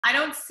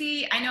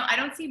I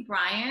don't see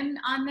Brian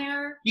on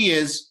there. He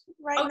is.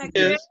 Right next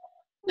to it.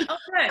 Oh,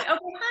 good. Okay,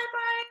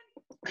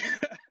 hi,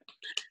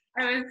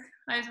 Brian.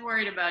 I was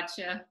worried about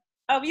you.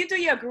 Oh, you do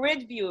your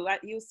grid view.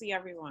 You'll see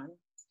everyone.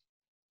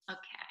 Okay,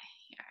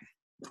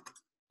 here.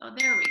 Oh,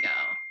 there we go.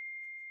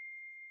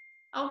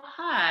 Oh,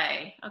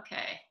 hi.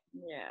 Okay.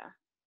 Yeah.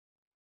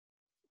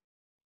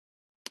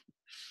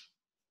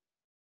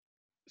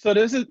 So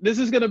this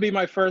is gonna be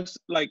my first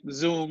like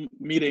Zoom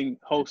meeting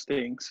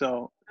hosting.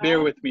 So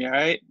bear with me, all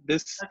right?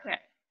 Okay.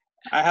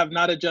 I have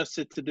not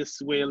adjusted to this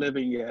way of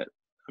living yet.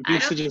 I'm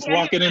used to just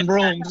walking in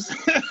rooms.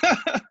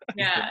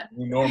 Yeah.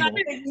 Normal. I'm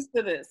not used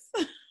to this.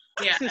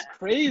 Yeah. This is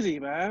crazy,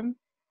 man.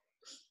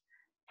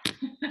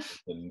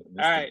 All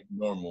right.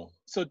 Normal.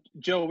 So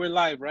Joe, we're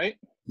live, right?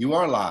 You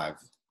are live.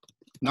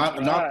 Not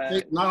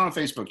on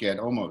Facebook yet,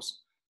 almost.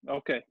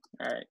 Okay.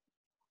 All right.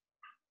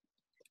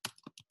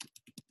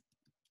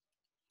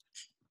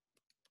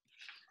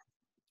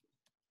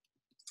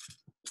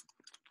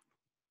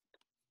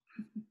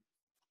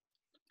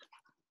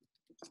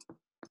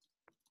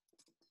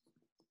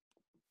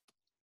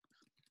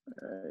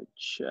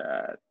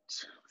 Chat.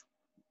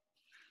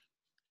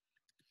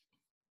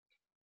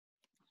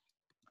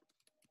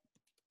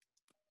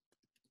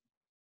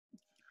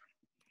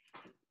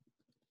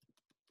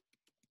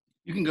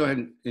 You can go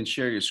ahead and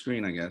share your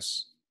screen, I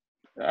guess.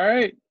 All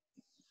right,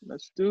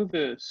 let's do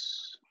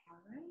this.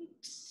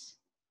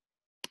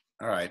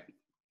 All right,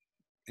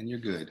 and you're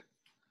good.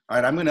 All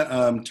right, I'm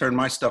gonna turn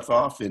my stuff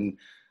off and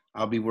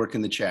I'll be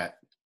working the chat.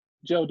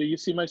 Joe, do you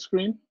see my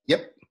screen?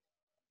 Yep.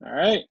 All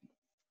right.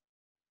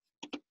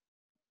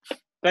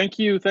 Thank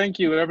you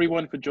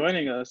everyone for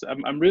joining us.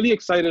 I'm really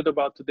excited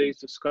about today's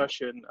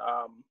discussion.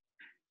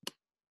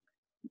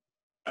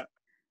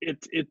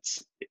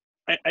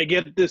 I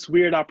get this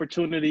weird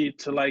opportunity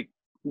to like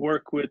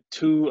work with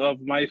two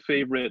of my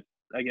favorite,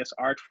 I guess,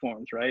 art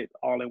forms, right?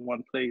 All in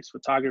one place: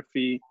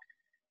 photography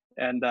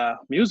and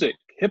music,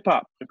 hip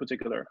hop in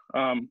particular.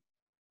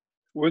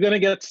 We're gonna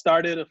get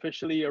started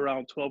officially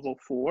around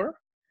 12:04,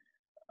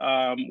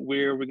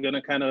 where we're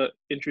gonna kind of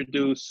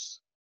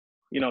introduce,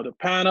 the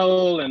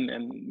panel and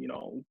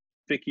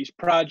Vikki's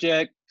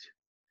project.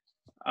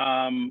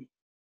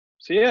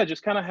 So yeah,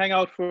 just kind of hang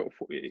out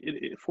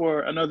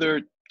for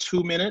another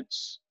 2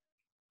 minutes,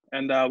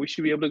 and we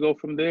should be able to go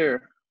from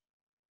there.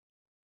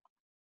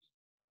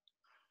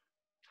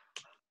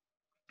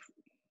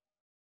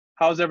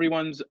 How's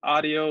everyone's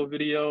audio,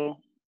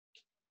 video?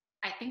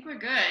 I think we're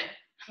good.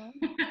 All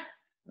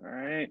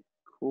right,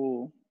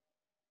 cool.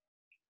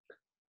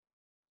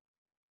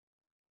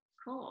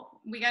 Cool.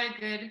 We got a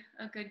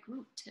good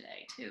group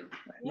today too.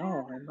 I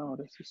know.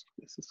 This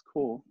is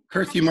cool.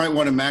 Kirth, you might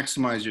want to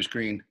maximize your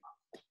screen.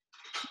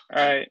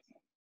 All right.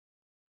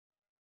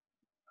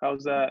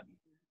 How's that?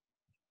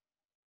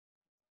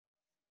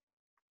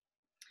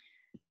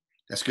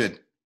 That's good.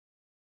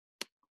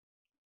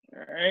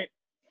 All right.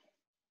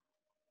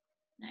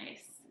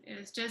 Nice. It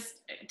was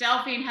just,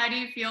 Delphine, how do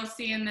you feel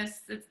seeing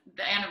this? The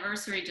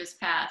anniversary just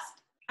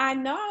passed. I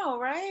know,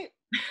 right?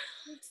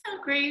 It's so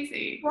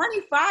crazy.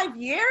 25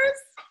 years?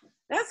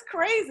 That's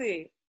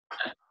crazy.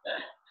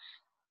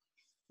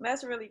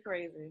 That's really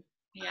crazy.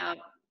 Yeah.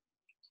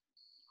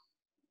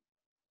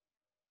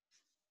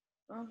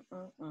 How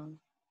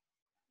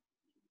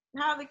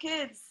are the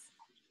kids?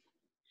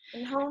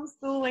 And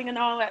homeschooling and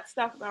all that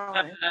stuff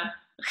going?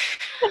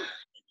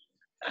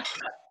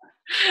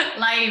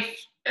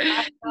 Life.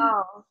 I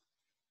know.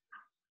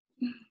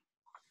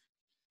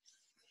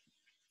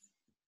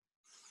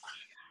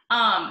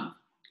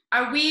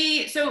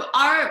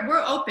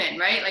 We're open,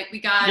 right? Like we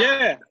got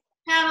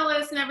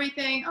panelists and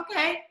everything.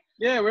 Okay.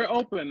 Yeah, we're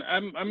open.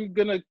 I'm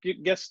gonna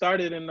get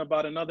started in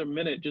about another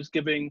minute, just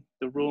giving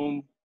the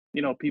room,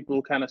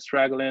 people kind of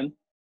straggle in.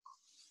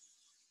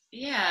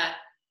 Yeah.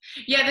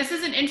 This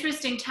is an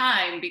interesting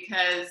time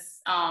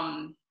because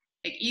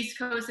like East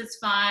Coast is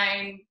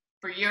fine,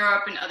 for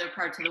Europe and other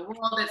parts of the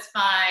world it's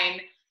fine,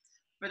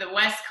 for the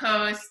West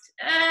Coast,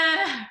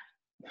 I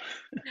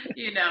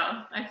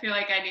feel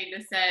like I need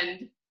to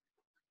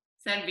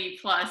send B+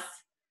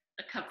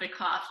 a cup of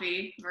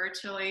coffee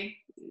virtually.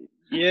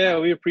 Yeah,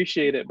 we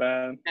appreciate it,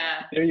 man.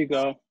 Yeah. There you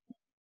go.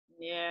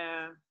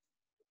 Yeah.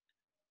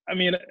 I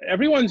mean,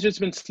 everyone's just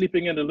been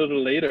sleeping in a little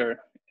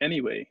later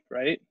anyway,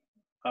 right?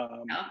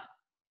 So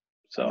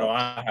no,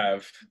 I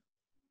have.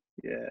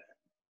 Yeah.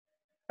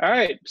 All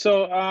right,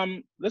 so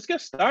let's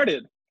get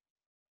started.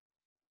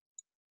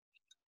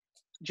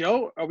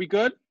 Joe, are we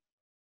good?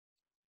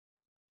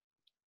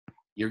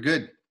 You're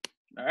good.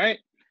 All right.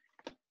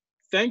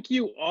 Thank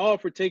you all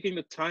for taking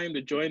the time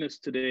to join us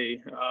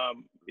today.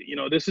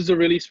 This is a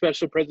really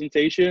special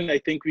presentation. I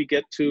think we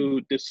get to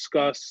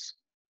discuss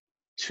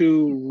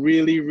two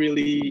really,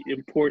 really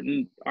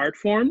important art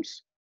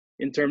forms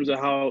in terms of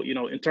how,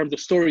 in terms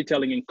of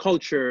storytelling and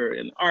culture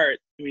and art.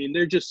 I mean,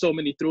 there's just so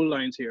many through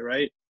lines here,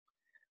 right?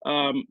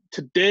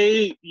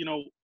 Today,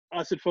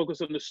 us would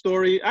focus on the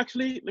story.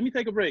 Actually, let me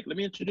take a break. Let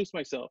me introduce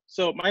myself.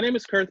 So my name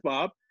is Kirth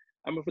Bobb.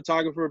 I'm a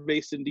photographer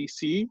based in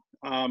DC,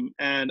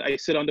 and I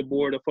sit on the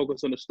board of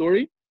Focus on the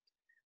Story.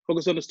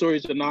 Focus on the Story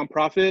is a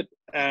nonprofit,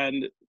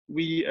 and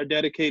we are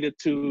dedicated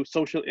to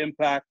social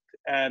impact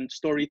and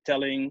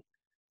storytelling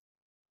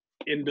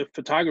in the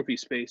photography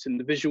space, in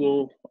the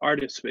visual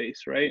artist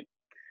space, right?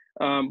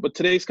 But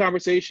today's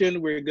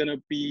conversation, we're going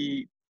to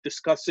be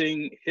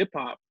discussing hip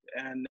hop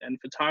and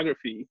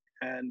photography,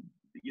 and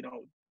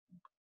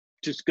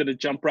just going to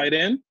jump right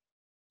in.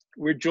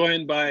 We're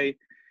joined by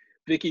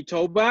Vikki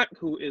Tobak,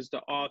 who is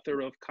the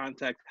author of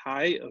Contact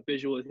High: A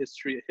Visual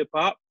History of Hip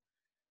Hop.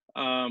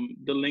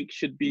 The link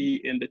should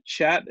be in the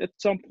chat at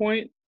some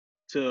point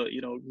to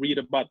read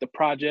about the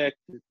project.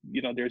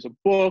 There's a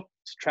book,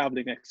 it's a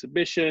traveling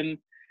exhibition.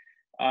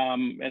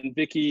 And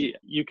Vikki,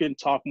 you can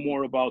talk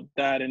more about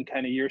that and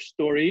kind of your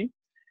story.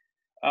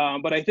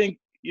 But I think,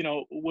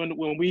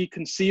 when we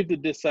conceived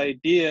of this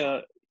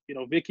idea,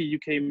 Vikki, you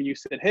came and you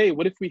said, hey,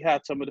 what if we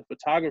had some of the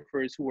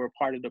photographers who were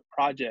part of the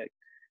project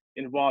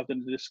involved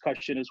in the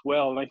discussion as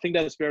well? And I think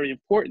that's very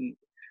important.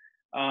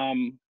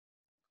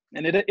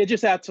 And it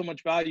just adds so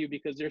much value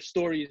because there's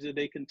stories that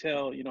they can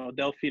tell,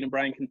 Delphine and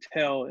Brian can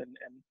tell, and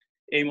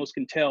AIMOS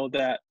can tell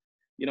that,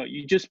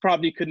 you just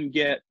probably couldn't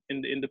get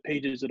in the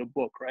pages of the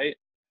book, right?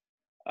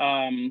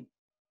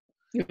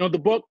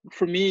 The book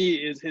for me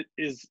is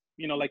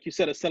like you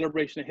said, a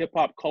celebration of hip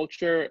hop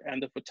culture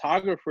and the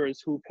photographers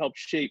who've helped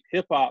shape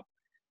hip hop,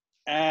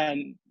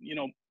 and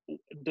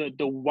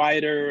the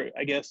wider,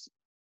 I guess,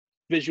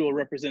 visual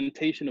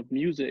representation of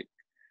music.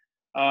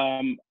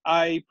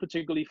 I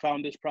particularly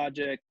found this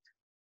project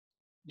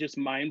just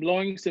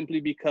mind-blowing simply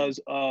because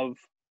of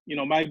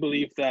my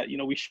belief that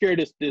we share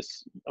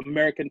this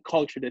American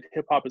culture that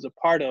hip hop is a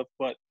part of,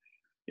 but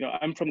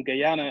I'm from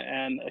Guyana,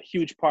 and a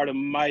huge part of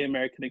my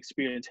American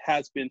experience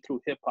has been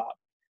through hip hop.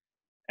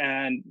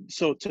 And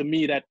so to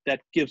me,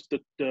 that gives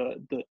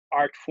the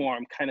art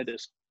form kind of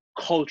this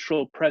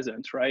cultural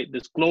presence, right?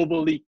 This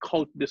global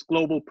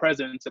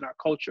presence in our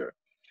culture.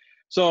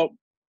 So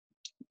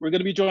we're going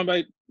to be joined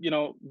by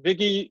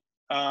Vikki,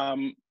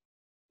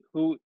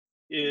 who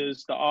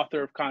is the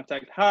author of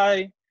Contact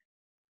High,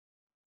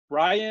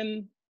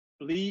 Brian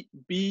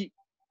B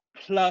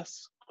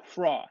plus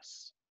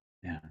Cross.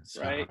 Yeah, it's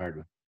right? a hard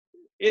one.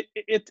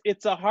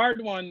 It's a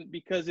hard one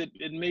because it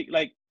make,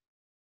 like,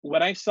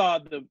 when I saw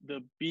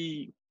the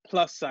B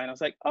plus sign, I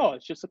was like, oh,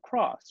 it's just a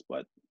cross.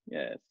 But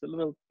yeah, it's a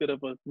little bit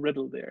of a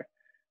riddle there.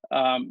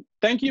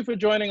 Thank you for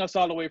joining us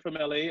all the way from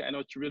LA. I know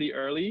it's really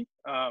early.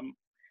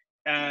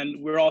 And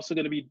we're also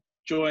going to be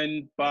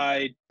joined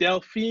by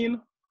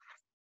Delphine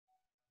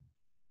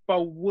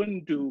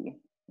Fawundu.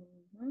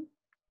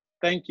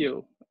 Thank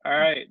you. All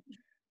right.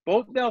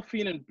 Both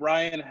Delphine and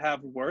Brian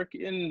have work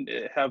in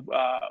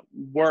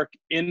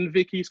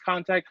Vikki's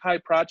Contact High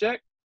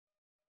project,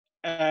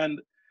 and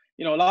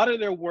a lot of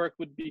their work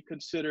would be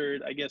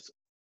considered, I guess,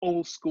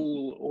 old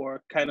school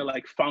or kind of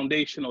like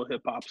foundational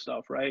hip hop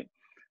stuff, right?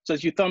 So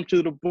as you thumb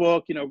through the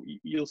book,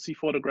 you'll see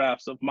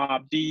photographs of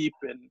Mobb Deep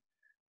and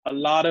a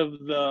lot of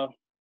the,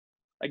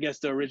 I guess,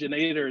 the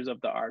originators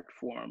of the art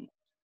form.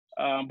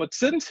 But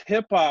since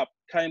hip hop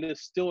kind of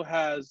still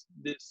has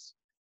this,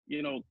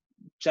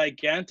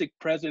 gigantic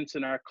presence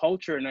in our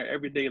culture and our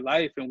everyday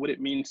life and what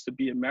it means to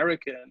be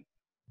American,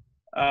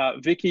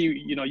 Vikki,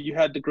 you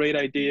had the great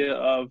idea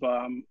of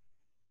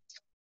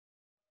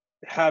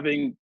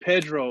having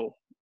Pedro,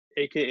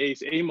 aka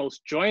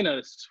AIMOS, join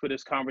us for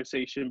this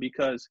conversation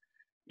because,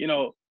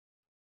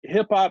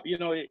 hip hop,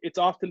 it's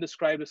often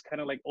described as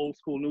kind of like old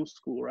school, new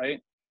school, right?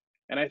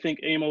 And I think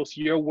AIMOS,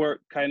 your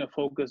work kind of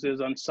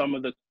focuses on some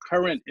of the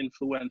current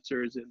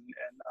influencers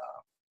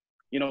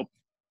and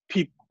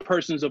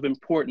persons of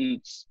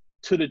importance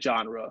to the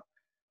genre.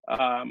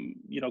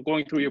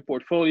 Going through your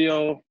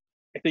portfolio,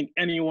 I think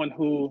anyone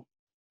who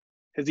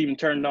has even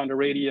turned on the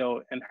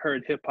radio and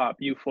heard hip hop,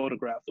 you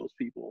photograph those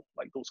people,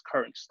 like those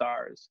current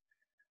stars.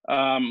 So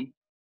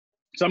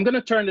I'm going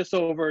to turn this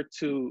over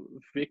to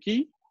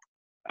Vikki.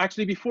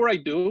 Actually, before I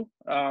do,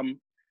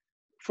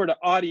 for the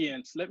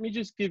audience, let me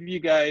just give you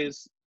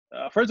guys,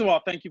 first of all,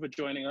 thank you for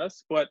joining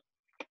us. But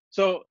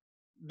so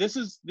this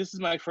is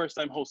my first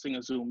time hosting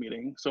a Zoom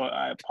meeting, so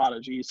I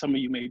apologize. Some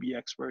of you may be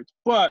experts,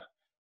 but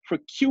for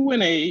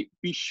Q&A,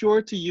 be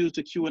sure to use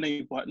the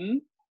Q&A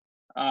button.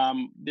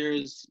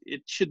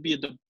 It should be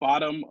at the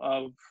bottom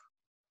of,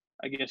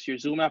 I guess, your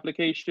Zoom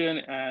application,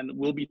 and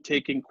we'll be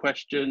taking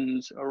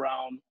questions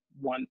around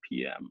 1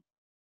 p.m.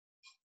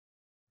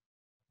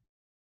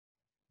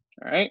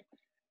 All right,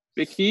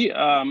 Vikki,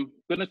 I'm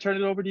gonna turn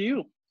it over to you.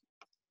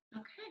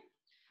 Okay.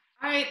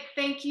 All right,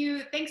 thank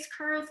you. Thanks,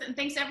 Kirth, and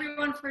thanks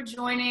everyone for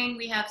joining.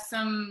 We have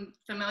some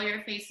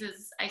familiar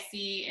faces I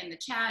see in the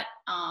chat,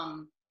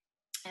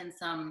 and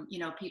some,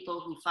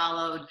 people who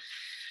followed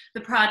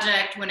the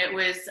project when it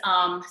was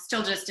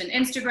still just an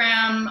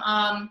Instagram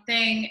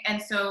thing.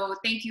 And so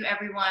thank you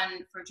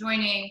everyone for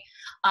joining.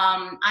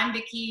 I'm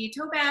Vikki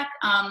Tobak.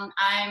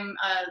 I'm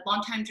a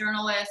longtime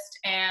journalist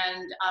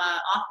and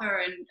author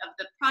of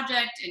the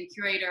project and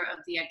curator of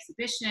the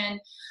exhibition.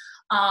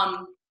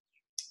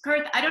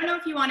 Kirth, I don't know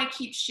if you want to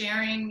keep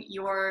sharing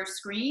your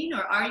screen,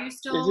 or are you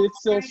still? Is it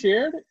still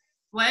shared?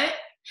 What?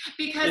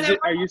 Because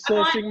are you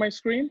still seeing my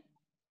screen?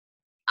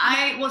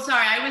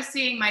 Sorry, I was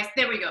seeing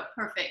there we go,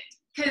 perfect.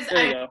 Because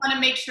I want to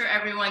make sure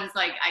everyone's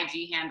like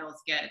IG handles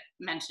get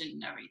mentioned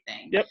and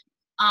everything. Yep.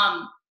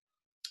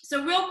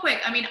 So real quick,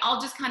 I mean,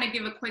 I'll just kind of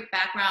give a quick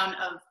background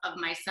of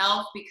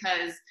myself,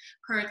 because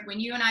Kirth, when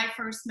you and I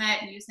first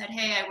met and you said,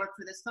 hey, I work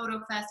for this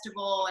photo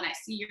festival and I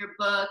see your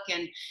book,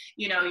 and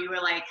you know, you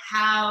were like,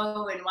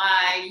 how and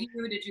why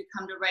did you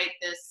come to write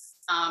this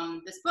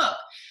book?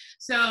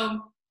 So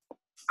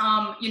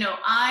you know,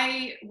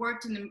 I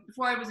worked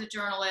before I was a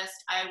journalist,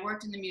 I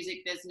worked in the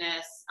music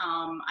business.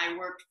 I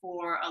worked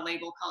for a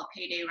label called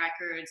Payday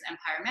Records,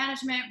 Empire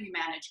Management. We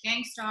managed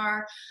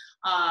Gangstar,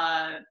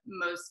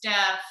 Mos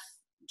Def,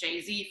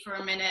 Jay-Z for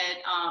a minute.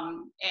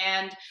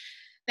 And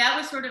that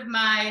was sort of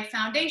my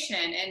foundation.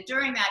 And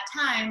during that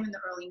time in the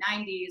early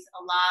 90s,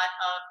 a lot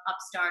of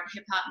upstart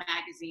hip hop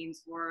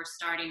magazines were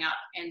starting up.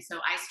 And so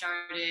I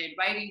started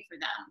writing for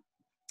them.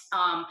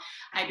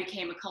 I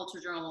became a culture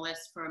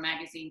journalist for a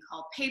magazine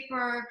called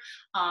Paper,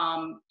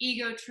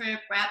 Ego Trip,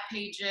 Rap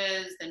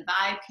Pages, then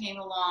Vibe came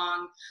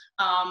along.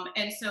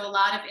 And so a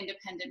lot of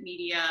independent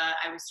media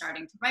I was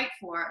starting to write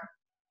for.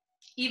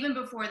 Even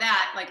before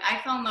that, like, I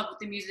fell in love with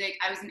the music.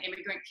 I was an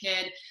immigrant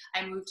kid.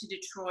 I moved to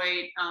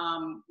Detroit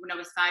when I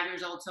was 5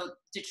 years old. So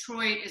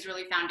Detroit is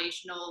really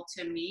foundational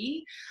to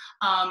me.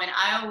 And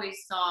I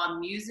always saw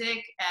music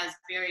as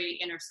very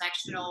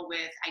intersectional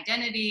with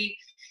identity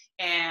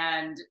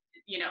and,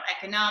 you know,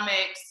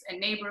 economics and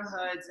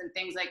neighborhoods and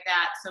things like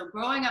that. So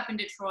growing up in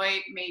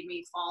Detroit made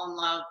me fall in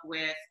love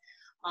with,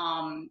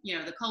 you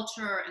know, the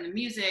culture and the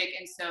music.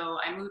 And so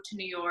I moved to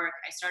New York.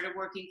 I started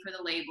working for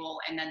the label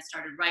and then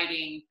started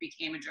writing,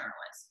 became a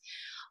journalist.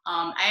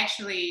 I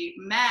actually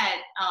met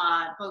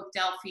both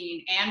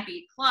Delphine and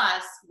B+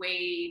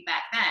 way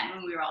back then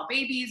when we were all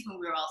babies, when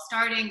we were all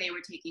starting. They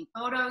were taking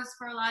photos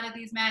for a lot of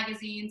these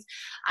magazines.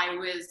 I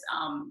was,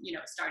 you know,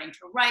 starting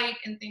to write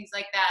and things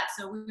like that.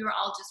 So we were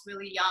all just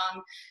really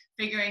young,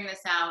 figuring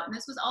this out. And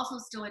this was also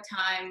still a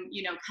time,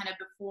 you know, kind of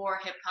before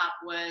hip hop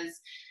was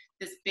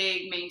this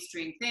big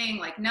mainstream thing.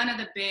 Like, none of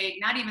the big,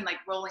 not even like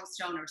Rolling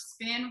Stone or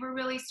Spin were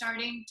really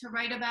starting to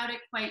write about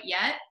it quite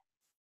yet.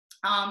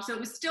 So it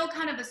was still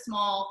kind of a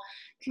small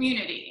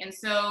community. And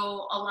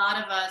so a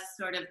lot of us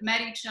sort of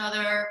met each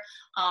other.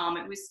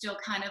 It was still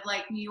kind of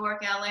like New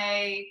York,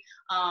 LA,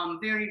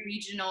 very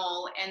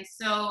regional. And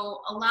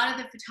so a lot of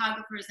the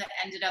photographers that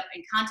ended up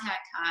in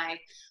Contact High,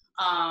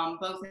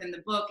 both in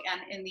the book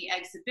and in the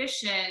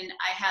exhibition,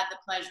 I had the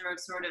pleasure of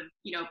sort of,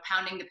 you know,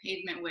 pounding the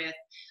pavement with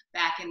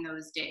back in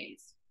those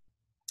days.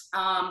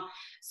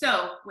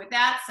 So with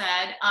that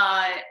said,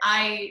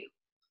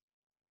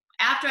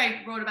 after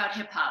I wrote about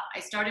hip hop,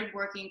 I started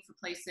working for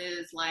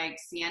places like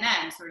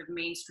CNN, sort of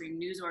mainstream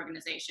news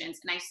organizations,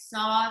 and I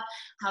saw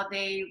how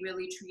they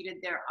really treated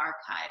their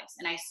archives.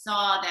 And I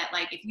saw that,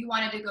 like, if you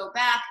wanted to go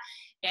back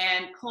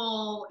and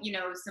pull, you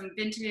know, some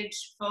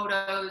vintage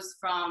photos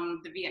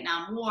from the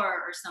Vietnam War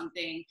or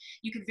something,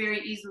 you could very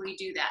easily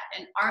do that.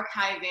 And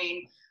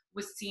archiving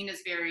was seen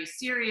as very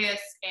serious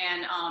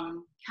and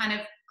kind of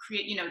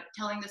create, you know,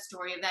 telling the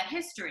story of that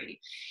history.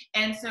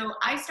 And so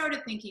I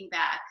started thinking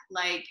back,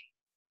 like,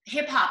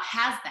 hip hop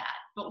has that,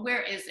 but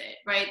where is it,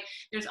 right?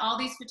 There's all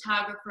these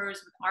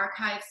photographers with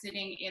archives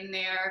sitting in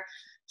their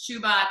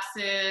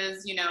shoeboxes,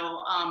 you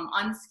know,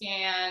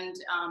 unscanned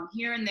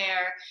here and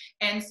there.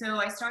 And so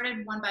I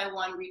started one by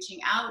one reaching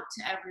out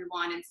to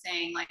everyone and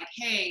saying, like,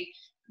 hey,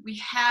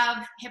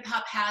 hip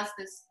hop has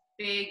this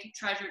big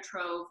treasure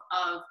trove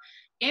of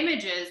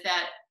images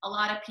that a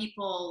lot of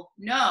people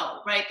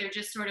know, right? They're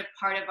just sort of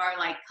part of our,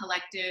 like,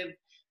 collective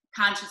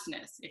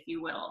consciousness, if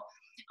you will.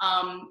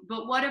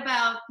 But what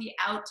about the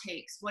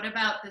outtakes? What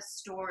about the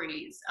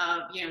stories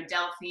of, you know,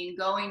 Delphine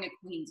going to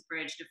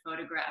Queensbridge to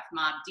photograph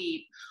Mobb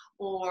Deep,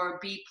 or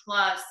B+,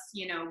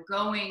 you know,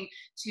 going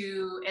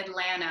to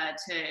Atlanta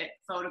to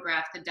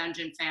photograph the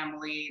Dungeon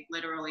family,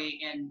 literally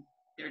in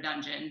their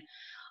dungeon?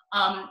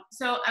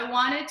 So I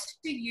wanted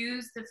to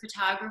use the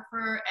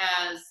photographer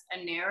as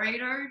a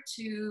narrator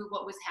to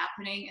what was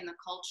happening in the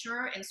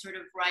culture and sort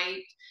of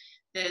write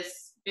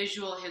this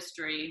visual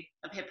history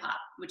of hip hop,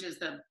 which is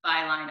the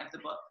byline of the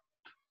book.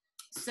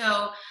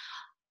 So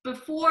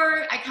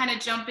before I kind of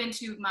jump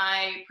into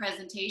my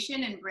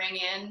presentation and bring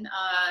in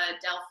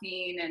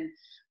Delphine and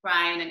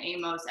Brian and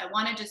AIMOS, I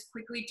want to just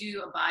quickly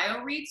do a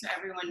bio read so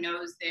everyone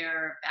knows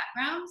their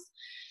backgrounds.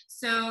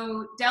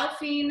 So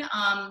Delphine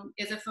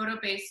is a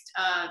photo-based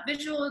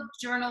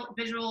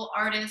visual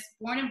artist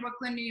born in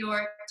Brooklyn, New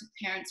York, to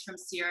parents from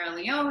Sierra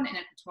Leone and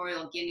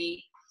Equatorial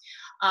Guinea.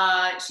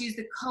 She's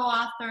the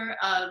co-author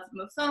of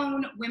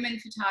Mofone, Women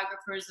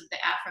Photographers of the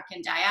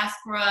African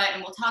Diaspora,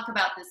 and we'll talk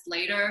about this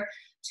later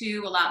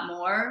too, a lot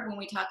more when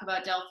we talk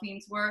about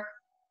Delphine's work.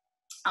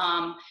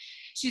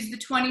 She's the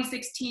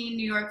 2016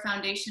 New York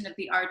Foundation of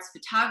the Arts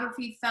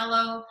Photography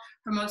Fellow.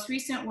 Her most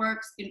recent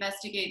works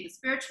investigate the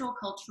spiritual,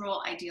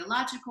 cultural,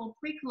 ideological,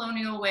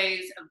 pre-colonial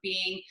ways of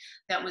being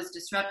that was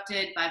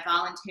disrupted by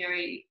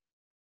voluntary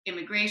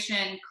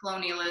immigration,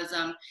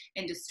 colonialism,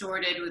 and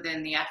distorted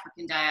within the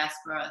African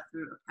diaspora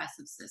through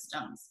oppressive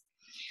systems.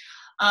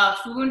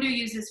 Fawundu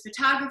uses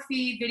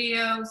photography,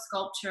 video,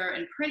 sculpture,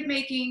 and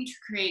printmaking to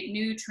create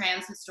new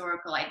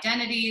trans-historical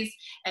identities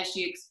as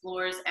she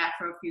explores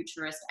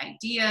Afrofuturist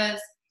ideas.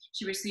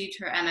 She received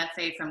her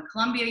MFA from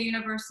Columbia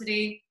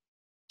University.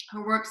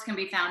 Her works can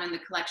be found in the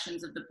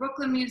collections of the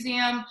Brooklyn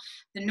Museum,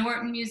 the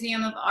Norton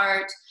Museum of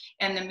Art,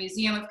 and the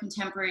Museum of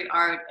Contemporary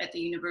Art at the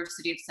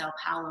University of Sao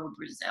Paulo,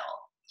 Brazil.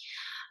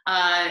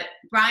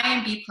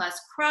 Brian B. Cross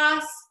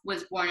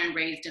was born and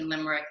raised in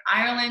Limerick,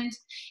 Ireland.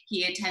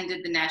 He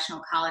attended the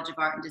National College of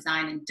Art and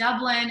Design in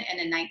Dublin, and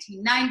in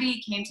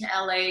 1990 came to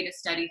LA to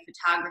study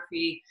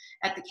photography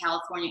at the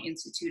California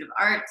Institute of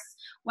Arts.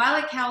 While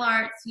at Cal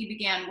Arts, he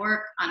began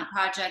work on a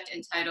project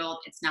entitled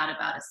It's Not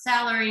About a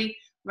Salary,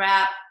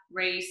 Rap,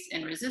 Race,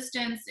 and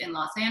Resistance in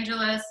Los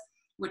Angeles,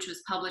 which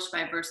was published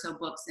by Verso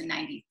Books in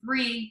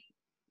 '93.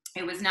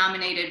 It was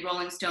nominated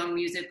Rolling Stone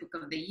Music Book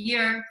of the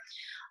Year.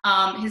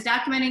 His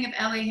documenting of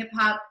LA hip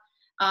hop,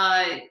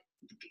 the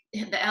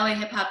LA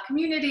hip hop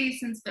community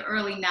since the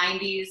early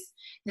 90s.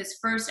 His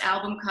first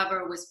album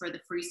cover was for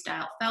the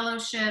Freestyle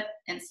Fellowship,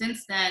 and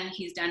since then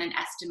he's done an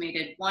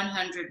estimated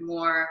 100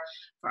 more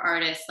for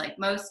artists like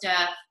Mos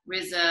Def,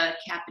 RZA,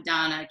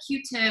 Capadonna,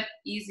 Q-Tip,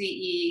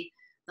 Eazy-E,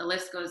 the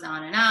list goes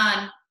on and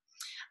on.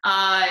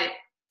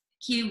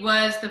 He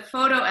was the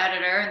photo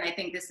editor, and I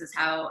think this is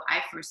how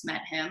I first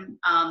met him,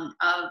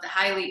 of the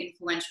highly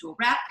influential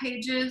rap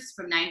pages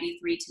from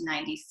 '93 to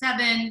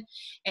 '97,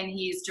 and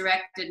he's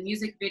directed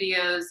music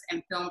videos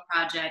and film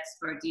projects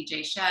for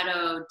DJ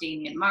Shadow,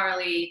 Damian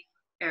Marley,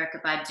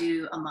 Erykah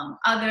Badu, among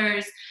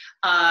others.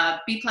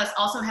 B+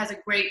 also has a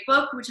great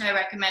book, which I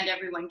recommend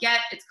everyone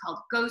get. It's called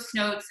Ghost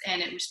Notes,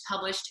 and it was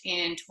published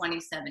in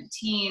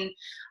 2017.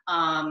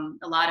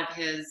 A lot of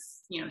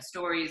his,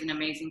 stories and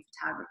amazing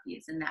photography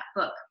is in that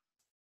book.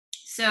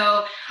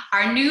 So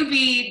our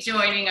newbie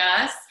joining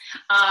us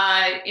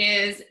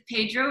is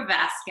Pedro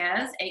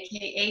Vasquez,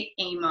 aka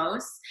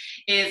AIMOS,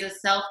 is a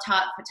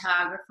self-taught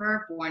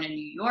photographer born in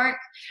New York,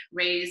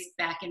 raised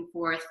back and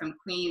forth from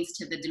Queens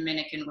to the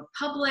Dominican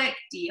Republic,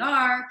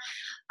 DR.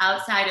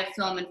 Outside of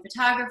film and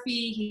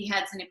photography, he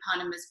has an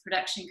eponymous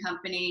production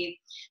company.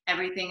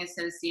 Everything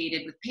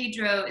associated with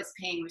Pedro is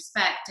paying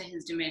respect to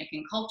his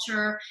Dominican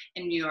culture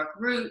and New York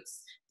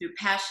roots through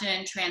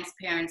passion,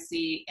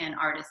 transparency, and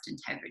artist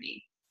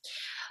integrity.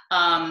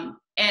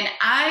 And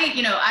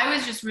I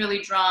was just really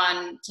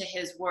drawn to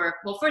his work.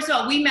 Well, first of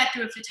all, we met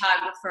through a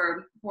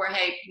photographer,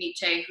 Jorge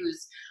Peniche,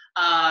 who's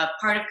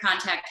part of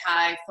Contact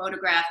High,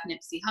 photographed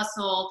Nipsey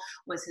Hussle,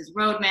 was his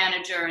road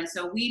manager. And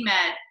so we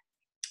met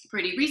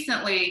pretty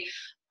recently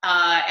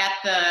at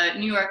the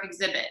New York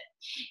exhibit.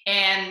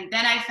 And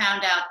then I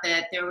found out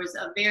that there was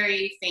a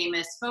very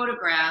famous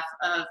photograph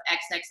of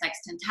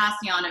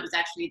XXXTentacion. It was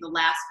actually the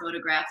last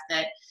photograph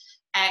that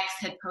X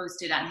had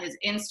posted on his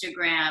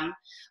Instagram,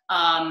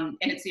 and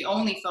it's the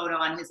only photo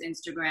on his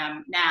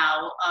Instagram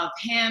now of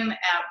him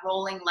at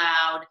Rolling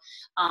Loud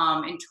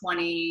in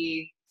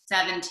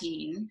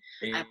 2017,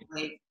 I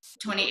believe,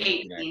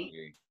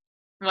 2018.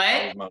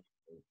 What?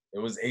 It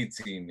was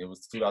 18. It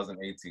was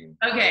 2018.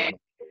 Okay.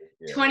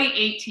 Yeah.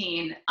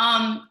 2018.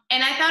 And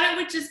I thought it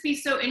would just be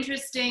so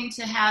interesting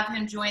to have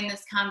him join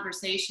this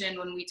conversation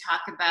when we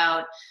talk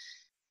about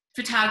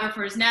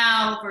photographers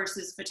now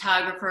versus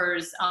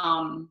photographers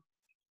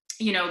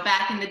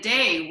back in the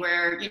day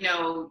where,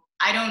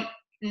 I don't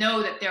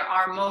know that there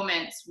are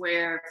moments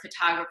where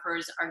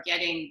photographers are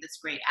getting this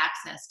great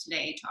access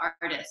today to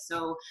artists.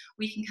 So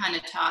we can kind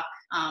of talk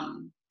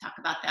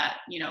about that,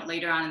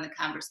 later on in the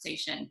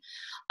conversation.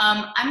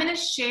 I'm going to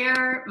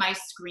share my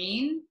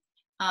screen.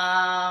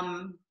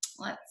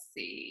 Let's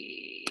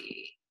see.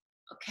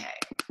 Okay.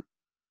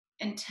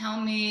 And tell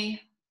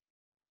me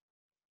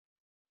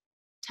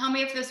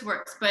if this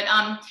works. But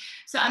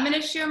so I'm going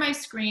to share my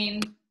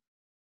screen.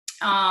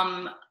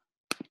 Can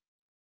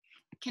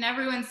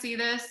everyone see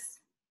this?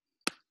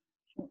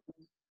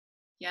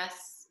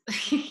 Yes.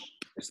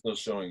 It's still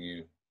showing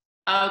you.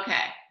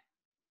 Okay.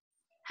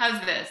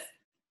 How's this?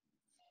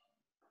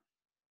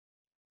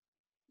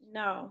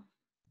 No.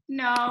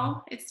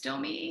 No, it's still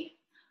me.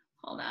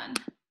 Hold on.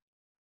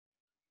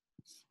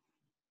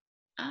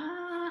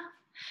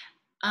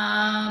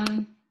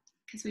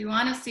 Because we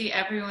want to see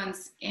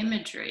everyone's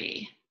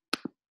imagery.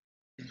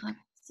 Let's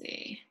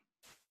see.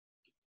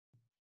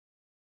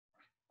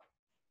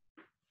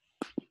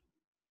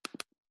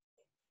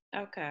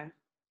 Okay.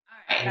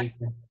 All right.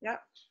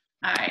 Yep.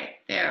 All right,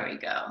 there we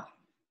go.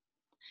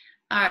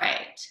 All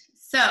right,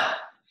 so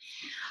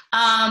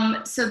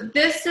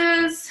this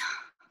is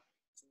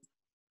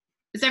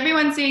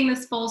everyone seeing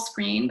this full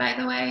screen, by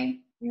the way?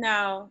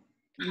 No.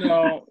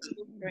 No,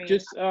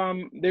 just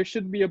there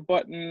should be a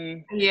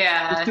button.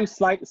 Yeah. Just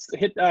do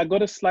go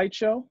to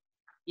slideshow.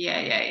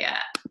 Yeah.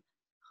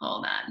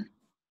 Hold on.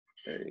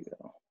 There you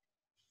go.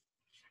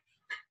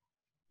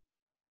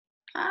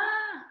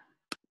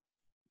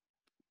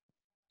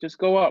 Just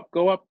go up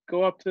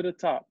to the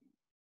top.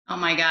 Oh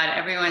my God,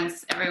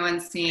 everyone's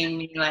seeing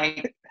me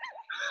like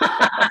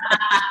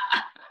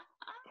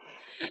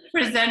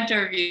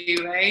presenter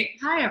view, right?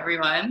 Hi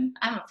everyone,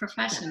 I'm a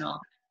professional.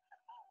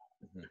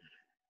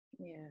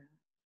 Yeah.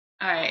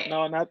 All right.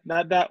 No, not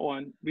that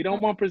one. We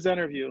don't want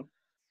presenter view.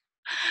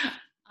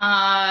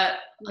 Uh,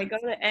 They go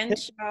to end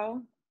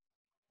show.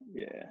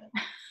 Yeah.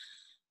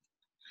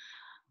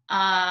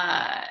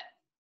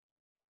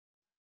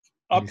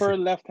 Upper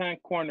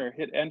left-hand corner,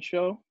 hit end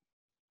show.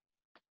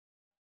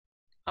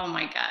 Oh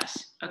my gosh.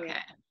 Okay.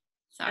 Yeah.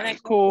 Sorry. then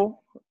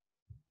Cool.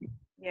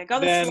 Yeah, go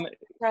to Then,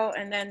 show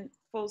and then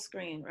full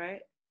screen,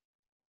 right?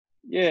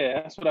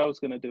 yeah, that's what I was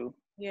gonna do.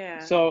 Yeah.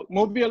 So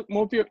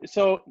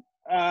so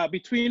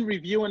between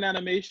review and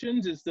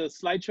animations is the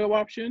slideshow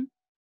option.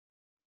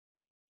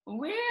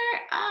 Where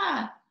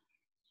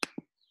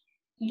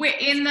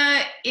in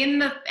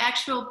the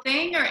actual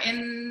thing or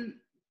in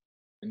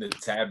the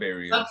tab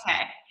area.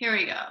 Okay, here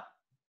we go.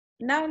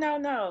 No.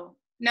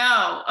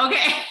 No.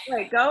 Okay.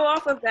 Wait, go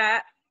off of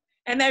that.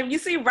 And then you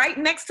see right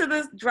next to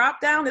this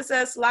drop down that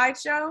says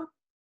slideshow?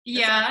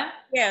 Yeah.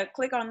 Yeah,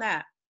 click on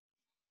that.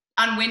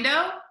 On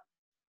window?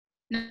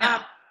 No.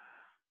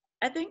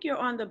 I think you're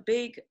on the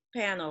big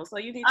panel, so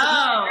you need to.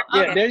 Oh,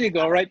 Yeah, okay. there you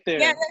go, right there.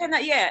 Yeah,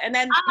 and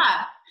then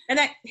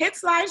hit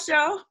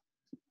slideshow.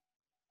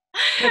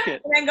 Click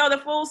it. And then go to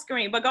full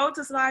screen, but go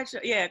to slideshow.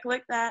 Yeah,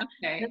 click that.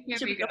 Okay, here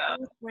we go.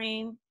 Full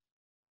screen.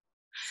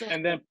 So,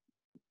 And then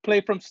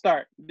play from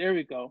start. There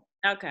we go.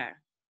 okay.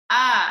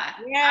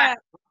 Yeah.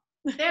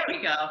 There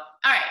we go.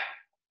 All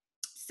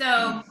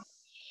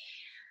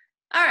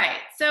right.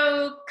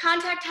 So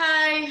Contact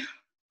High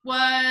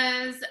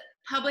was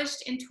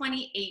published in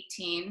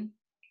 2018.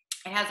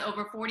 It has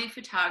over 40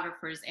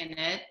 photographers in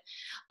it.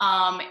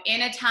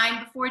 In a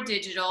time before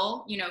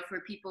digital, for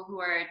people who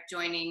are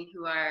joining,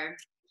 who are,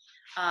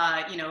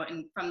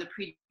 from the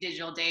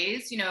pre-digital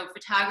days,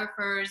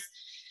 photographers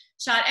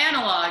shot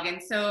analog.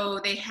 And so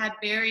they had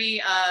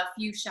very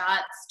few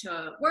shots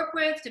to work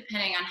with,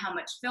 depending on how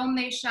much film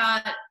they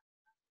shot.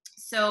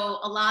 So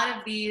a lot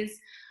of these,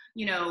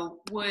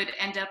 would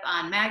end up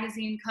on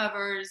magazine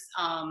covers,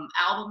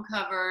 album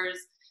covers,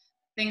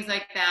 things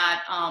like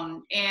that.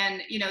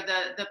 And,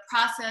 the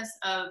process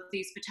of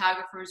these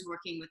photographers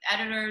working with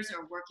editors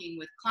or working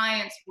with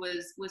clients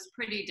was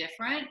pretty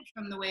different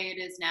from the way it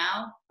is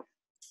now.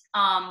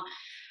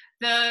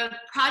 The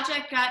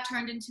project got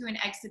turned into an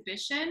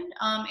exhibition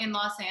in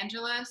Los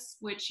Angeles,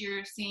 which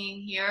you're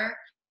seeing here,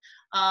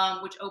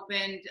 which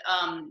opened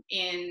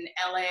in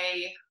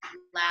LA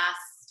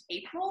last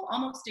April,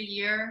 almost a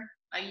year.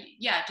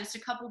 Just a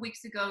couple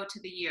weeks ago to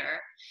the year.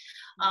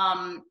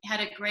 Had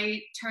a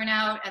great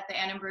turnout at the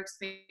Annenberg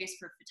Space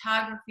for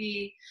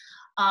Photography.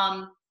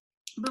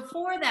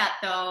 Before that,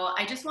 though,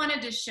 I just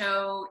wanted to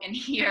show in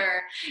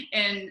here,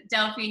 and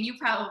Delphine, you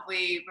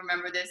probably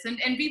remember this, and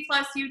B+,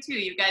 you too,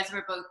 you guys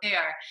were both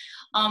there.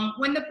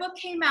 When the book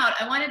came out,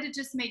 I wanted to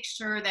just make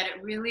sure that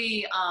it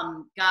really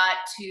got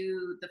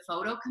to the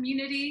photo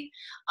community.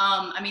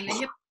 The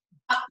hip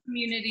hop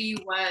community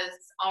was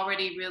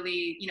already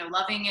really,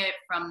 loving it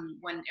from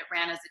when it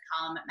ran as a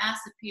column at Mass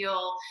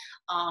Appeal,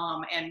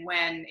 and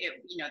when it,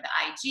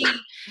 the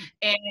IG,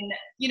 and,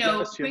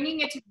 bringing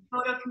it to the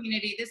photo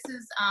community. This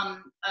is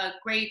a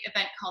great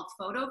event called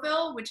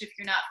Photoville, which if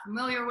you're not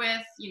familiar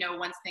with,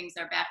 once things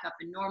are back up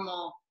and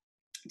normal,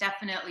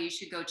 definitely you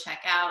should go check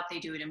out. They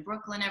do it in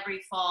Brooklyn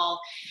every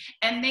fall.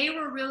 And they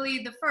were really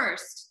the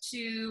first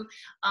to,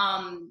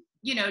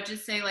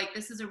 just say like,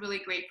 this is a really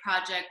great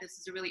project. This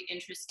is a really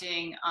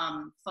interesting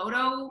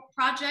photo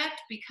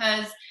project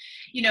because,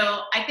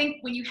 I think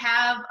when you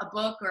have a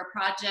book or a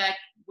project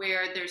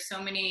where there's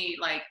so many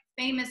like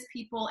famous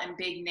people and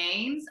big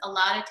names, a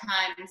lot of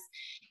times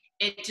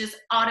it just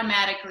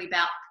automatically,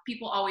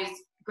 people always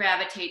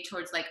gravitate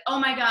towards like, oh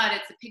my God,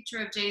 it's a picture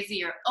of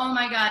Jay-Z, or oh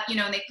my God,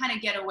 and they kind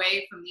of get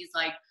away from these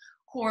like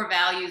core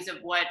values of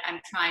what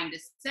I'm trying to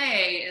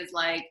say is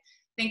like,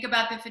 think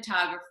about the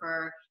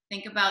photographer,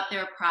 think about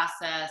their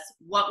process.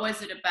 What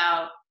was it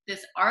about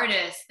this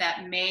artist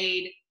that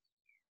made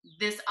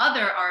this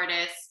other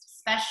artist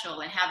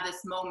special and have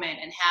this moment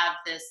and have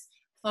this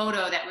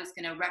photo that was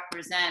going to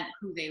represent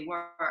who they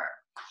were.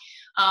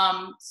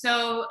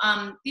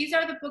 These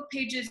are the book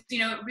pages.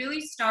 It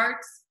really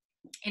starts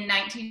in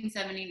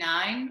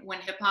 1979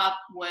 when hip hop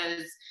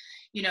was,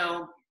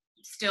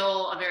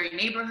 still a very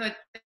neighborhood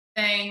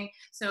thing.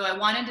 So I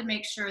wanted to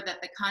make sure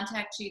that the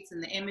contact sheets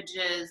and the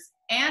images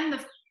and the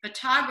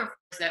photographers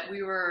that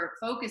we were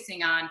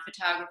focusing on,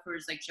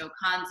 photographers like Joe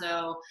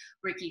Conzo,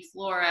 Ricky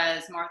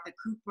Flores, Martha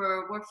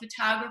Cooper, were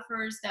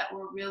photographers that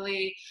were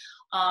really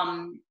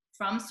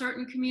from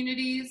certain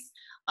communities,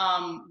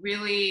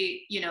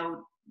 really,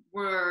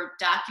 were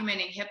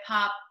documenting hip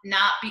hop,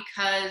 not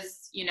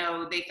because,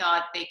 they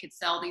thought they could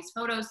sell these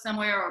photos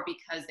somewhere or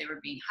because they were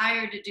being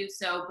hired to do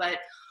so, but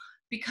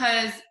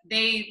because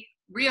they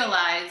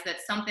realized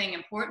that something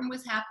important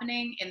was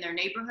happening in their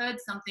neighborhood,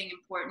 something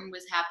important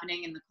was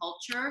happening in the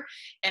culture,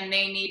 and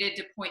they needed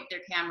to point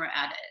their camera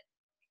at it.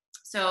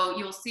 So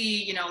you'll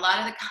see, a lot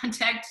of the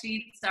contact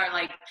sheets are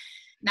like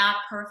not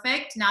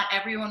perfect. Not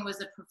everyone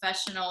was a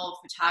professional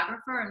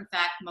photographer. In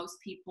fact, most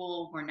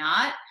people were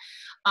not.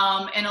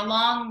 And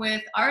along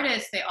with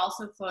artists, they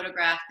also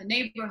photographed the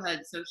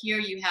neighborhood. So here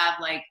you have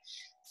like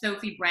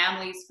Sophie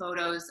Bramley's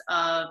photos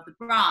of the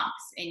Bronx,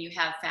 and you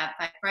have Fab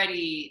Five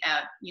Freddy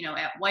at,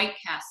 at White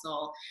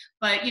Castle.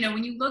 But,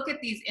 when you look at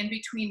these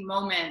in-between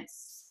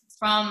moments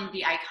from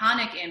the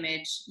iconic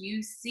image,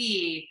 you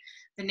see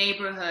the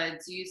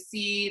neighborhoods, you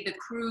see the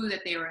crew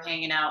that they were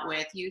hanging out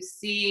with, you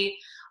see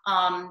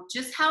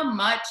just how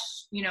much,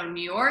 New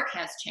York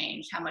has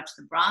changed, how much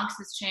the Bronx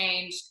has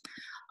changed.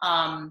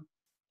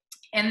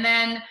 And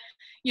then,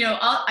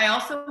 I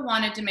also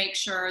wanted to make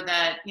sure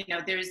that,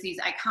 there's these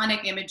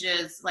iconic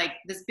images like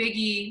this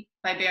Biggie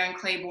by Baron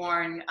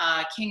Claiborne,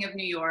 King of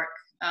New York,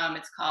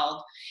 it's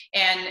called.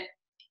 And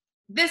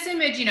this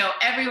image,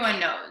 everyone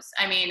knows.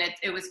 I mean,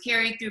 it was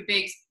carried through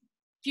Big's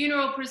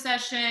funeral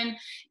procession.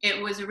 It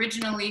was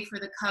originally for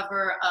the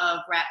cover of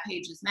Rap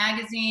Pages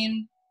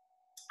magazine.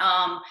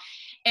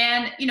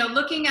 And,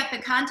 looking at the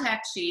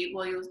contact sheet,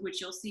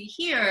 which you'll see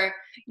here,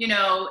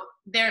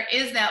 there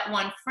is that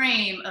one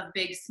frame of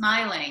Big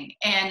smiling.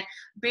 And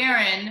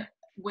Baron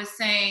was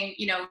saying,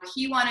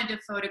 he wanted to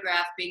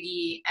photograph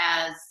Biggie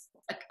as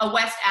a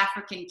West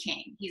African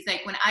king. He's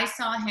like, when I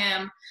saw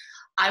him,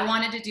 I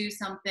wanted to do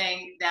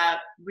something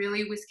that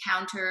really was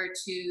counter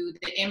to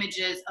the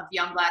images of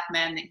young Black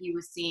men that he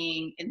was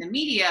seeing in the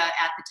media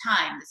at the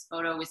time. This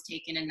photo was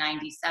taken in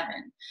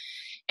 '97.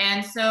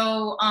 And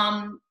so,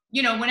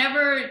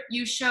 whenever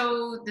you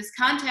show this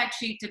contact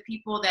sheet to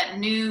people that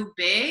knew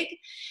Big,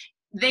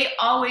 they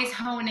always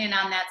hone in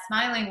on that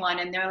smiling one.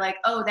 And they're like,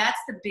 oh, that's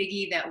the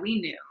Biggie that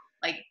we knew.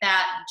 Like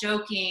that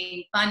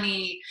joking,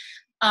 funny.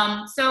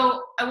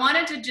 So I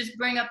wanted to just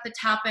bring up the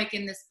topic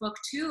in this book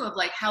too of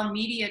like how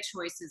media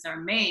choices are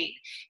made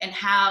and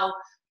how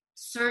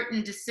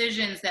certain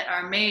decisions that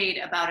are made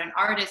about an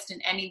artist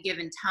in any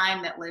given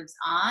time that lives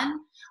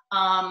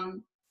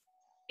on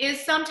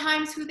is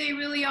sometimes who they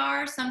really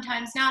are,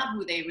 sometimes not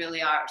who they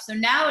really are. So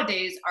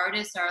nowadays,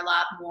 artists are a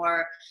lot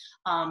more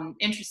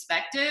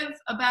introspective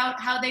about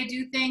how they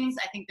do things.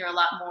 I think they're a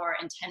lot more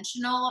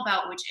intentional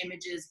about which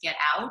images get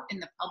out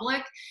in the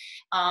public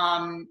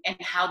and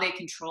how they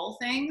control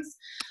things.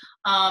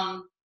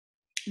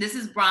 This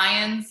is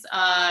Brian's,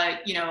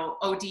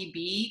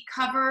 ODB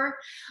cover.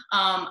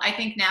 I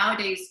think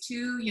nowadays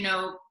too,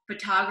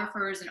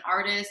 photographers and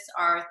artists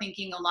are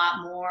thinking a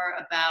lot more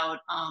about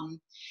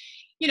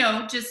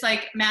just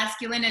like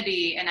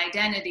masculinity and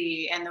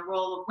identity and the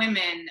role of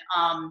women.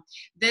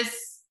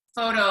 This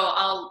photo,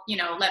 I'll,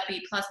 let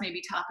B+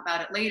 maybe talk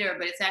about it later,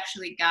 but it's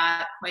actually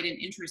got quite an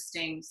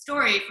interesting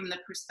story from the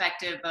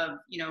perspective of,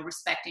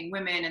 respecting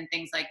women and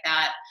things like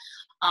that.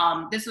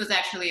 This was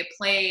actually a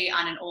play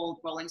on an old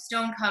Rolling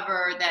Stone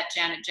cover that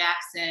Janet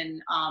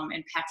Jackson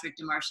and Patrick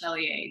de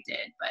Marchelier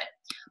did, but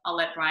I'll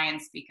let Brian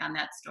speak on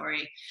that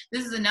story.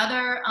 This is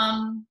another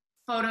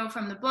photo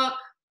from the book.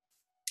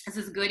 This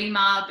is Goody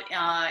Mob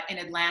in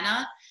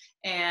Atlanta,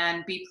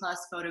 and B+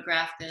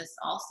 photographed this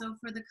also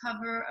for the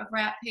cover of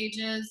Rap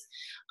Pages.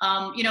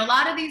 A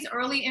lot of these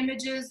early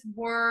images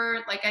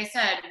were, like I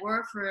said,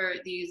 were for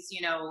these,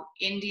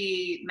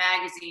 indie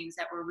magazines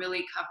that were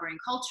really covering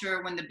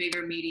culture when the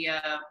bigger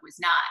media was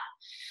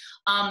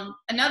not.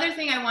 Another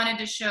thing I wanted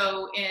to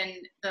show in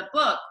the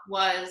book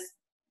was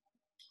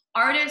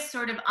artists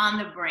sort of on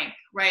the brink,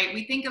 right?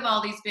 We think of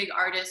all these big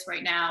artists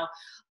right now,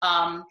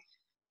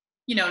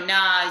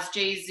 Nas,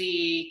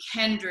 Jay-Z,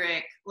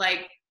 Kendrick,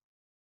 like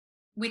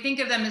we think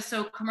of them as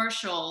so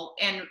commercial,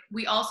 and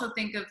we also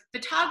think of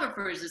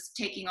photographers as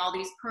taking all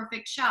these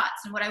perfect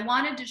shots. And what I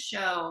wanted to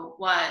show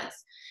was,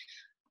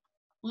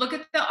 look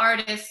at the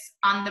artists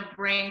on the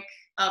brink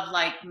of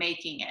like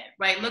making it,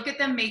 right? Look at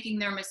them making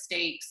their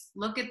mistakes.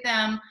 Look at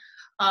them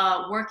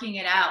working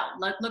it out.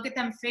 Look at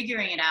them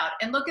figuring it out.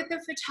 And look at the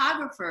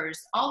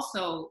photographers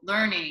also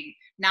learning,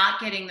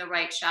 not getting the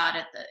right shot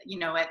at the,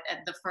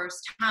 at the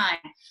first time.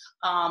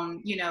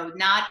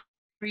 Not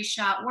every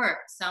shot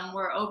worked. Some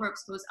were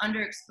overexposed,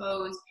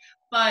 underexposed,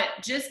 but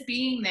just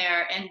being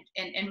there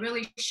and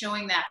really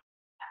showing that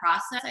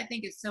process, I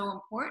think is so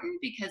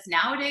important, because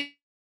nowadays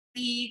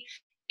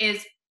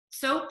is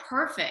so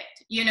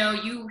perfect.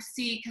 You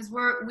see, because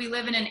we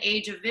live in an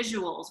age of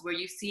visuals where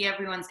you see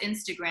everyone's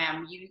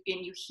Instagram, and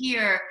you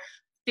hear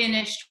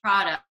finished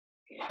product.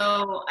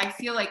 So I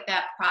feel like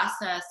that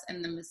process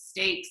and the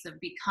mistakes of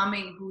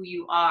becoming who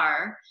you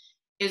are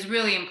is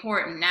really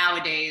important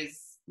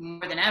nowadays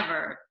more than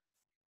ever.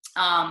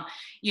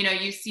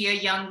 You see a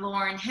young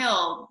Lauryn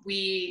Hill.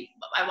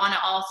 I want to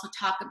also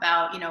talk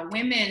about,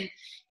 women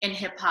in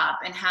hip hop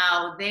and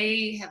how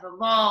they have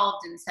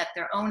evolved and set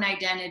their own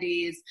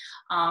identities.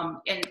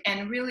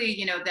 And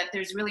really, that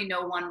there's really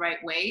no one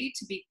right way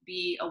to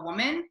be a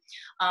woman.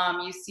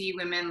 You see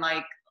women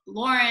like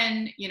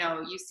Lauren,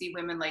 you see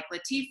women like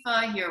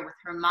Latifah here with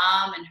her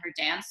mom and her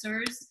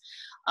dancers.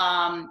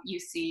 You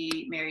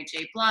see Mary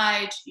J.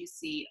 Blige, you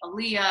see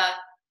Aaliyah.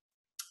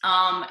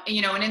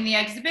 And in the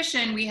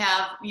exhibition, we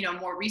have,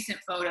 more recent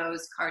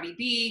photos, Cardi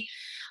B.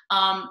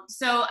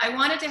 So I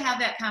wanted to have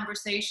that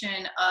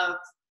conversation of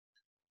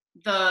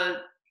the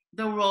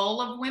the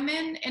role of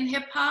women in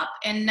hip hop,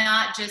 and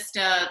not just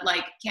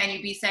like, can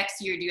you be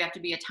sexy or do you have to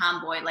be a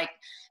tomboy? Like,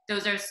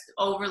 those are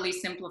overly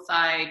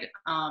simplified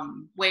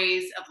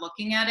ways of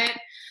looking at it.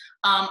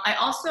 I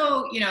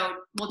also, you know,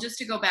 well, just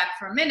to go back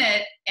for a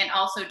minute, and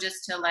also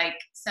just to like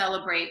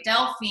celebrate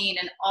Delphine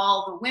and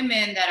all the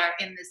women that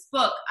are in this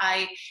book,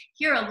 I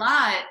hear a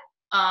lot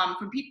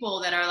from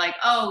people that are like,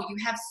 oh, you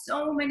have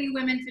so many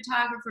women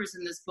photographers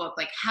in this book.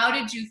 Like, how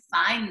did you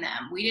find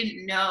them? We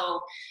didn't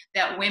know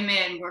that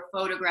women were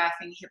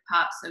photographing hip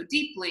hop so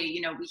deeply.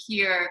 You know, we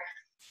hear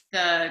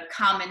the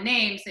common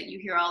names that you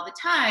hear all the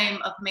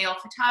time of male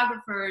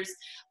photographers,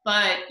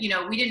 but, you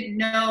know, we didn't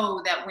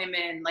know that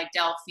women like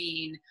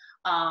Delphine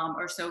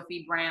or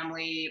Sophie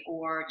Bramley,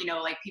 or, you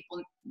know, like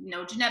people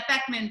know Jeanette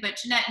Beckman, but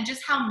Jeanette, and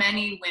just how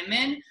many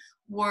women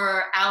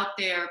were out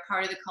there,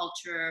 part of the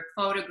culture,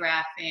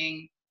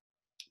 photographing,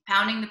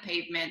 pounding the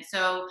pavement.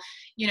 So,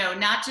 you know,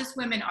 not just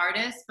women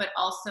artists, but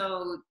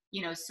also,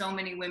 you know, so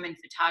many women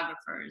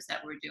photographers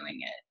that were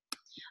doing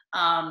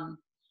it.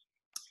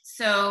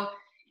 So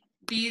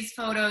these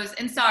photos,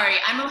 and sorry,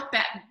 I'm a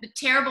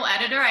terrible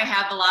editor. I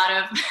have a lot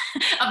of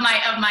of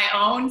my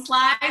own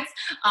slides.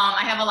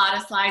 I have a lot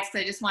of slides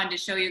because I just wanted to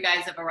show you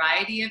guys a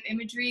variety of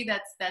imagery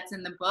that's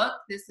in the book.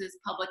 This is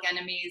Public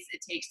Enemies,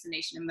 It Takes a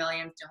Nation of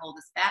Millions to Hold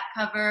Us Back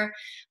cover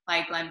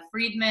by Glenn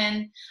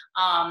Friedman.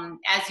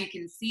 As you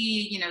can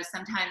see, you know,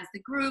 sometimes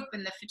the group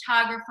and the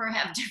photographer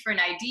have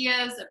different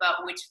ideas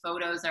about which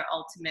photos are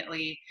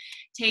ultimately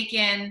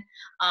taken.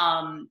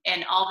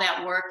 And all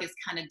that work is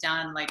kind of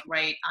done like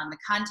right on the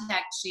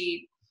contact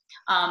sheet.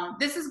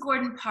 This is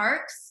Gordon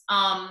Parks,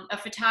 a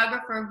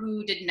photographer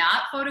who did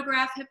not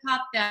photograph hip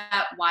hop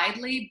that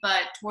widely,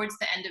 but towards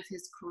the end of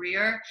his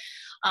career,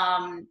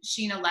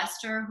 Sheena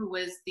Lester, who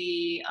was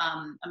the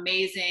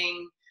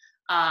amazing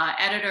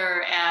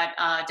editor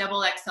at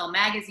Double XL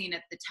magazine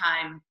at the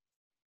time,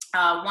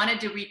 wanted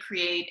to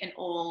recreate an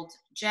old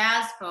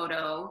jazz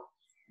photo,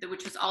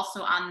 which was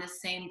also on the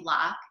same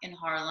block in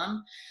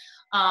Harlem.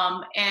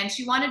 And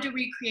she wanted to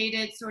recreate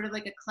it sort of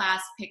like a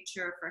class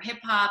picture for hip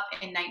hop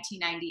in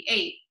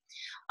 1998.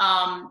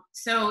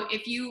 So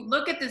if you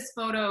look at this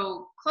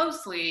photo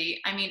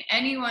closely, I mean,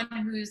 anyone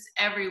who's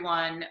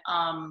everyone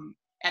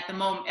at the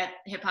moment, at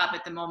hip hop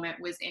at the moment,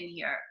 was in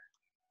here.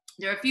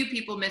 There are a few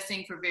people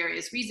missing for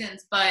various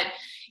reasons, but,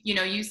 you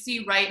know, you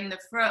see right in the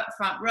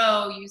front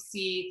row, you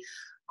see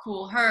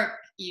Kool Herc,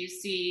 you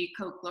see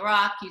Coke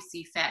LaRock, you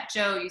see Fat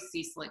Joe, you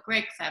see Slick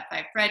Rick, Fat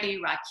Five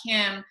Freddy,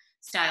 Rakim,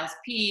 Styles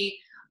P.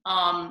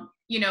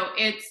 You know,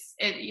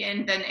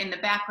 and then in the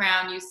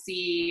background you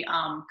see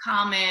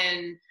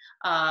Common,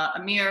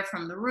 Amir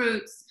from The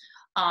Roots,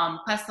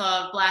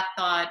 Questlove, Black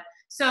Thought.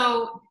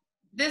 So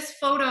this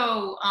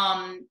photo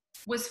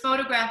was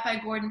photographed by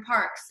Gordon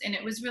Parks, and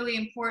it was really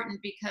important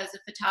because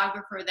a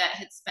photographer that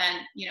had spent,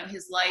 you know,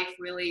 his life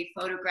really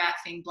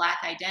photographing Black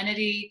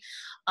identity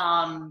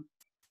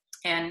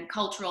and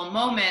cultural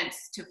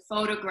moments, to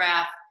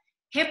photograph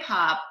hip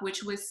hop,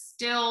 which was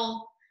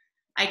still,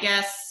 I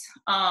guess,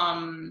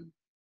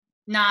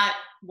 not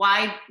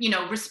wide, you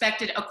know,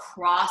 respected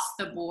across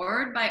the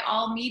board by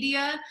all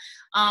media.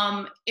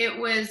 It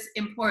was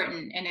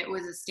important, and it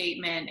was a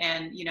statement,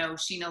 and, you know,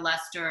 Sheena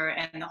Lester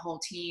and the whole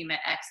team at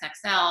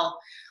XXL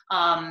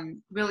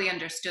really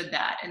understood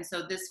that. And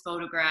so this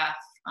photograph,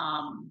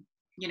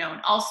 you know,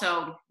 and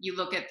also you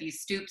look at these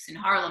stoops in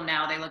Harlem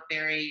now, they look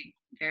very,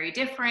 very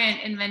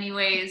different in many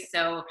ways.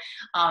 So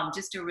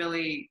just a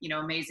really, you know,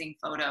 amazing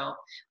photo.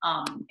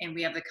 And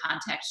we have the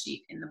contact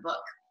sheet in the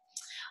book.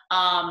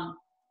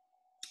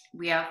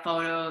 We have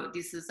photo,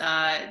 this is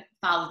a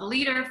Follow the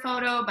Leader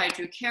photo by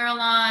Drew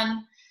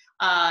Carolon.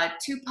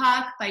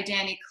 Tupac by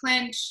Danny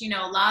Clinch, you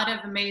know, a lot of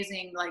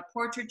amazing like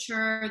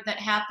portraiture that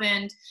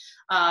happened.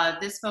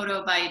 This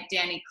photo by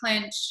Danny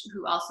Clinch,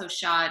 who also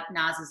shot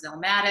Nas's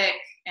Illmatic,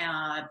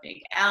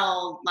 Big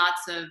L,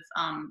 lots of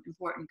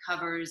important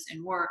covers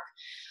and work,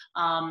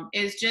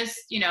 is just,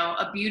 you know,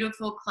 a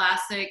beautiful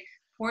classic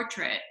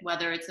portrait,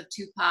 whether it's of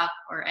Tupac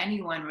or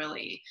anyone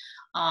really.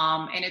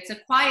 And it's a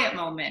quiet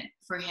moment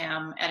for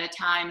him at a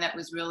time that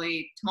was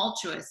really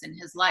tumultuous in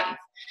his life.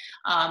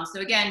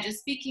 So again, just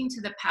speaking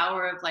to the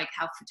power of like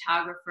how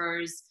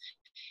photographers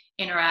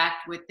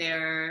interact with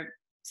their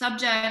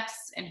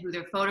subjects and who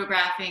they're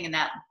photographing, and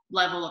that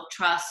level of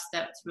trust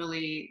that's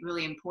really,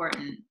 really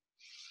important.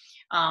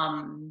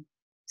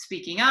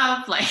 Speaking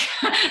of like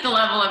the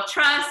level of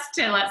trust,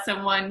 to let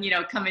someone, you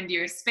know, come into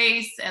your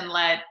space and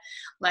let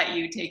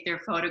you take their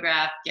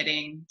photograph,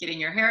 getting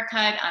your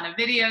haircut on a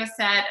video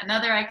set,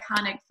 another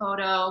iconic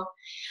photo.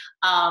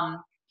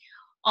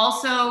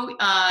 Also,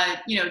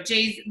 you know,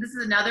 this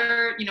is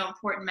another, you know,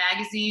 important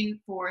magazine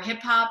for hip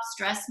hop,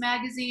 Stress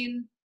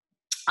magazine.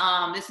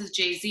 This is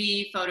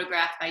Jay-Z,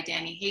 photographed by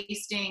Danny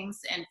Hastings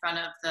in front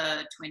of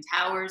the Twin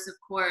Towers, of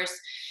course.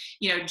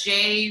 You know,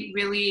 Jay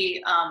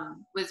really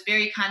was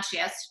very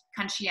conscientious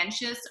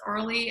conscientious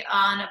early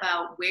on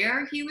about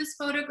where he was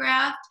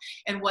photographed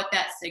and what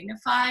that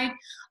signified.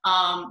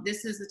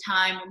 This is the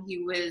time when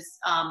he was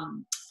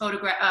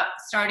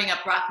starting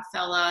up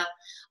Rockefeller.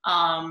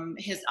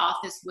 His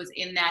office was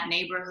in that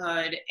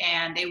neighborhood,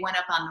 and they went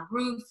up on the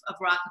roof of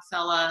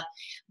Rockefeller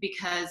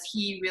because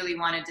he really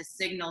wanted to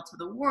signal to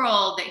the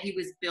world that he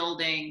was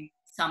building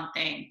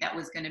something that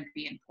was going to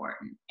be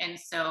important. And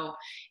so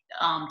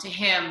to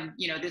him,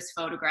 you know, this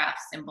photograph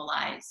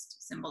symbolized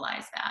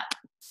that.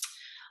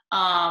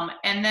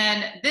 And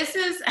then this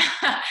is,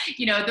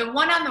 you know, the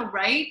one on the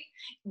right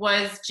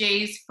was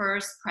Jay's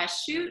first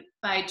press shoot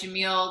by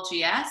Jamil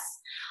GS.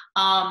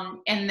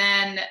 And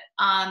then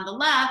on the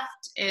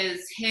left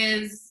is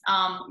his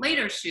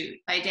later shoot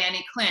by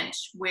Danny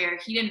Clinch, where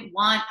he didn't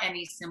want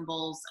any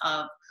symbols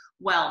of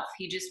wealth.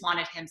 He just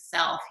wanted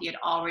himself. He had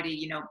already,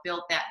 you know,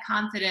 built that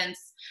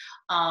confidence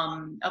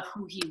of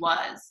who he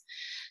was.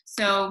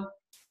 So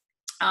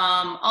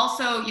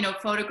also, you know,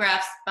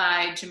 photographs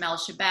by Jamel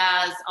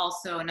Shabazz,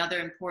 also another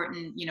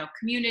important, you know,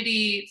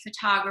 community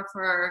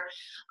photographer.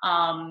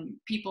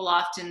 People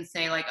often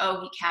say like,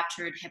 oh, he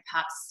captured hip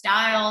hop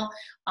style,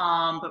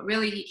 but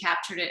really he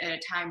captured it at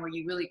a time where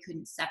you really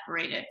couldn't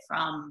separate it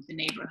from the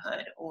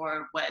neighborhood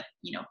or what,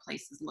 you know,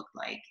 places looked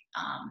like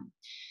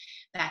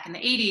back in the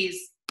 80s.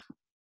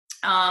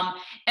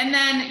 And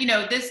then, you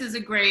know, this is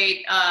a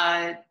great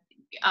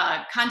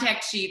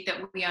contact sheet that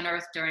we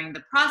unearthed during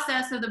the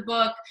process of the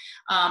book.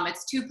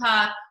 It's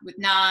Tupac with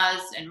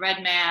Nas and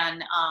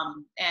Redman,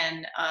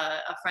 and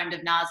a friend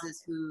of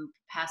Nas's who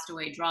passed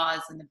away draws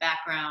in the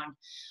background.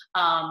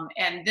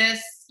 And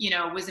this, you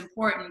know, was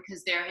important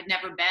because there had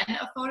never been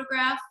a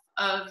photograph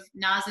of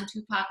Nas and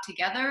Tupac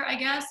together, I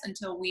guess,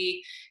 until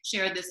we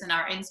shared this in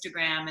our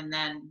Instagram, and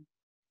then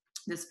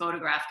this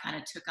photograph kind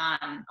of took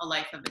on a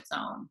life of its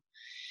own.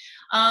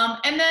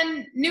 And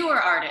then newer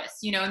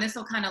artists, you know, and this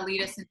will kind of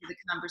lead us into the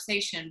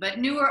conversation, but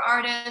newer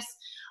artists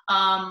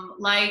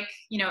like,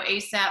 you know,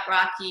 A$AP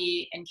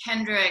Rocky and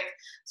Kendrick,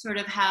 sort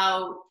of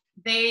how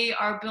they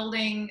are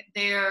building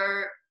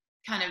their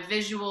kind of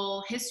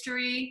visual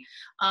history,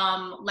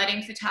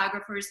 letting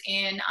photographers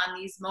in on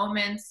these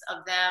moments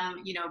of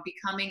them, you know,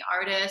 becoming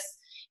artists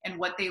and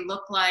what they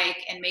look like,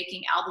 and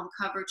making album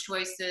cover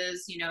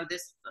choices. You know,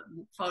 this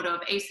photo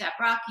of A$AP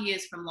Rocky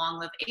is from Long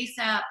Live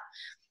A$AP.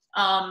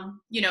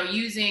 You know,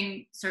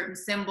 using certain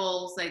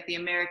symbols like the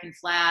American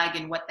flag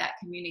and what that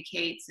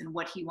communicates and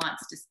what he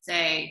wants to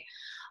say.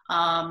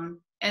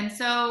 And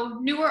so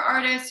newer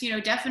artists, you know,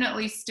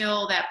 definitely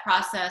still that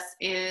process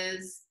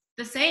is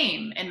the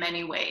same in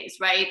many ways,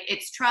 right?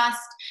 It's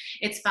trust,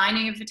 it's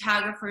finding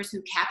photographers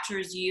who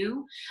captures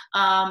you,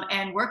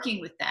 and working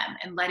with them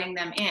and letting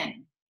them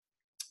in.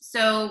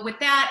 So with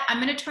that,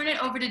 I'm going to turn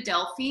it over to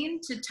Delphine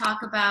to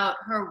talk about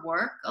her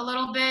work a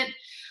little bit.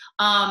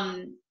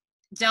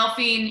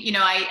 Delphine, you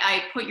know,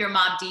 I put your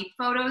Mobb Deep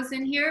photos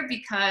in here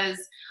because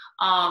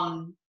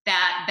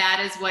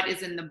that is what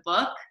is in the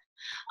book.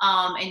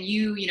 And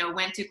you know,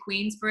 went to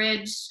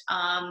Queensbridge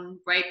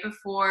right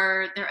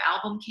before their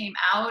album came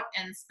out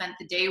and spent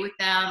the day with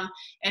them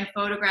and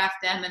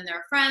photographed them and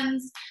their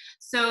friends.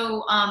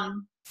 So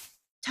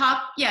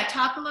talk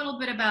a little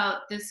bit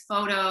about this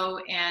photo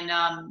and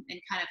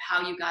kind of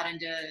how you got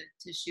into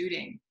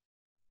shooting.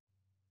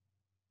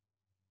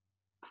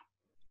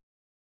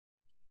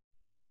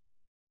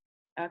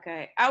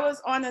 Okay, I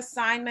was on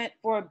assignment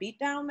for a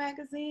Beatdown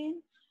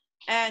magazine,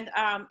 and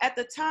at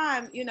the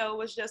time, you know, it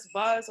was just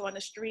buzz on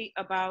the street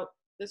about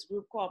this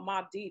group called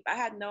Mobb Deep. I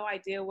had no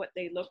idea what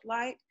they looked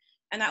like,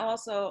 and I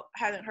also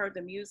hadn't heard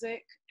the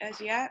music as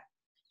yet,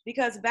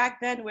 because back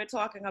then we're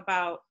talking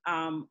about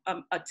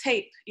a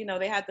tape. You know,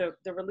 they had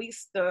the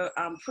release, the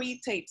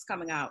pre-tapes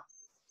coming out.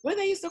 What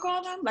they used to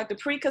call them? Like the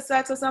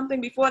pre-cassettes or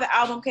something. Before the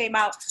album came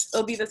out,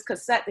 it'll be this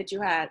cassette that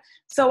you had.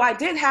 So I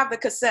did have the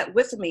cassette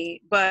with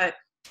me, but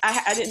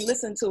I didn't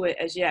listen to it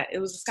as yet. It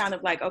was just kind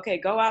of like, okay,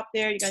 go out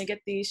there. You're going to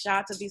get these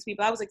shots of these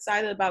people. I was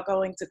excited about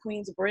going to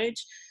Queensbridge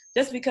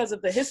just because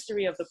of the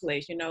history of the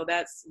place. You know,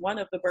 that's one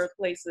of the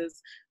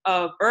birthplaces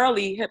of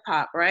early hip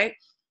hop, right?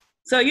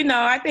 So, you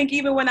know, I think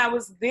even when I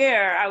was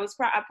there, I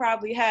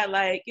probably had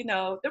like, you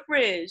know, the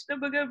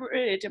Boogie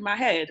Bridge in my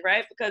head,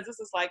 right? Because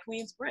this is like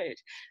Queensbridge.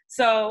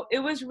 So it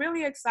was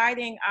really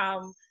exciting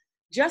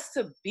just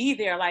to be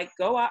there, like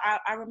go out.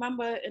 I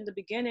remember in the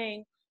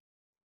beginning,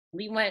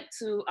 we went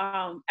to,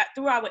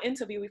 through our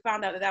interview, we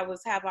found out that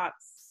was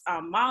Havoc's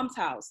mom's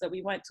house that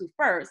we went to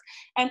first.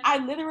 And I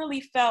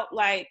literally felt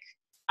like,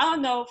 I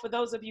don't know, for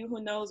those of you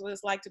who knows what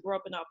it's like to grow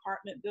up in an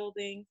apartment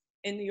building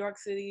in New York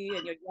City,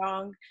 and you're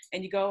young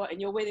and you go and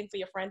you're waiting for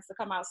your friends to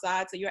come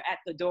outside, so you're at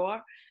the door.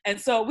 And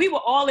so we were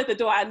all at the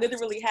door. I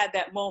literally had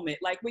that moment,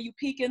 like where you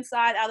peek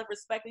inside out of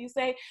respect and you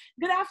say,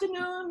 good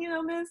afternoon, you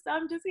know, miss,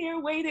 I'm just here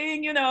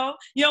waiting, you know.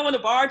 You don't want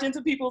to barge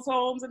into people's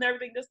homes and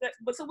everything.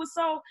 But so it was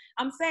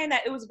I'm saying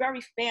that it was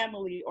very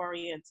family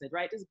oriented,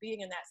 right? Just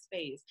being in that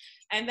space.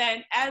 And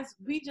then as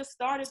we just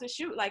started to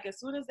shoot, like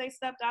as soon as they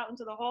stepped out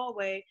into the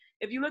hallway,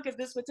 if you look at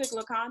this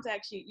particular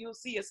contact sheet, you'll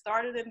see this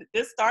started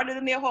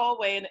in their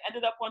hallway and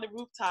ended up on the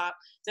rooftop.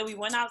 Then we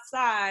went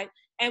outside,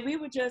 and we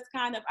were just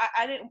kind of,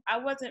 I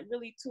wasn't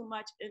really too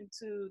much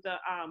into the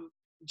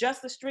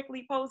just the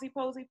strictly posy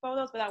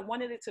photos, but I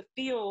wanted it to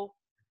feel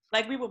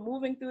like we were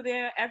moving through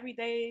their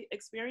everyday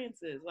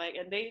experiences. Like,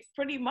 and they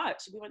pretty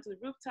much, we went to the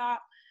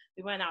rooftop,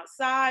 we went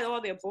outside,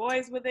 all their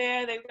boys were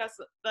there.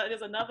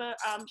 There's another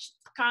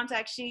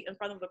contact sheet in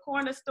front of the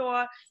corner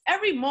store.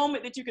 Every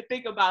moment that you could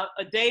think about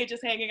a day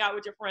just hanging out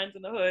with your friends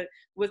in the hood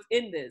was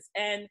in this.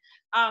 And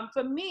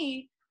for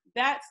me,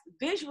 that's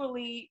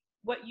visually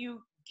what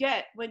you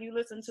get when you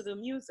listen to the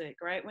music,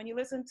 right? When you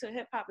listen to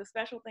hip hop, the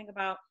special thing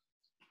about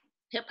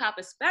hip hop,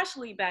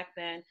 especially back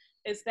then,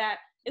 is that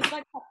it's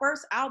like the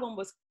first album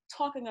was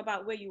talking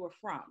about where you were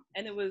from,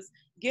 and it was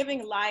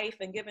giving life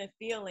and giving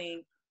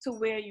feeling to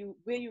where you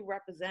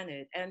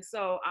represented. And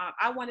so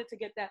I wanted to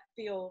get that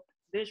feel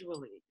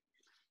visually.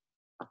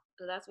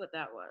 So that's what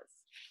that was.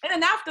 And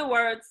then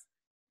afterwards,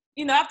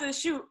 you know, after the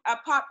shoot, I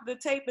popped the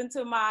tape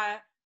into my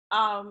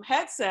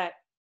headset,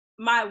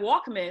 my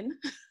Walkman.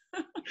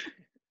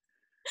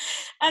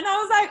 And I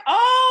was like,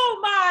 oh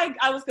my,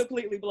 I was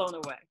completely blown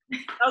away.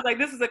 I was like,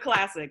 this is a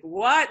classic.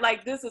 What?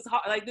 Like, this is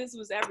hard. Like, this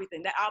was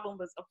everything. That album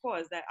was, of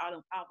course, that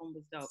album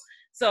was dope.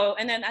 So,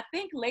 and then I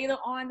think later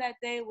on that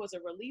day was a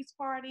release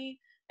party,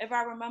 if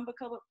I remember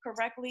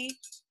correctly.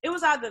 It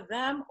was either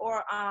them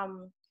or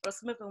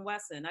Smith &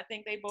 Wesson. I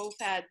think they both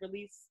had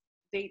release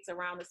dates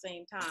around the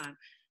same time.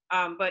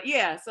 But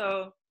yeah,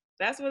 so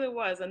that's what it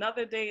was.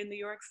 Another day in New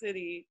York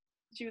City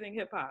shooting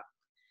hip hop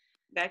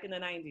back in the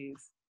 90s.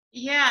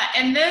 Yeah,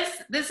 and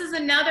this is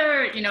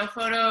another, you know,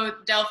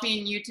 photo,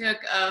 Delphine, you took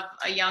of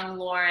a young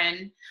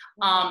Lauren,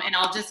 and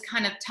I'll just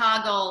kind of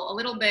toggle a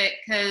little bit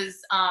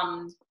because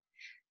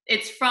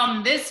it's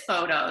from this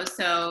photo.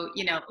 So,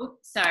 you know,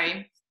 oops,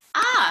 sorry.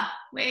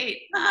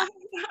 Wait,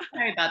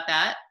 sorry about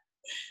that.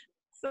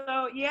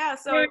 So yeah,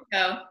 so there we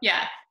go.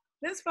 Yeah.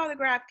 This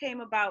photograph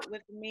came about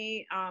with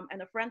me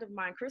and a friend of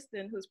mine,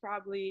 Kristen, who's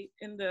probably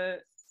in the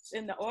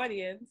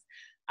audience.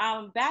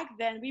 Back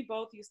then, we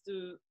both used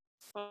to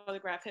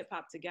photograph hip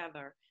hop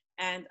together,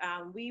 and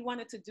we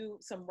wanted to do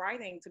some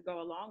writing to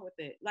go along with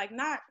it, like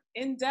not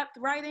in-depth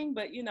writing,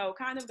 but you know,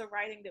 kind of the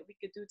writing that we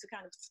could do to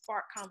kind of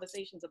spark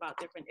conversations about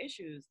different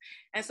issues.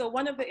 And so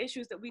one of the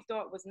issues that we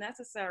thought was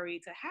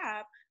necessary to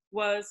have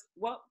was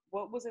what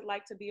was it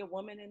like to be a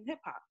woman in hip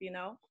hop? You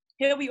know,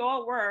 here we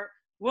all were,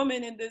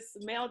 women in this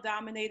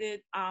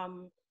male-dominated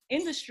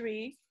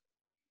industry,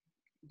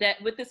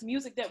 that with this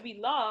music that we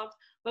loved,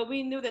 but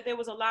we knew that there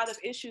was a lot of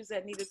issues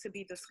that needed to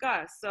be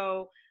discussed.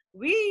 So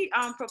we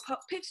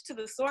pitched to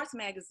the Source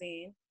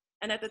magazine,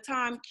 and at the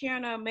time,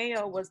 Kierna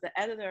Mayo was the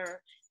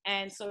editor,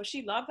 and so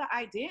she loved the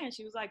idea, and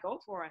she was like, "Go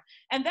for it."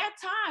 And that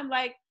time,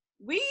 like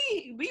we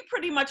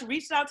pretty much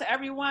reached out to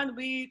everyone.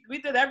 We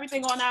did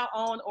everything on our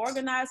own,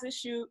 organized the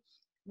shoot.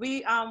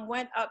 We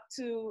went up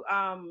to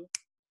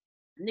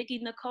Nikki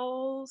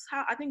Nicole's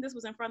house. I think this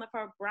was in front of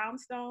her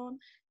brownstone,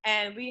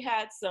 and we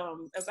had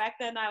some. Back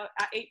then, I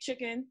ate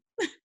chicken.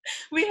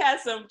 We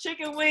had some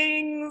chicken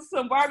wings,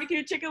 some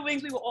barbecue chicken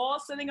wings. We were all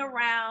sitting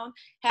around,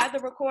 had the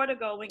recorder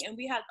going, and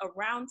we had a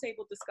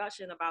roundtable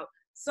discussion about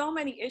so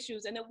many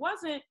issues. And it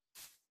wasn't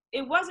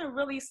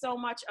really so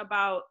much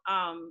about,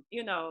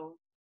 you know,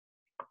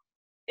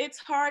 it's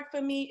hard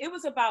for me. It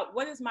was about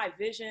what is my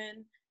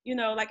vision. You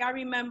know, like I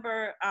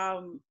remember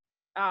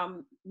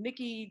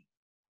Nikki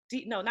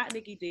D, no, not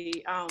Nikki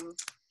D,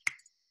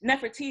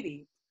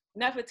 Nefertiti.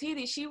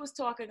 Nefertiti, she was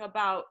talking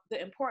about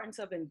the importance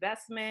of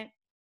investment.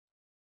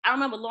 I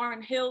remember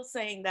Lauryn Hill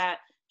saying that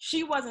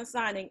she wasn't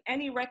signing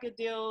any record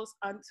deals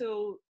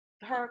until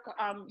her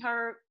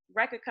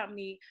record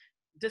company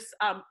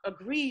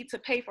agreed to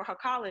pay for her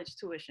college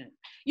tuition.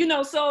 You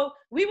know, so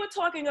we were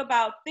talking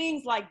about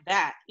things like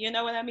that. You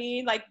know what I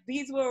mean? Like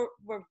these were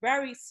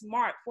very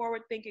smart,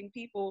 forward-thinking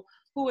people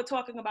who were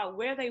talking about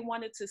where they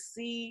wanted to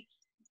see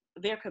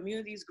their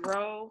communities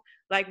grow,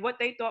 like what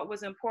they thought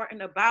was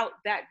important about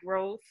that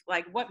growth,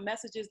 like what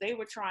messages they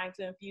were trying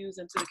to infuse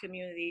into the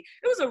community.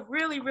 It was a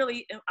really,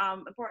 really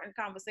important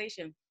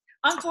conversation.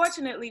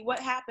 Unfortunately, what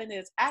happened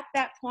is at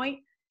that point,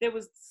 there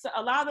was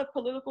a lot of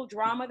political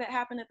drama that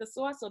happened at the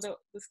Source, so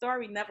the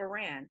story never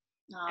ran.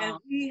 And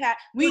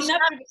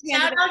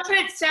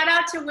shout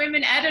out to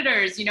women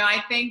editors. You know,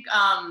 I think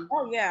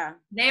oh yeah,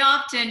 they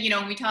often, you know,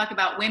 when we talk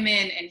about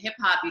women and hip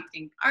hop, you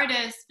think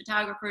artists,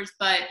 photographers,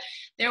 but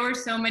there were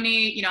so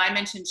many, you know, I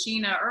mentioned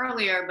Sheena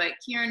earlier, but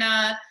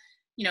Kierna,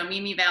 you know,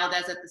 Mimi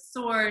Valdez at the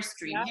Source,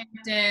 Dream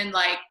Hampton,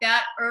 like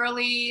that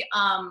early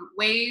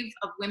wave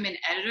of women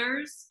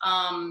editors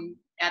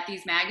at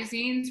these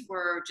magazines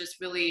were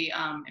just really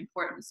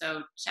important.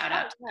 So shout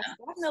out to them.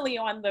 Definitely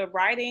on the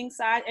writing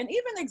side, and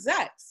even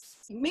execs.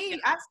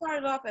 I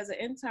started off as an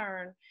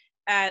intern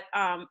at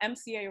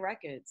MCA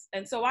Records.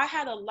 And so I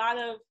had a lot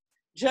of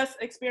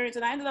just experience,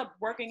 and I ended up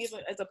working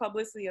even as a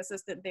publicity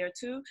assistant there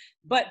too.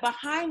 But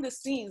behind the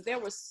scenes, there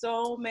were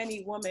so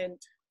many women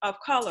of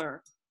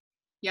color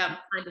behind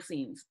the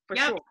scenes, for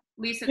sure.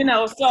 Lisa, You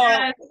know, so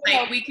like you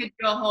know, we could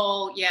do a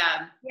whole,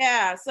 yeah.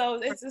 yeah, so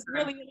it's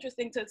really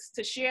interesting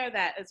to share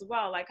that as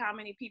well, like how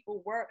many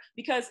people were,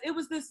 because it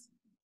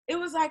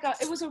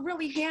was a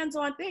really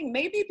hands-on thing.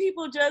 Maybe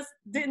people just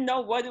didn't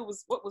know what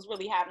was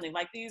really happening.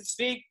 Like these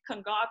big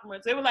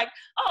conglomerates, they were like,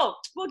 oh,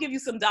 we'll give you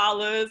some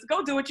dollars,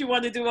 go do what you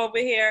want to do over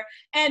here.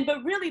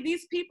 But really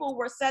these people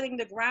were setting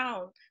the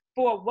ground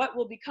for what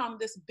will become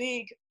this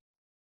big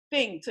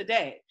thing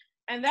today.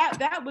 And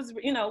that was,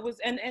 you know,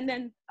 and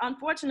then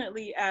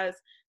unfortunately, as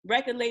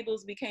record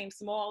labels became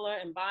smaller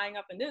and buying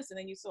up in this, and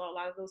then you saw a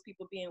lot of those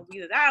people being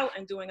weeded out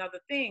and doing other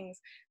things.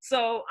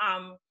 So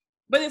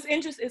but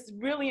it's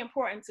really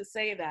important to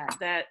say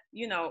that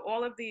you know,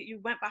 you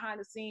went behind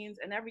the scenes,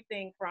 and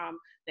everything from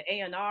the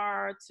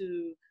A&R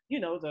to, you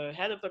know, the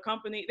head of the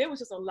company. There was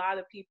just a lot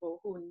of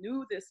people who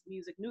knew this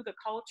music, knew the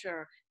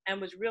culture,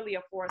 and was really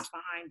a force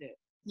behind it.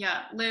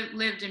 Yeah,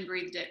 lived and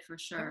breathed it for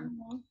sure.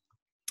 Mm-hmm.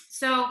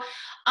 So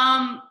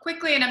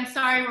quickly, and I'm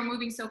sorry we're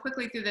moving so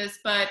quickly through this,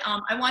 but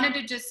I wanted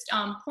to just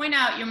point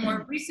out your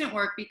more recent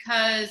work,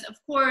 because of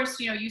course,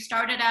 you know, you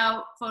started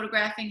out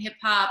photographing hip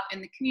hop in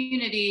the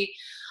community,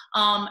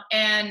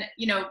 and,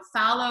 you know,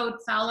 followed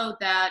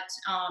that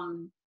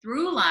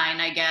through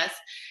line, I guess,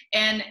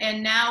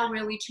 and now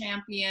really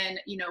champion,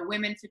 you know,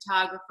 women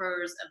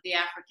photographers of the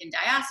African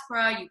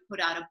diaspora. You put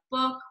out a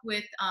book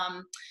with,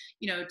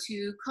 you know,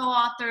 2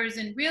 co-authors,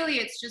 and really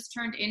it's just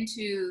turned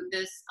into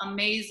this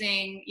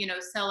amazing, you know,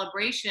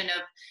 celebration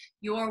of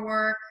your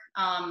work,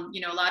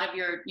 you know, a lot of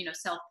your, you know,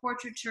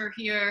 self-portraiture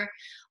here.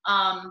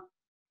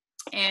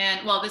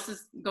 And well, this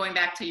is going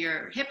back to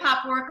your hip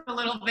hop work a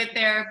little bit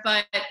there,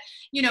 but,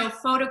 you know,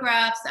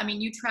 photographs, I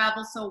mean, you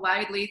travel so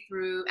widely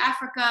through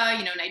Africa,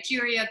 you know,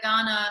 Nigeria,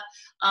 Ghana.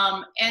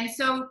 And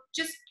so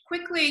just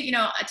quickly, you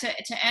know,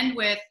 to end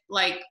with,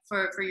 like,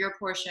 for your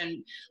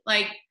portion,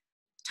 like,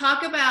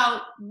 talk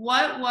about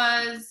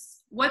what's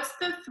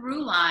the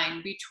through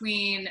line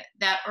between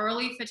that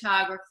early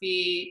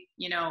photography,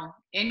 you know,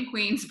 in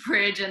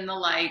Queensbridge and the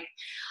like,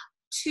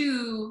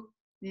 to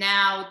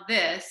now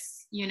this,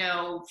 you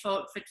know,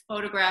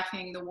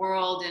 photographing the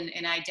world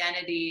and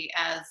identity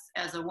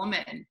as a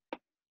woman.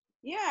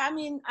 Yeah, I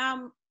mean,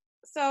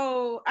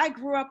 so I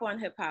grew up on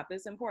hip hop.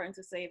 It's important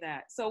to say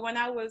that. So when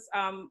I was,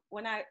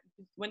 when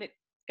it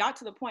got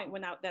to the point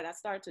that I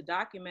started to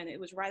document it, it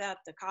was right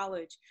after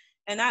college,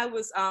 and I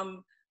was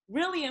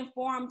really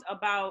informed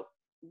about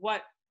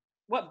what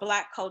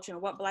Black culture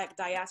and what Black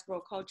diaspora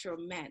culture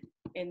meant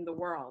in the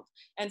world.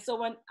 And so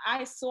when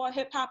I saw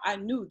hip hop, I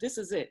knew this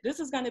is it.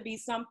 This is going to be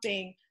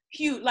something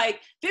huge.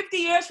 Like 50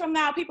 years from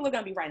now, people are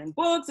going to be writing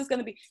books.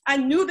 I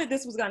knew that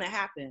this was going to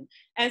happen.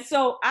 And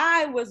so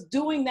I was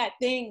doing that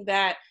thing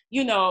that,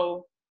 you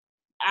know,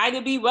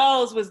 Ida B.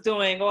 Wells was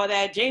doing, or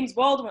that James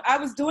Baldwin. I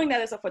was doing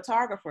that as a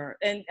photographer.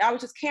 And I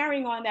was just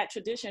carrying on that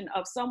tradition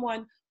of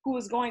someone who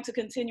was going to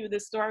continue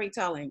this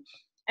storytelling.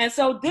 And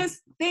so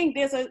this thing,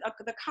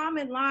 the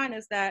common line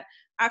is that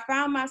I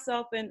found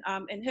myself in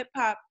hip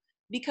hop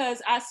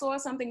because I saw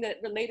something that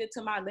related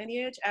to my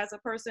lineage as a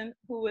person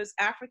who is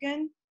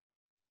African.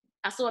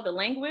 I saw the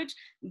language.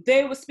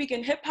 They were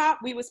speaking hip hop,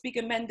 we were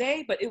speaking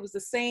Mende, but it was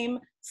the same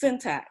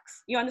syntax.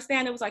 You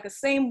understand? It was like a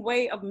same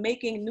way of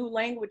making new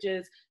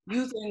languages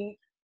using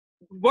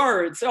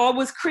words. Or it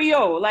was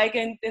Creole. Like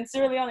in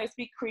Sierra Leone, they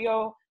speak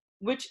Creole,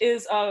 which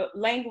is a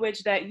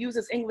language that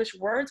uses English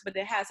words, but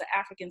it has an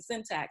African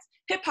syntax.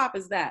 Hip hop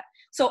is that.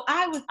 So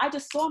I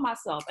just saw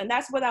myself, and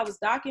that's what I was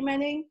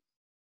documenting.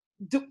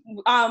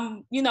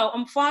 You know,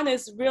 Mfon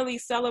is really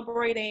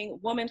celebrating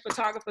women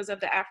photographers of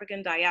the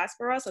African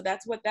diaspora. So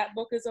that's what that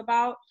book is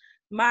about.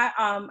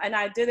 And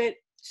I did it,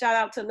 shout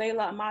out to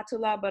Leila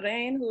Amatullah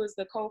Bahrain, who is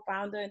the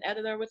co-founder and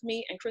editor with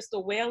me, and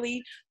Crystal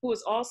Whaley, who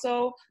is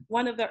also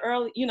one of the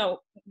early, you know,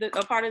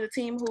 a part of the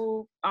team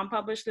who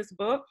published this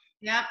book.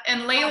 Yeah,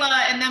 and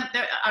Leila and them,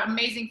 they're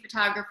amazing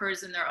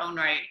photographers in their own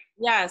right.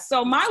 Yeah,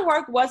 so my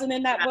work wasn't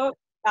in that book.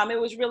 It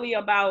was really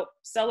about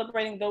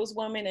celebrating those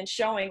women and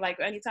showing, like,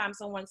 anytime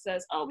someone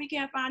says, oh, we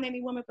can't find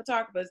any women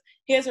photographers,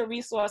 here's a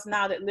resource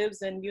now that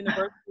lives in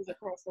universities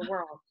across the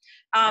world.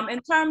 In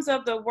terms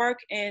of the work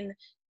in,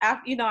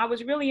 you know, I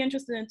was really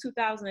interested in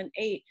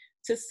 2008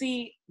 to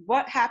see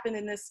what happened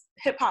in this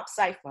hip hop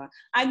cipher.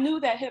 I knew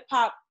that hip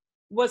hop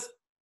was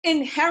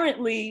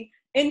inherently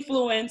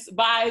influenced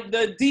by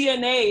the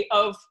DNA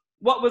of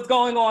what was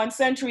going on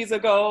centuries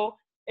ago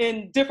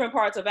in different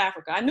parts of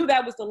Africa. I knew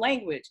that was the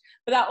language,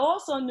 but I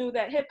also knew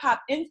that hip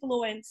hop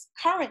influenced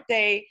current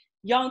day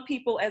young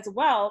people as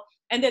well,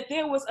 and that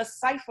there was a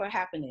cipher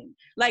happening.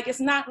 Like, it's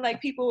not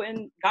like people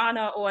in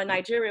Ghana or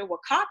Nigeria were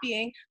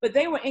copying, but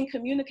they were in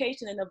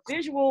communication, in a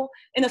visual,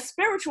 in a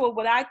spiritual,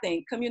 what I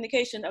think,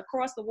 communication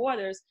across the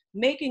waters,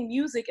 making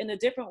music in a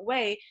different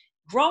way,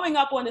 growing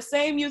up on the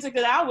same music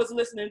that I was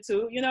listening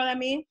to, you know what I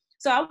mean?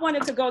 So I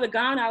wanted to go to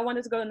Ghana, I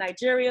wanted to go to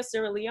Nigeria,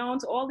 Sierra Leone,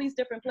 to all these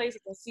different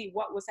places and see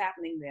what was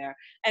happening there.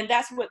 And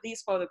that's what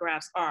these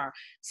photographs are.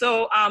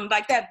 So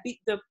like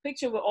the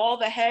picture with all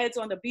the heads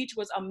on the beach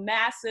was a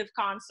massive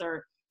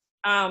concert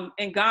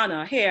in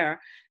Ghana here.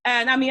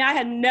 And I mean, I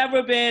had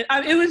never been,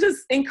 it was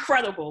just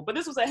incredible. But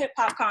this was a hip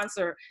hop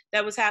concert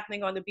that was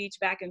happening on the beach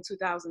back in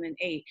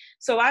 2008.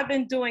 So I've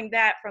been doing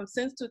that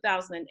since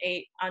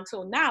 2008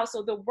 until now.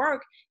 So the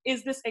work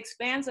is this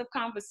expansive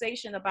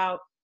conversation about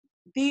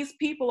these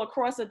people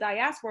across the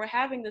diaspora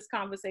having this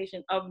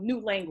conversation of new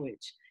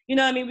language. You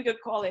know what I mean? We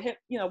could call it hip,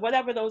 you know,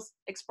 whatever those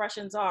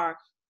expressions are.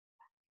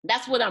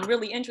 That's what I'm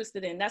really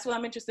interested in. That's what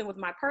I'm interested in with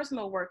my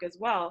personal work as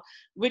well,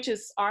 which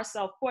is our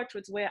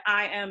self-portraits, where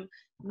I am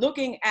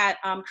looking at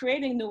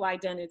creating new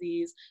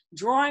identities,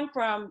 drawing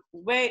from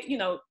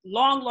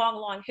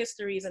long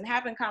histories, and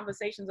having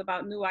conversations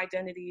about new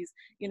identities,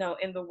 you know,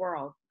 in the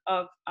world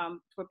of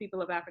for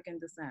people of African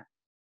descent.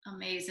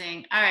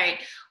 Amazing. All right.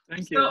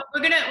 Thank So you.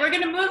 we're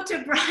gonna move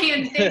to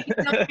Brian. Thank you,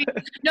 Delphine.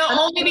 No,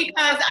 only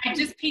because I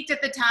just peeked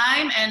at the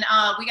time, and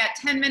we got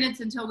 10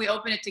 minutes until we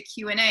open it to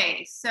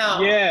Q&A.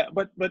 So Yeah,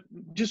 but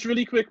just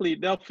really quickly,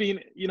 Delphine,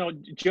 you know,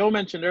 Joe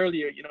mentioned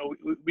earlier, you know,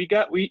 we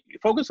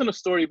focus on a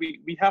story.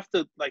 We have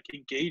to like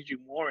engage you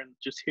more and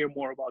just hear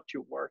more about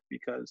your work,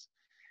 because,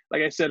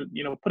 like I said,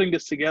 you know, putting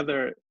this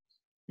together,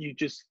 you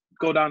just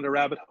go down the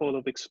rabbit hole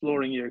of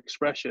exploring your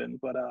expression.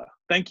 But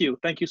thank you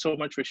so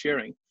much for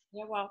sharing.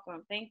 You're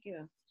welcome. Thank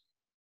you.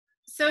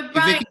 So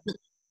Brian,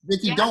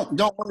 Vikki, yeah.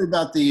 don't worry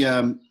about the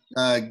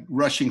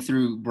rushing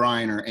through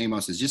Brian or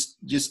Amos's.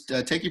 Just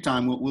take your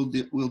time. We'll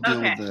deal Okay.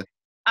 with the.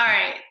 All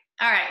right.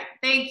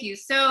 Thank you.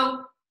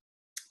 So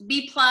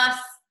B+,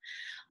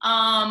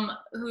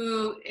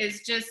 who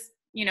is just,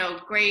 you know,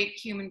 great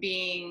human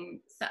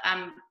being. So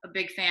I'm a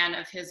big fan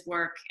of his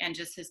work and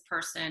just his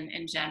person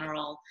in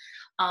general.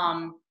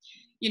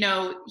 You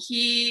know,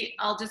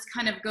 I'll just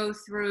kind of go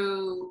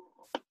through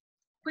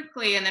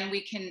quickly and then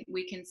we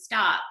can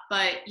stop.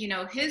 But, you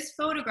know, his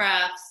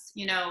photographs,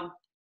 you know,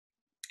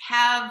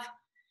 have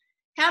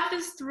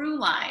this through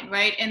line,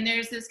 right? And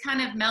there's this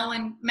kind of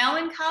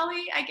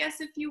melancholy, I guess,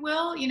 if you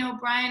will. You know,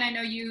 Brian, I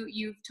know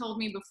you've told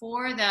me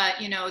before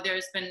that, you know,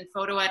 there's been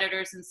photo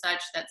editors and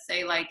such that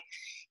say, like,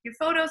 your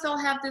photos all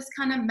have this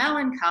kind of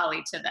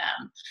melancholy to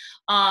them.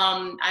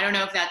 I don't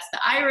know if that's the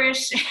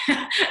Irish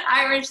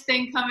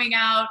thing coming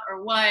out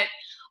or what,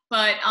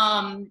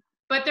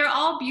 but they're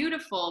all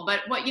beautiful.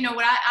 But what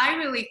I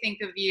really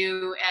think of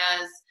you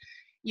as,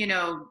 you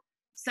know,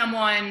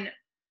 someone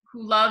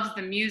who loves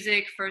the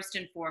music first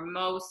and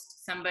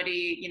foremost,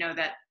 somebody, you know,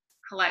 that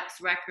collects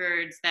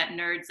records, that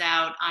nerds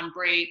out on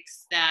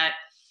breaks, that,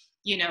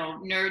 you know,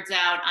 nerds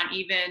out on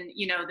even,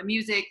 you know, the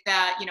music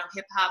that, you know,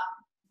 hip hop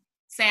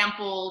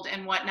sampled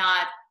and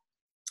whatnot.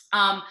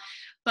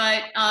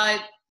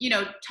 You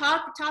know,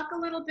 talk a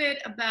little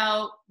bit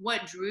about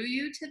what drew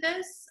you to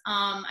this.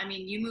 I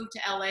mean, you moved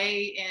to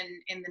LA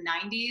in the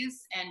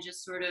 90s and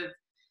just sort of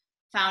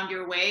found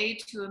your way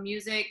to a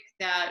music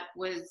that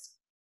was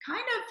kind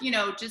of, you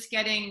know, just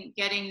getting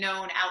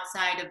known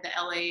outside of the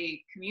LA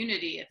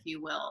community, if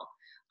you will.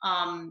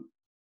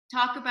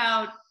 Talk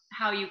about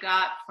how you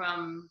got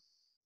from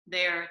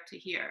there to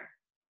here.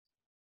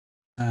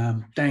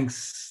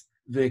 Thanks,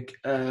 Vic,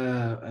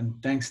 and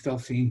thanks,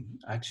 Delphine.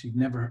 I actually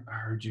never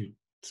heard you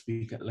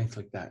speak at length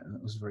like that, and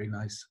it was very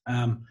nice.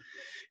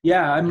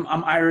 Yeah,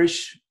 I'm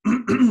Irish,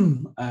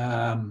 and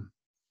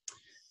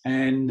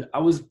I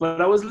was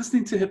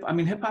listening to hip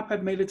hop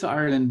had made it to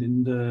Ireland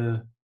in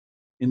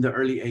the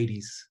early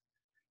 80s,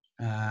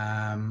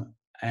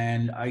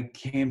 and I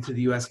came to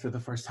the US for the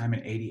first time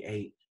in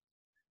 '88,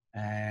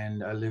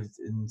 and I lived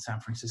in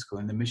San Francisco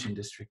in the Mission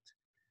District,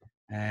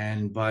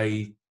 and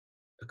by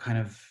a kind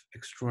of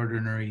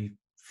extraordinary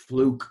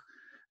fluke,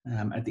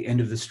 at the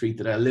end of the street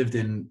that I lived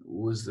in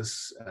was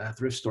this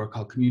thrift store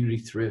called Community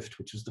Thrift,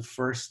 which was the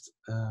first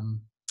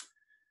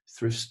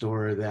thrift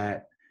store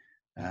that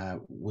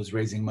was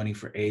raising money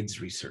for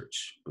AIDS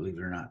research, believe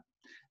it or not.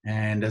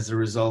 And as a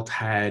result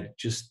had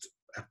just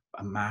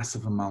a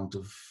massive amount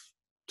of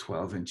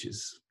 12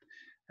 inches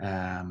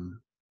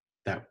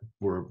that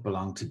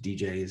belonged to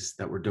DJs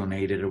that were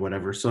donated or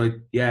whatever. So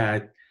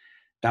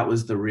that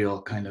was the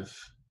real kind of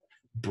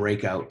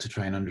breakout to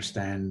try and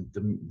understand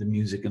the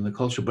music and the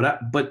culture.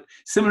 But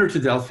similar to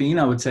Delphine,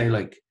 I would say,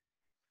 like,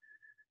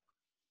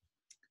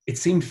 it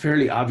seemed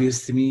fairly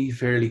obvious to me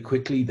fairly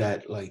quickly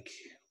that, like,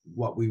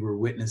 what we were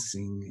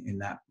witnessing in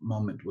that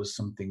moment was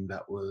something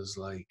that was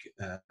like,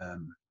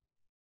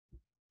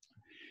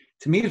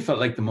 to me, it felt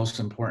like the most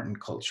important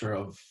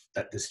culture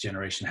that this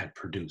generation had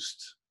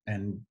produced.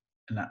 And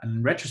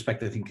in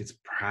retrospect, I think it's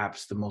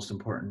perhaps the most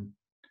important,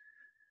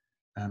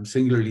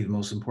 singularly the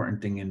most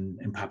important thing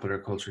in popular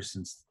culture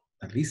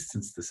at least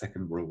since the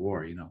Second World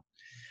War, you know.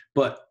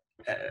 But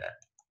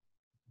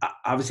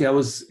obviously I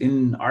was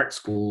in art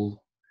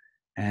school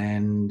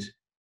and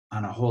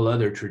on a whole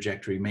other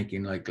trajectory,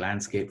 making like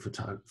landscape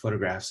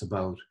photographs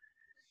about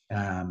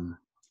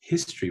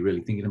history,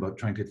 really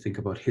trying to think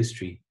about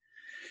history.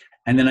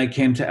 And then I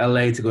came to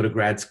LA to go to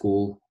grad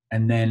school,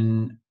 and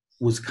then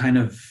was kind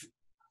of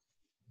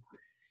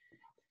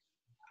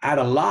at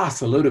a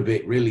loss a little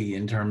bit, really,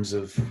 in terms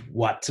of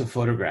what to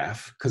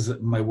photograph, because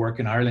my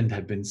work in Ireland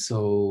had been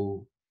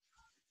so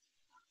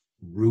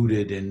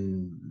rooted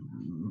in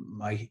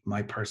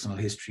my personal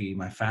history,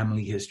 my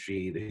family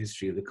history, the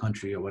history of the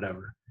country or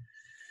whatever.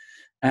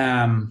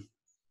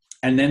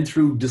 And then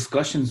through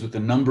discussions with a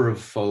number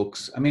of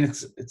folks, I mean,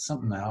 it's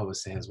something I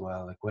always say as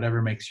well, like whatever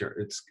makes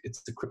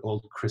it's the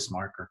old Chris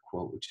Marker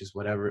quote, which is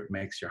whatever it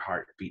makes your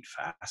heart beat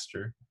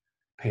faster,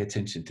 pay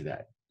attention to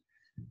that.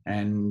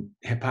 And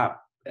hip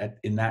hop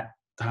in that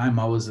time,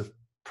 I was a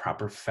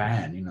proper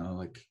fan, you know,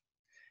 like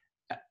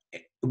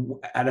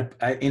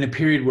in a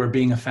period where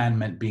being a fan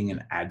meant being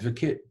an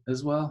advocate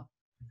as well.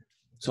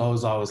 So I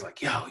was always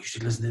like, yo, you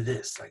should listen to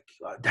this. Like,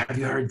 have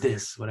you heard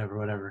this?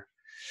 Whatever.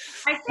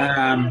 I think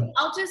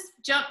I'll just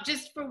jump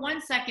just for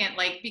 1 second,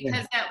 like,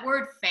 because that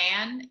word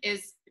fan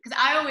is, because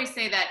I always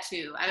say that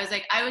too. I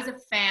was a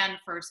fan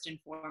first and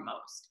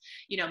foremost,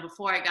 you know,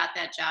 before I got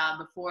that job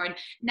and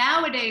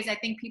nowadays I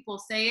think people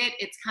say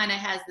it's kind of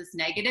has this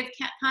negative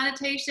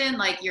connotation,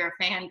 like you're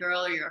a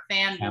fangirl or you're a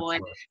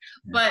fanboy.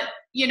 But,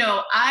 you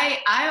know,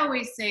 I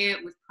always say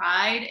it with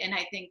pride. And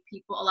I think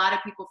a lot of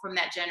people from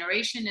that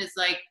generation is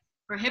like,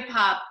 for hip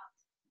hop,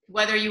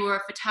 whether you were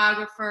a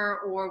photographer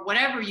or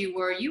whatever you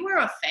were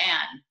a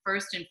fan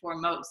first and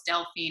foremost.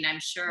 Delphine, I'm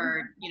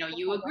sure, you know,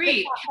 you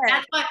agree.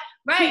 That's what,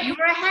 right, you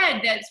were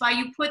ahead. That's why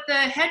you put the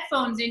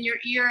headphones in your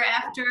ear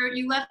after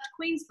you left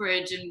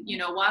Queensbridge and, you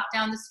know, walked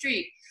down the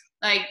street.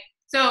 Like,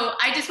 so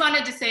I just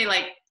wanted to say,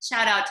 like,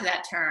 shout out to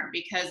that term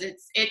because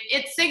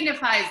it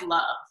signifies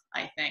love,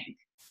 I think.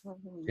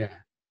 Yeah.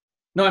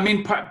 No, I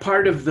mean,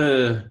 part of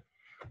the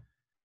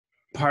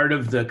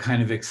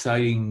kind of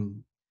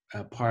exciting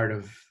part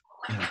of,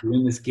 you know,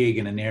 doing this gig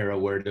in an era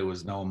where there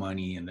was no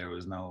money and there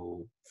was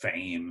no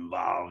fame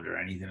involved or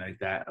anything like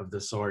that of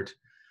the sort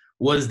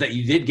was that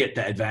you did get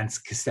the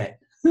advanced cassette,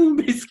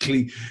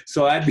 basically.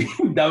 So I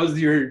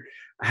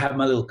have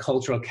my little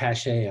cultural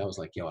cachet. I was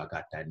like, yo, I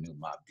got that new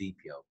Mobb Deep,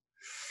 yo.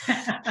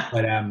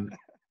 But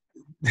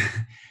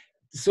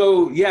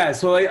so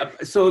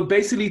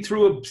basically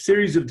through a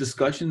series of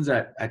discussions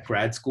at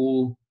grad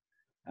school,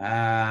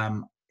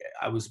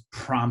 I was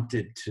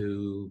prompted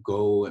to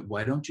go,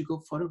 why don't you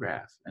go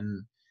photograph?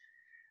 And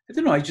I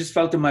don't know, I just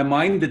felt in my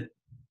mind that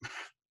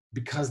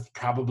because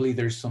probably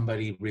there's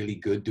somebody really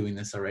good doing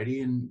this already.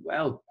 And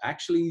well,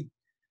 actually,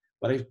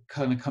 what I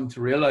kind of come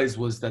to realize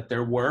was that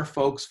there were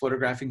folks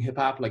photographing hip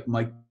hop, like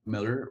Mike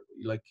Miller,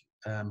 like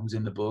who's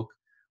in the book,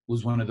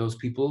 was one of those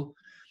people.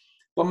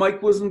 But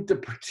Mike wasn't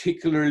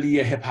particularly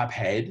a hip hop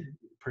head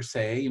per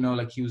se, you know,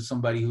 like he was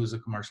somebody who was a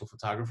commercial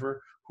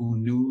photographer who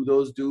knew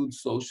those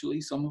dudes socially,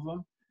 some of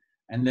them.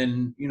 And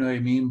then, you know what I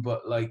mean?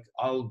 But like,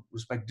 I'll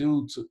respect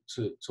due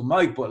to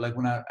Mike, but like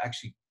when I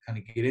actually kind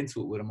of get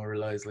into it with him, I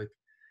realize like,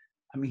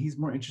 I mean, he's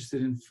more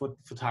interested in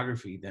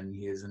photography than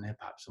he is in hip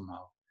hop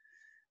somehow.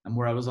 And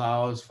where I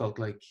always felt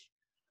like,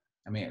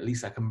 I mean, at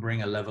least I can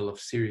bring a level of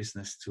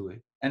seriousness to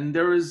it. And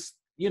there was,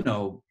 you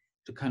know,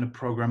 the kind of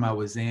program I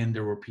was in,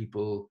 there were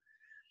people,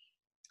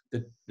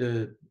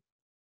 the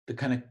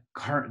kind of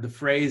the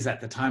phrase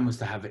at the time was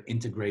to have an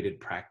integrated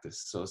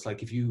practice. So it's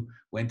like if you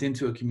went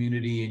into a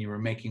community and you were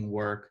making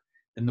work,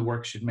 then the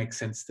work should make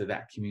sense to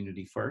that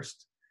community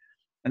first.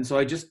 And so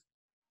I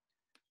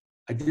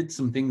did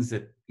some things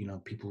that, you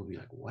know, people would be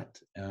like, what?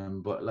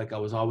 But like I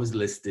was always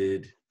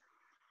listed.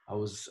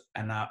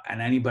 And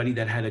anybody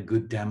that had a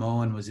good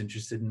demo and was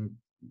interested in,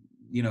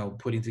 you know,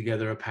 putting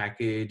together a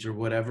package or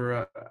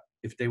whatever,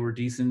 if they were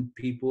decent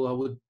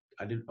people,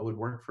 I would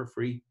work for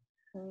free.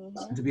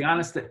 And to be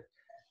honest,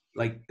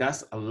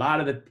 that's a lot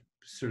of the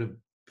sort of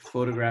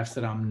photographs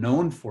that I'm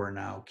known for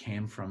now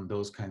came from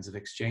those kinds of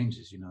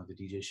exchanges. You know, the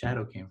DJ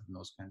Shadow came from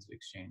those kinds of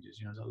exchanges.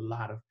 You know, there's a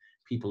lot of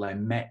people I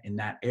met in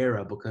that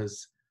era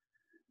because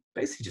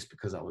I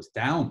was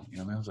down. You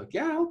know, I mean, I was like,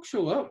 yeah, I'll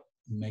show up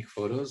and make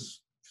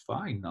photos.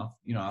 Fine.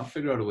 I'll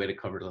figure out a way to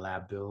cover the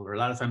lab bill, or a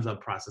lot of times I'll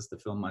process the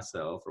film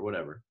myself or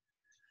whatever.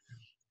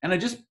 And I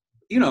just,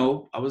 you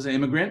know, I was an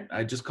immigrant.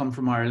 I just come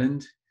from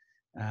Ireland.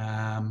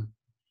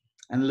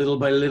 And little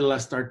by little, I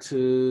start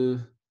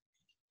to,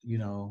 you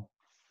know,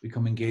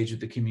 become engaged with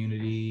the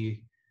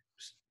community.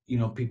 You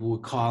know, people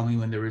would call me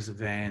when there was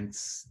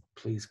events.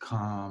 Please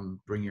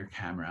come, bring your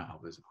camera.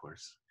 Always, of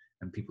course.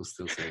 And people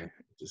still say it,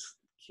 just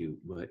cute.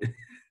 But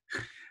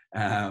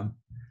I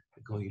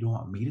go, you don't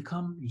want me to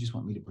come? You just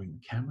want me to bring the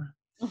camera?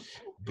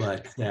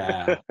 But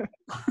Ryan,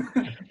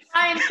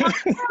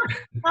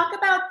 talk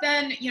about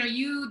then, you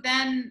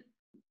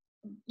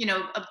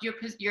know, of your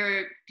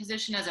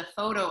position as a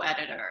photo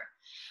editor.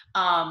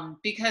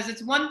 Because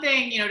it's one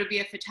thing, you know, to be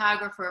a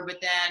photographer, but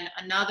then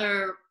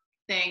another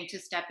thing to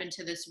step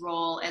into this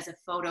role as a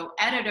photo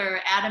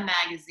editor at a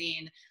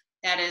magazine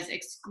that is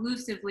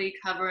exclusively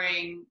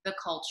covering the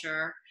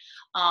culture.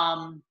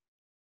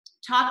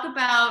 Talk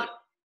about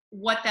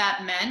what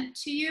that meant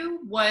to you,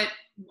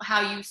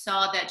 how you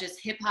saw that just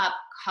hip hop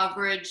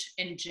coverage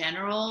in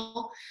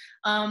general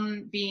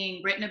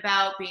being written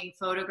about, being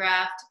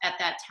photographed at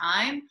that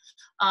time.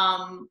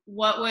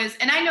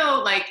 And I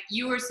know like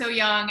you were so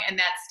young and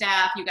that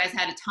staff, you guys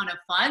had a ton of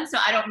fun. So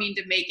I don't mean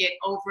to make it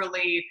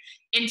overly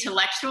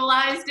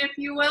intellectualized, if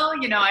you will.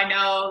 You know, I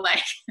know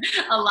like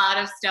a lot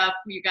of stuff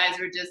you guys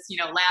were just, you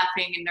know,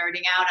 laughing and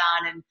nerding out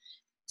on. And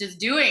just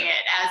doing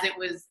it as it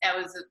was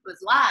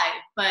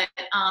live. But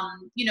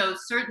you know,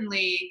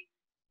 certainly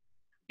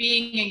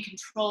being in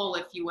control,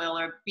 if you will,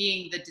 or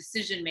being the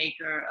decision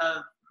maker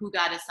of who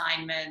got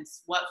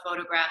assignments, what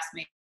photographs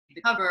made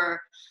the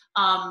cover.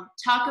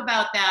 Talk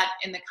about that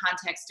in the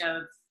context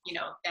of, you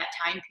know, that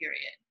time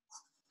period.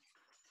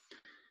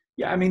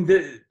 Yeah, I mean,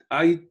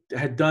 I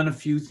had done a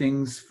few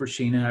things for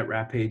Sheena at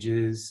Rat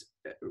Pages.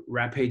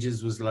 Rat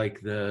Pages was like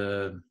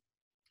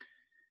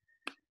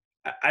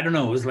I don't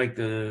know, it was like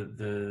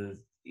the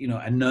you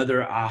know,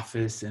 another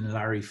office in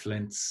Larry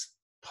Flint's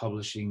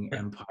publishing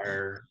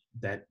empire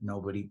that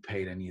nobody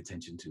paid any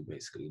attention to,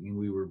 basically. I mean,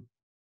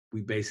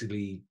 we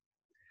basically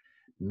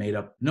made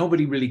up,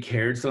 nobody really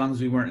cared so long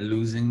as we weren't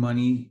losing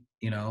money,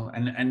 you know,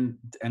 and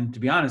to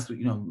be honest,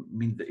 you know, I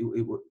mean,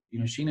 you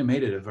know, Sheena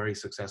made it a very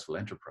successful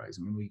enterprise.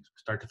 I mean, we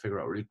start to figure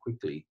out really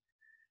quickly,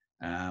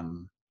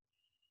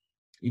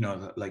 you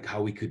know, like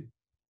how we could,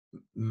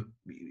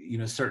 you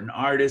know, certain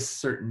artists,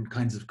 certain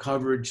kinds of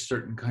coverage,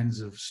 certain kinds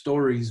of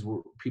stories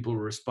where people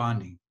were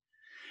responding.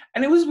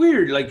 And it was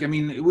weird. Like, I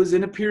mean, it was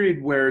in a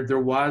period where there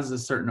was a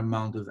certain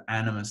amount of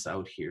animus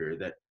out here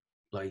that,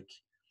 like,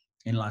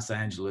 in Los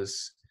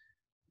Angeles,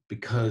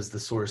 because the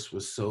source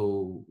was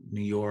so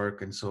New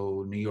York and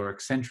so New York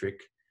centric,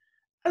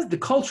 as the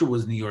culture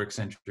was New York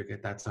centric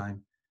at that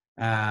time,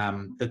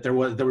 that there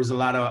was a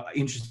lot of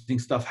interesting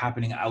stuff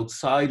happening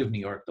outside of New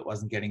York that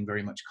wasn't getting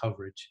very much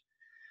coverage.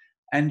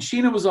 And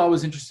Sheena was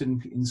always interested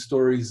in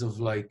stories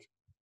of, like,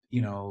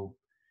 you know,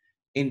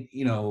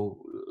 you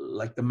know,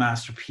 like the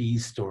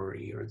Masterpiece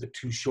story or the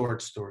Too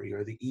Short story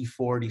or the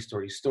E40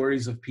 story,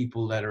 stories of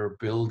people that are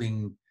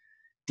building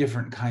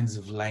different kinds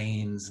of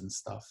lanes and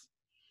stuff.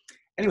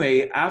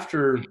 Anyway,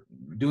 after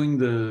doing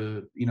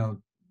the, you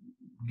know,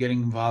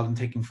 getting involved in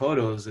taking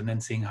photos and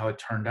then seeing how it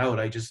turned out,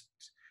 I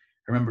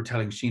remember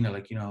telling Sheena,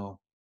 like, you know,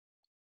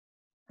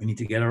 we need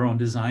to get our own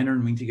designer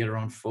and we need to get our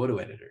own photo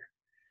editor.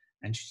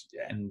 And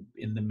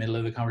in the middle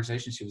of the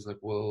conversation, she was like,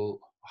 well,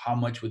 how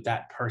much would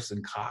that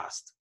person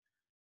cost?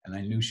 And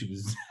I knew she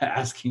was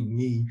asking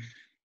me.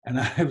 And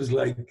I was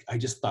like, I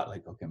just thought,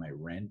 like, okay, my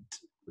rent,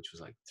 which was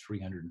like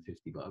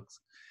 $350,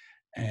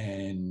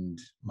 and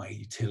my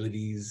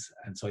utilities.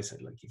 And so I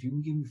said, like, if you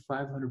can give me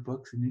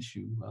 $500 an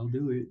issue, I'll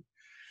do it.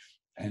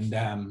 And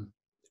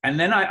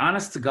then I,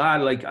 honest to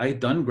God, like, I had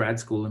done grad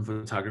school in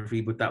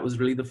photography, but that was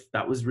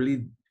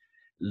really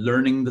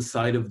learning the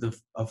side of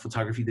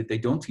photography that they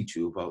don't teach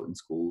you about in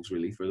schools,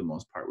 really, for the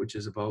most part, which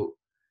is about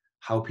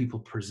how people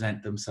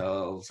present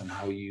themselves and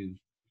how you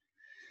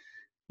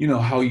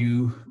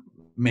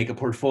make a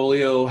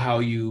portfolio, how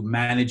you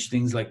manage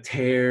things like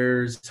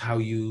tears, how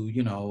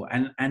you know,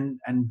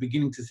 and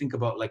beginning to think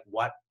about, like,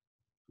 what,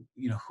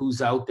 you know,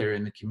 who's out there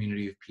in the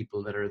community of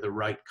people that are the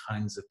right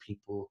kinds of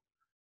people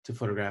to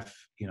photograph,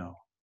 you know,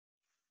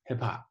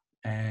 hip hop.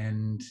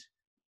 And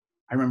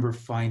I remember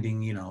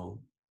finding, you know,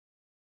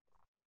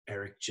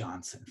 Eric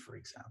Johnson, for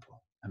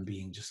example, and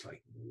being just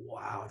like,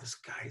 wow, this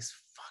guy's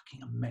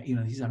fucking amazing. You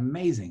know, he's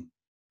amazing.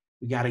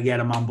 We got to get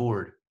him on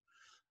board.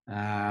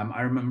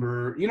 I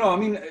remember, you know, I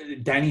mean,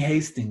 Danny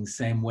Hastings,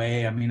 same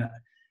way. I mean,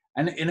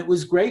 and it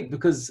was great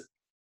because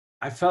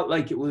I felt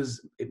like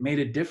it made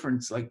a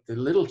difference. Like, the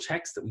little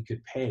checks that we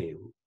could pay,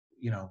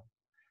 you know,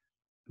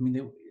 I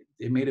mean,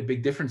 it made a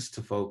big difference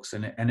to folks.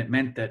 And it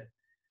meant that,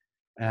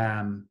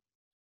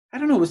 I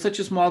don't know, it was such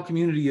a small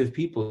community of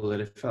people that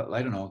it felt,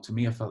 I don't know, to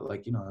me, it felt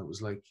like, you know, it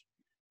was like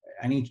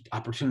any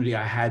opportunity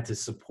I had to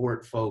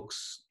support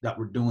folks that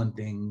were doing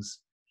things.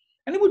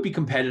 And it would be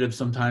competitive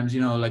sometimes,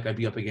 you know, like I'd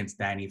be up against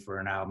Danny for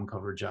an album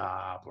cover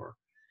job or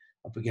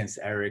up against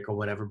Eric or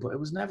whatever, but it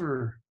was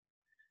never,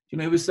 you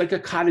know, it was like a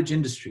cottage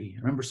industry.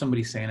 I remember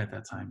somebody saying at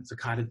that time, it's a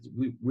cottage,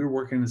 we were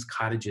working in this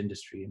cottage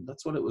industry, and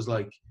that's what it was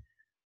like.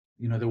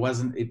 You know,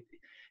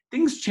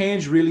 things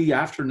changed really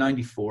after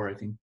 94, I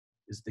think,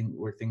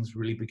 where things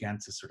really began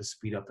to sort of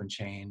speed up and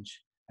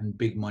change, and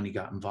big money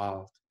got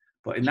involved.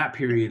 But in that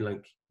period,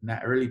 like in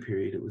that early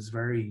period, it was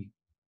very,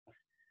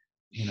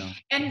 you know.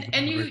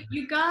 And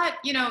you got,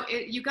 you know,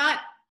 you got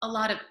a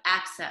lot of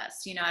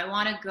access. You know, I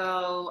want to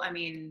go, I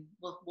mean,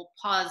 we'll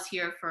pause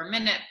here for a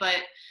minute,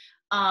 but,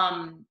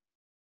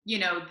 you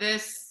know,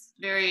 this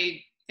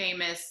very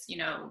famous, you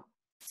know,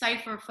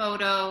 cipher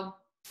photo,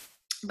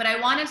 but I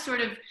want to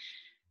sort of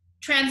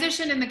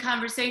transition in the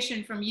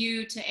conversation from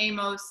you to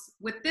AIMOS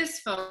with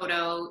this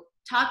photo,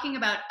 talking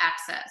about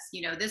access.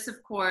 You know, this,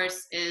 of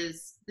course,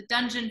 is the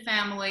Dungeon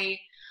family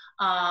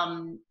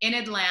in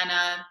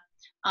Atlanta,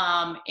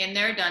 in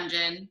their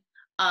dungeon.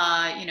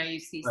 You know, you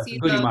see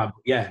Goody Mob.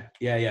 Yeah.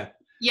 I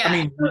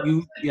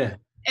mean, yeah.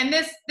 And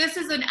this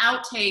is an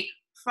outtake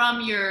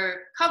from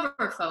your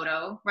cover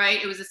photo,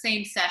 right? It was the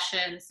same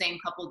session, same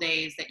couple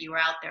days that you were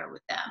out there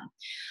with them.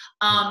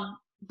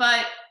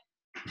 But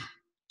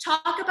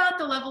talk about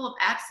the level of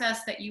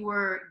access that you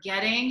were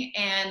getting,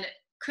 and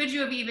could you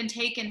have even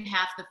taken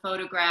half the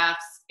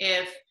photographs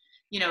if,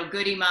 you know,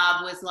 Goody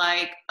Mob was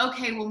like,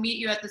 okay, we'll meet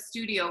you at the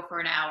studio for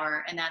an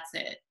hour and that's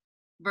it,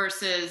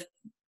 versus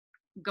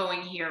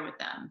going here with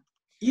them?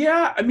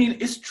 Yeah, I mean,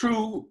 it's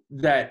true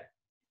that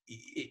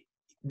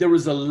there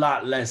was a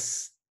lot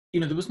less,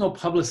 there was no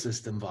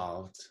publicist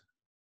involved.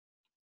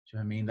 Do you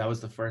know what I mean? That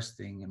was the first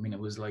thing. I mean, it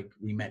was like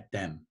we met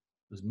them.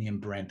 It was me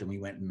and Brent, and we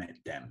went and met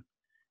them.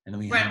 And then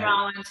we Brent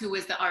Rollins, who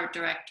was the art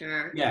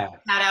director. Yeah.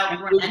 Shout out And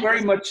Brent. it was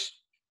very much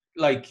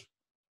like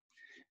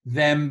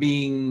them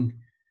being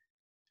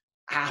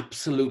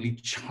absolutely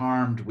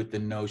charmed with the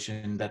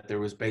notion that there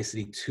was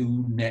basically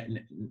two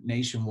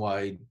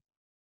nationwide,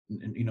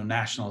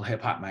 national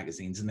hip hop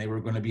magazines, and they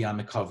were going to be on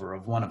the cover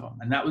of one of them.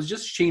 And that was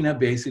just Sheena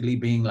basically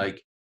being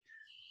like,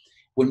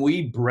 when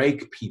we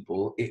break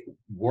people, it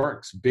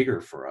works bigger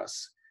for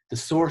us. The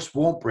source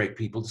won't break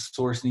people. The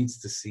source needs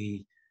to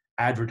see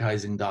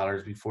advertising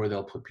dollars before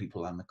they'll put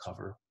people on the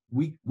cover.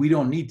 We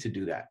don't need to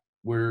do that.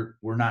 We're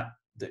not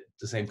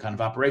the same kind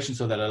of operation,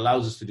 so that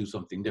allows us to do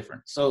something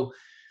different. So,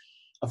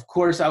 of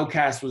course,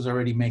 Outkast was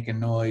already making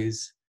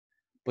noise,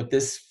 but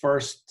this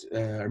first,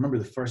 I remember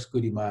the first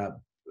Goody Mob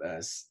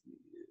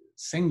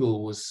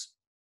single was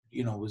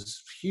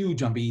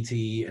huge on BET,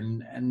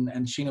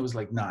 and Sheena was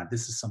like, nah,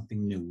 this is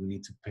something new. We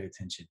need to pay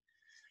attention.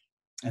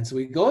 And so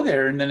we go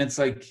there, and then it's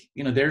like,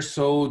 they're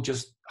so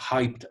just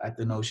hyped at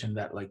the notion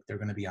that like they're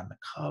going to be on the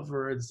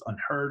cover. It's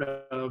unheard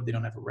of. They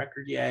don't have a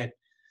record yet.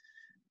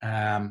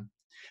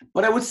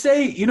 But I would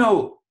say,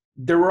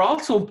 there were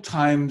also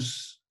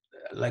times,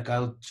 like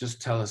I'll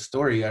just tell a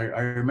story.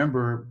 I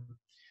remember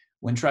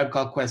when Tribe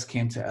Called Quest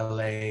came to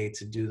LA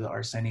to do the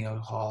Arsenio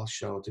Hall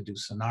show, to do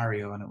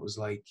Scenario, and it was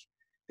like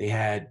they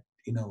had,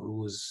 it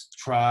was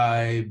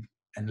Tribe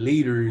and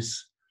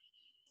Leaders.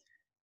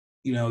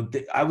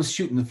 I was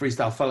shooting the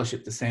Freestyle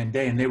Fellowship the same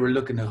day, and they were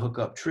looking to hook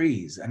up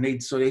trees, and they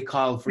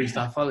called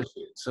Freestyle Fellowship.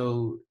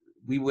 So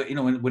we were,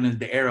 when in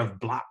the era of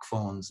block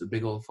phones, the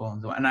big old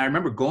phones, and I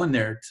remember going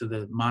there to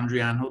the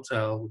Mondrian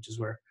Hotel, which is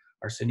where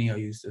Arsenio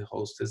used to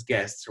host his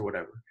guests or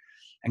whatever,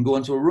 and go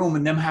into a room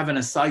and them having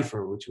a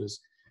cipher, which was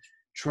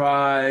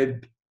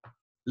Tribe,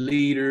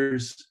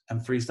 Leaders,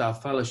 and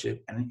Freestyle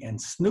Fellowship,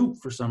 and Snoop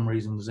for some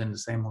reason was in the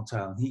same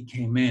hotel, and he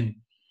came in,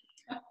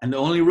 and the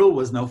only rule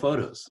was no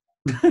photos.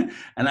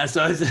 And I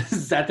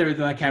sat there with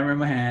my camera in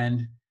my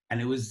hand,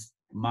 and it was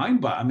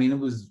mind-boggling. I mean, it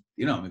was,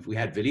 if we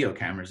had video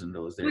cameras in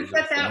those days,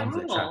 that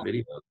shot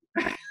videos.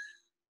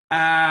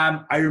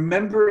 I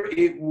remember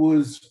it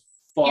was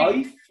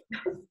Fife,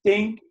 I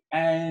think,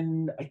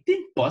 and I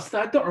think Busta.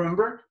 I don't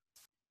remember,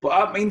 but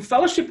I mean,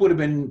 Fellowship would have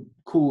been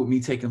cool with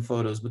me taking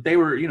photos, but they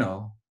were,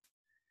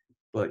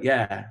 but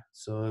yeah.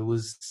 So it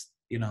was,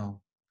 I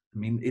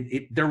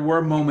mean, there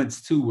were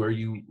moments too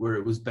where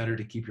it was better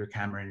to keep your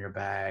camera in your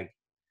bag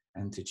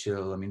and to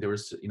chill. I mean, there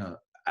was,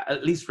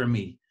 at least for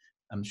me,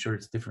 I'm sure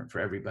it's different for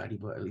everybody,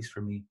 but at least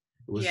for me,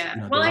 it was, yeah.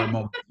 there Well, were I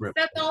moments think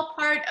that's all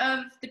part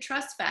of the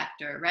trust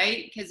factor,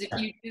 right? Because if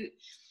you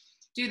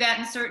do that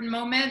in certain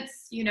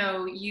moments,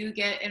 you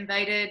get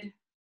invited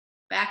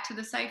back to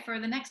the cipher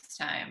the next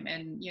time,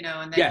 and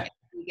and then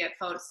you get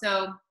photos.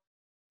 So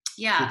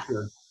yeah. For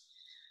sure.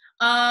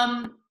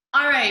 All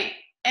right.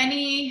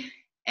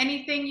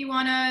 Anything you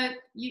wanna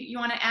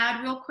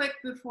add real quick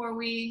before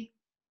we?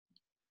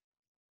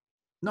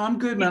 No, I'm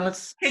good, man.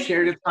 Let's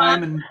share the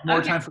time and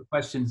more time for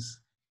questions.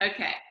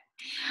 Okay.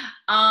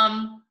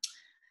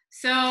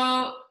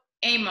 So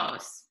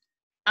AIMOS.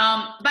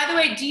 By the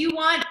way, do you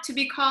want to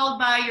be called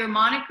by your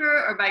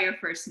moniker or by your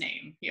first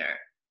name here?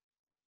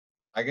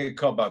 I get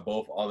called by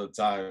both all the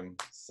time,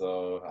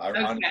 so I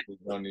honestly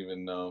don't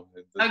even know.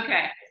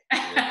 Okay.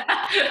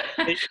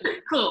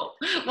 Cool.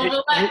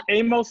 Well,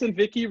 AIMOS and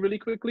Vikki, really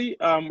quickly,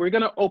 we're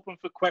gonna open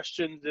for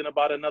questions in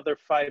about another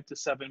 5 to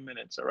 7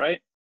 minutes. All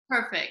right.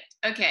 Perfect.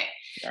 Okay.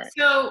 All right.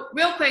 So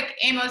real quick,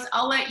 AIMOS,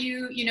 I'll let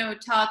you,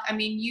 talk. I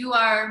mean, you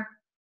are,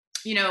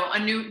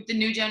 the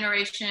new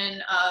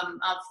generation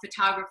of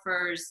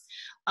photographers.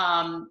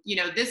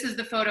 This is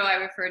the photo I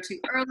referred to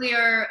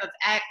earlier of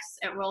X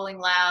at Rolling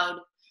Loud.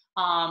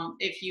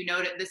 If you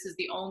noted, this is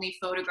the only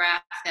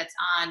photograph that's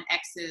on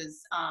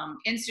X's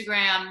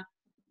Instagram.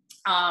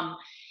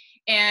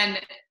 And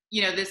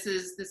this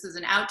is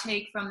an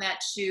outtake from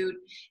that shoot.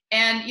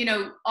 And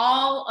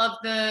all of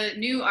the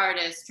new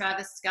artists,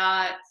 Travis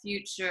Scott,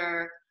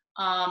 Future,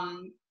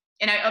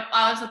 and I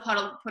also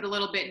put a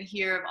little bit in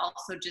here of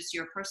also just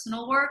your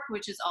personal work,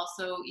 which is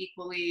also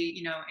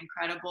equally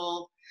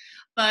incredible.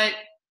 But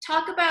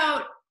talk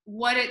about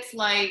what it's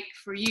like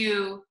for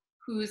you,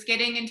 who's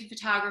getting into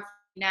photography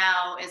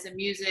now as a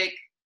music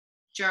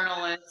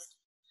journalist.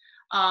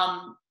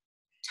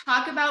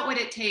 Talk about what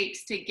it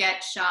takes to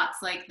get shots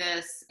like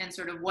this and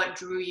sort of what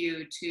drew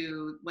you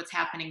to what's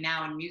happening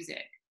now in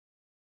music.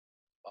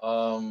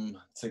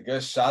 To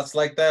get shots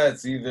like that,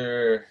 it's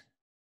either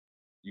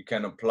you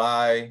can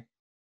apply,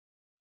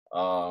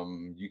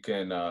 you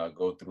can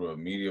go through a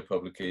media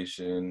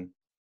publication,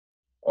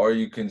 or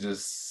you can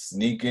just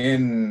sneak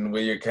in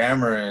with your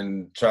camera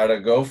and try to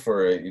go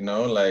for it,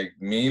 like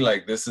me,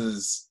 like this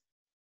was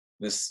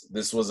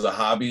a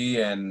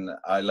hobby, and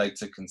I like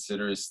to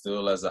consider it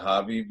still as a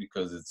hobby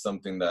because it's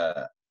something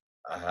that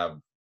I have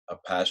a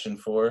passion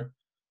for.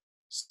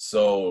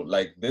 So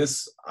like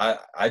this,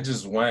 I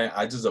just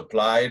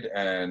applied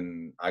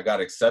and I got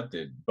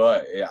accepted,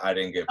 but I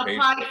didn't get paid.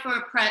 Applied for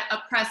a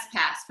press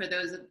pass for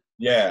those.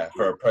 Yeah,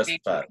 for a press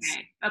pass.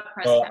 Okay. A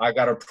press So pass. I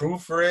got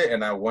approved for it,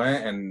 and I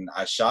went and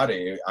I shot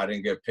it. I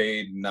didn't get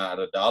paid not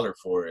 $1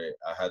 for it.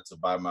 I had to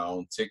buy my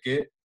own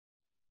ticket,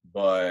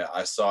 but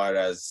I saw it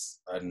as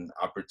an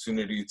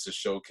opportunity to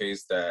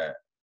showcase that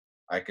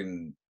I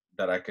can,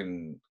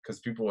 because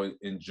people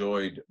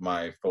enjoyed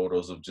my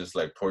photos of just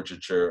like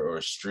portraiture or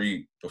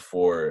street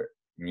before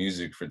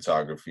music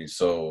photography.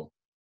 So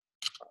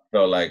I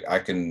felt like I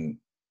can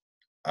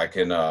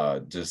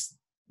just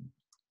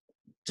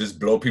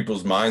blow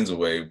people's minds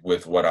away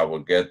with what I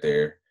would get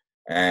there.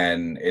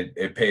 And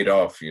it paid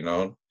off, you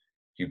know.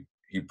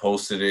 He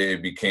posted it,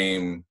 it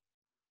became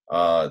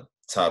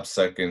top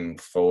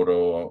second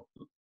photo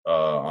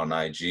on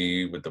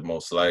IG with the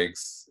most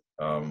likes.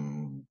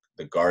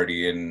 The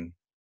Guardian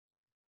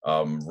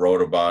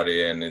wrote about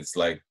it, and it's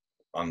like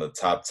on the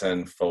top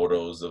 10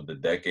 photos of the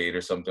decade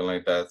or something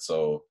like that.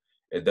 So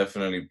it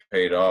definitely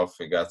paid off.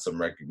 It got some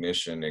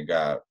recognition. It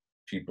got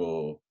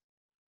people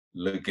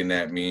looking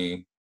at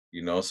me,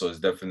 you know. So it's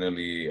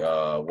definitely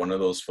one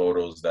of those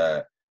photos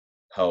that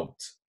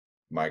helped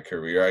my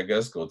career, I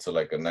guess, go to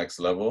like a next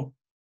level.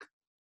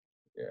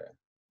 Yeah.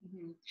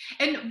 Mm-hmm.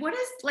 And what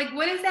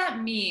does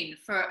that mean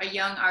for a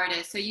young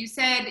artist? So you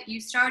said you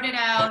started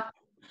out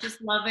just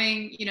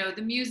loving, you know,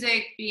 the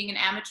music, being an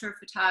amateur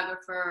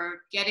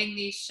photographer, getting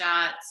these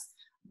shots,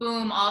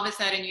 boom, all of a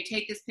sudden you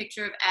take this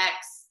picture of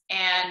X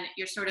and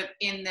you're sort of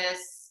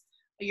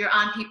you're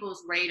on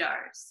people's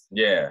radars.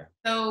 Yeah.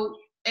 So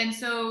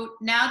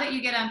now that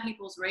you get on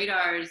people's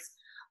radars,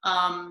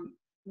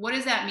 what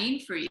does that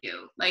mean for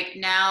you? Like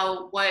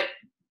now,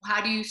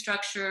 how do you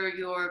structure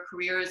your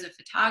career as a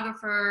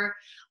photographer?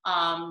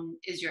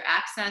 Is your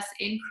access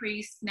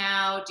increased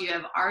now? Do you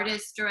have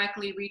artists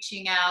directly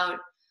reaching out?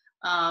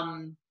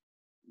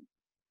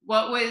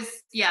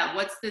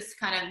 What's this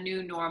kind of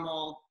new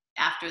normal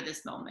after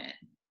this moment?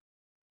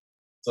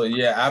 So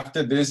yeah,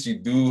 after this, you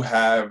do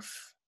have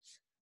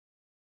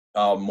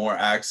more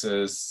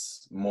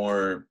access,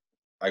 more,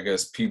 I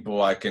guess,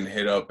 people I can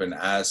hit up and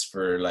ask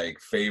for like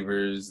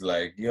favors,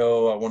 like,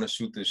 yo, I want to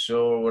shoot this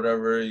show or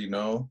whatever, you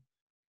know.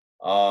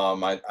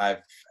 I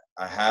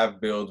have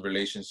built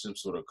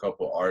relationships with a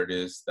couple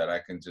artists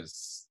that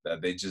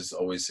they just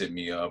always hit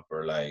me up,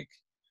 or like,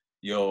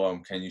 yo,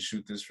 can you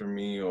shoot this for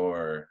me?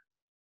 Or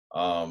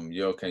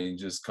yo, can you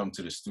just come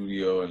to the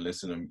studio and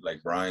listen to,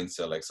 like Brian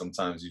said, like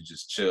sometimes you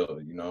just chill,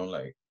 you know,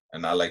 like,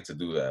 and I like to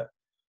do that.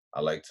 I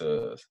like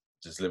to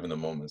just live in the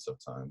moment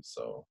sometimes.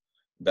 So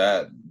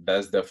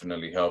that's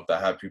definitely helped.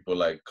 I have people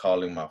like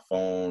calling my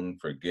phone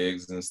for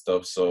gigs and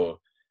stuff. So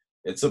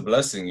it's a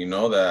blessing, you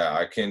know, that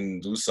I can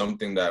do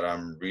something that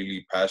I'm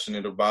really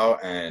passionate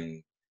about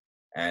and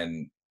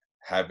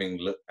having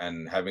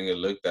it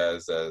looked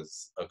as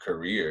a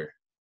career.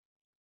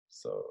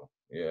 So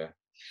yeah.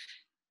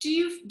 Do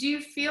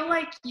you feel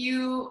like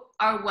you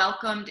are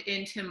welcomed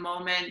into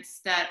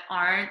moments that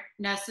aren't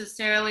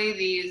necessarily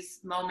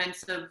these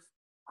moments of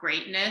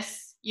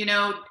greatness? You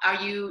know,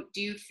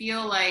 do you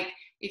feel like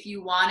if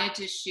you wanted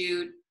to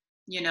shoot,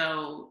 you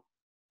know,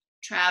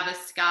 Travis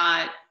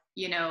Scott,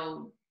 you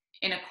know,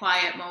 in a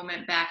quiet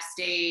moment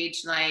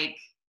backstage, like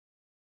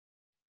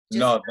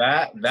no,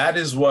 that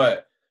is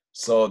what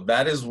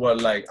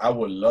like I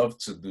would love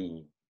to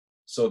do.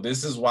 So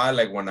this is why,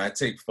 like, when I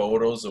take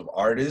photos of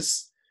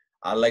artists,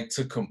 I like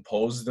to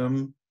compose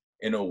them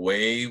in a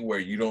way where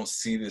you don't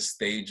see the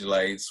stage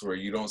lights, where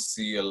you don't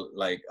see a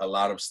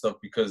lot of stuff,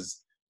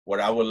 because what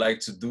I would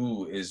like to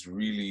do is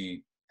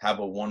really have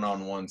a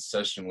one-on-one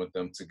session with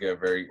them to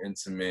get very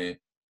intimate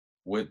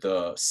with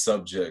the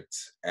subject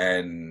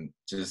and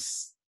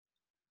just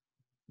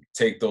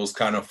take those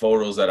kind of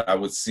photos that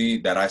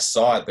I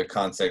saw at the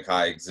Contact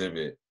High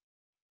exhibit,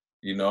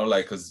 you know,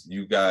 like, because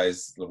you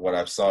guys, what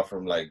I saw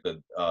from like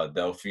the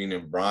Delphine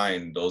and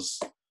Brian, those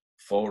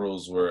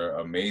photos were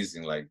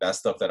amazing. Like, that's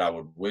stuff that I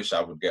would wish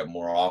I would get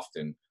more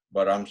often,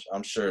 but I'm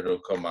sure it'll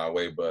come my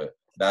way. But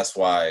that's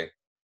why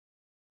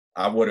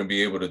I wouldn't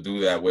be able to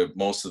do that with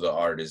most of the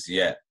artists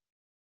yet.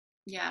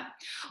 Yeah.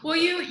 Well,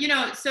 you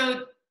know,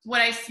 so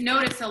what I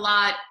notice a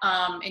lot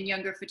in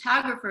younger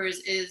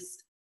photographers is,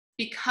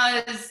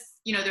 because,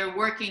 you know, they're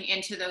working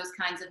into those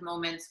kinds of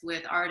moments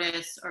with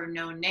artists or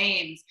known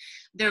names,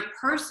 their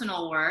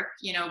personal work,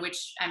 you know,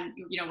 which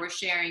we're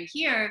sharing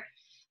here,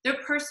 their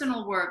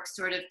personal work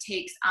sort of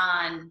takes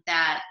on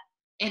that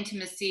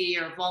intimacy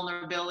or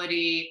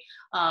vulnerability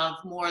of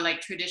more like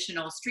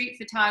traditional street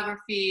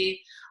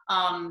photography,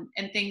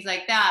 and things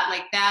like that.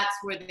 Like, that's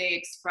where they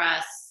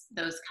express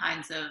those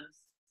kinds of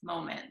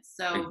moments.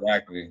 So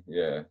exactly.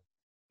 Yeah.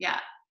 Yeah.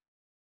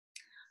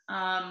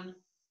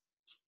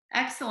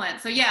 Excellent.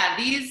 So yeah,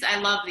 I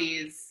love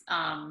these,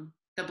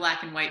 the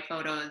black and white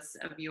photos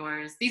of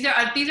yours. These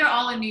are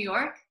all in New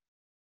York?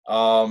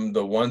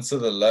 The one to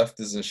the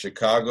left is in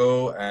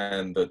Chicago,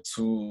 and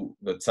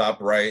the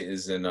top right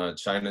is in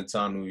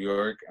Chinatown, New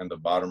York, and the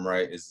bottom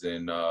right is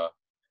in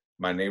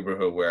my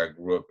neighborhood where I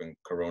grew up in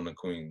Corona,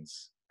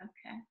 Queens.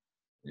 Okay.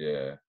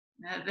 Yeah.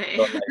 The,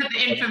 So, like,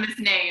 the infamous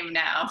name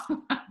now.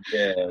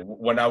 yeah,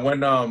 when I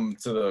went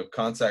to the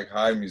Contact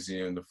High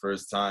Museum the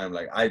first time,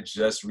 like I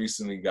just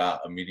recently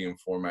got a medium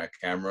format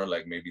camera,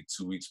 like maybe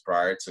 2 weeks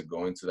prior to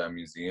going to that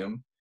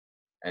museum,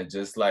 and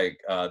just like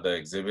the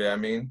exhibit, I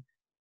mean,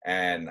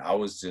 and I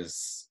was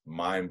just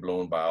mind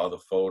blown by all the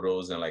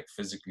photos and like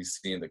physically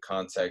seeing the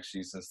contact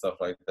sheets and stuff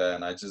like that.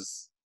 And I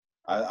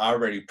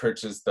already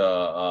purchased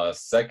the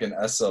second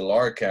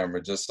SLR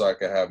camera just so I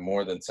could have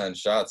more than 10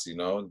 shots, you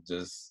know,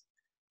 just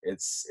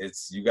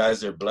it's you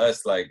guys are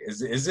blessed. Like,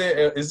 is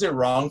it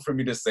wrong for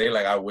me to say,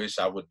 like, I wish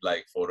I would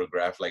like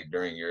photograph like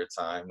during your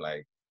time,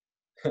 like,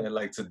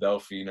 like to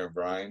Delphine or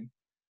Brian?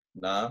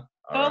 Nah.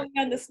 All right. Totally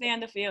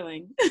understand the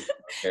feeling.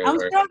 Okay, I'm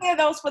word. sure there are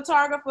those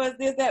photographers,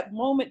 there's that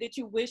moment that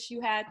you wish you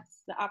had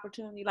the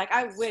opportunity. Like,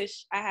 I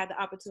wish I had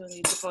the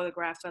opportunity to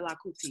photograph Fela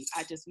Kuti.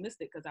 I just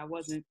missed it because I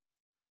wasn't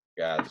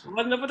Gotcha.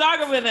 a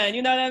photographer then,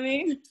 you know what I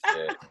mean?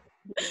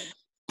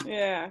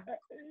 Yeah.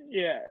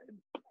 Yeah.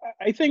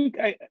 I think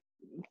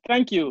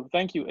thank you,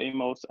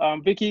 Amos.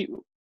 Vikki,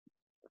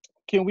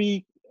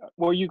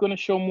 were you going to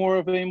show more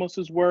of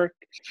Amos's work,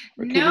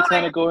 or can we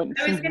kind of go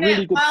into some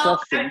really good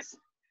questions?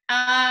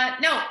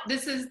 No,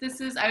 this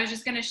is, I was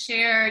just going to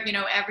share, you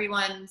know,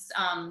 everyone's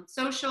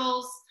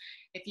socials.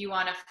 If you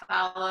want to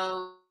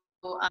follow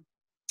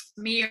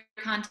me or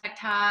Contact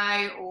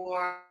High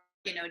or,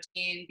 you know,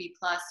 Gene, B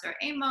Plus or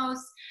AIMOS,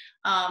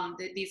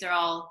 these are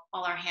all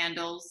our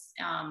handles.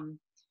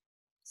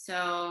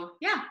 So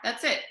yeah,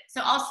 that's it.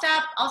 So I'll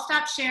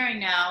stop sharing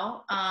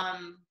now.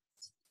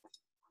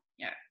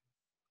 Yeah.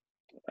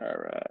 All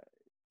right.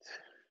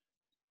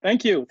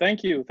 Thank you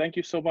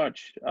so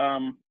much.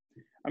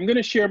 I'm going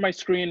to share my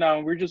screen now,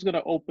 and we're just going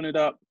to open it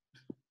up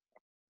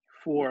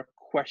for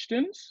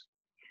questions.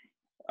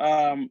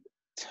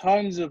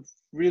 Tons of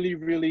really,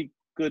 really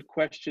good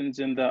questions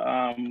in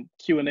the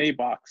Q&A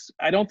box.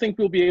 I don't think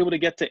we'll be able to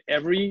get to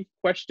every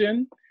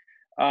question,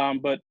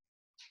 but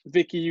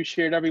Vikki, you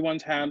shared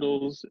everyone's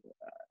handles.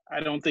 I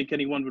don't think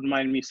anyone would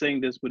mind me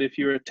saying this, but if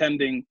you're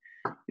attending,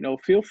 you know,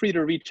 feel free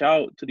to reach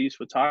out to these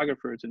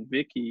photographers and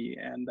Vikki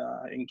and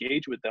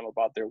engage with them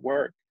about their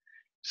work.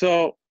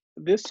 So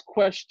this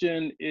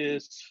question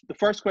is, the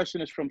first question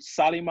is from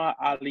Salima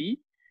Ali,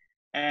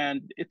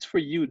 and it's for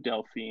you,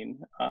 Delphine.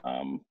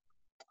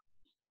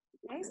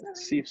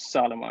 Let's see if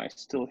Salima is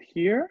still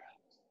here.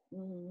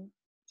 Mm-hmm.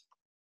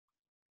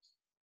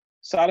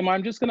 Salima,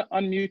 I'm just gonna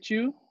unmute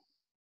you.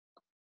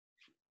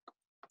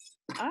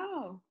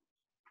 Oh,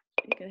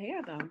 you can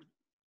hear them.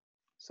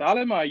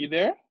 Salima, are you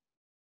there?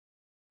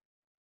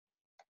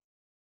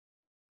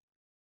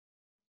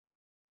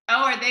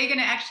 Oh, are they going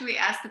to actually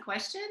ask the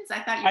questions? I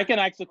thought I can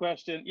ask the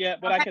question, yeah,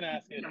 but okay. I can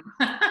ask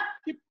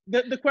it.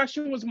 The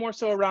question was more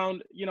so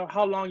around, you know,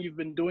 how long you've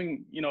been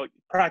doing, you know,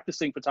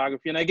 practicing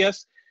photography. And I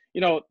guess,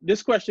 you know,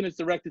 this question is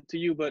directed to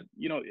you, but,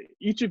 you know,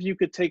 each of you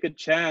could take a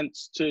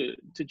chance to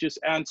just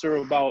answer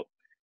about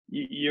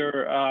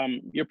your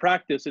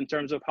practice in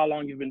terms of how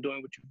long you've been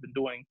doing what you've been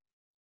doing.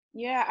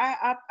 Yeah,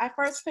 I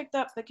first picked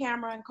up the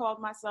camera and called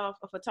myself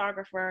a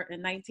photographer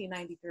in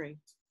 1993.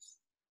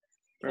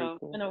 Very So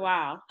cool. it's been a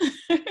while.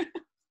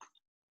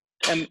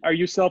 And are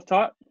you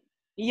self-taught?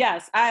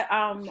 Yes,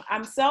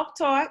 I'm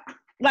self-taught.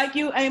 Like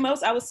you,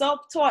 Amos, I was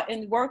self-taught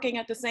and working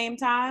at the same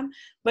time.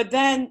 But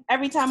then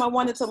every time I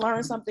wanted to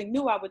learn something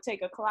new, I would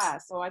take a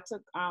class. So I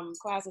took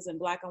classes in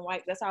black and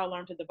white. That's how I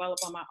learned to develop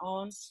on my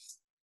own.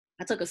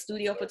 I took a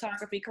studio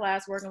photography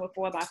class working with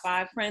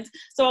 4x5 prints.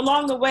 So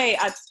along the way,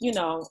 I, you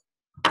know,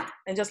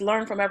 and just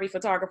learned from every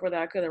photographer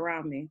that I could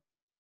around me.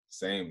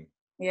 Same.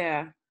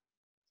 Yeah.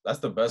 That's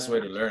the best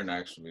way to learn,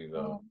 actually,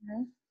 though.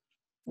 Mm-hmm.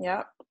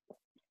 Yep.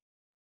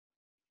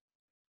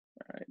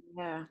 All right.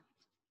 Yeah.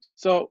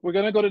 So we're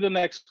going to go to the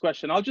next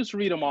question. I'll just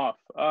read them off.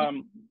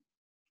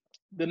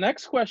 The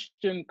next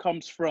question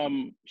comes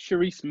from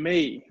Cherise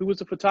May, who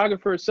was a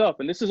photographer herself.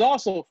 And this is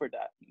also for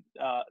that,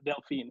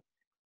 Delphine.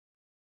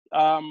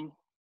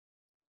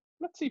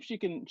 Let's see if she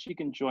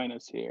can join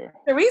us here.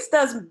 Cherise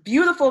does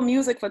beautiful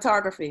music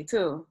photography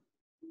too.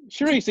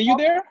 Cherise, are you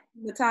there?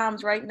 The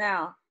Times right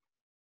now,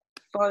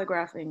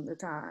 photographing the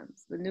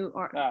Times, the new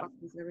art,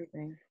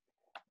 everything.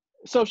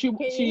 So she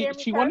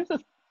wanted to.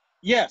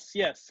 Yes.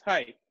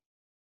 Hi.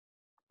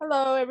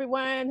 Hello,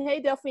 everyone.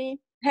 Hey, Delphine.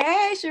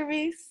 Hey,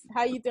 Cherise.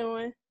 How you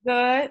doing?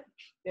 Good.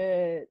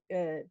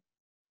 Good.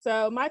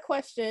 So my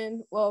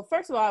question, well,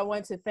 first of all, I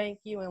want to thank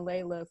you and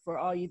Layla for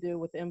all you do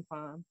with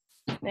MFOM.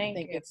 I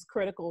think it's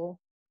critical,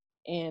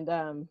 and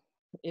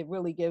it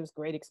really gives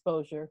great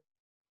exposure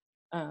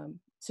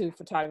to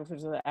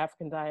photographers of the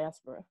African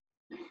diaspora.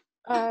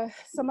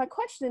 So my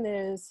question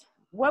is,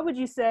 what would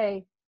you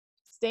say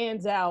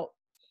stands out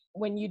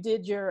when you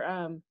did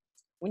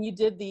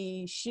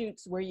the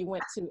shoots where you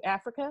went to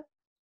Africa?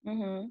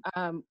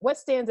 Mm-hmm. What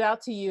stands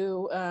out to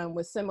you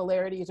with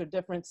similarities or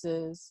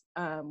differences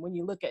when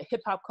you look at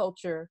hip hop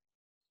culture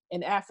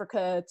in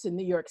Africa to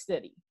New York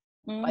City?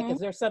 Mm-hmm. Like, is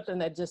there something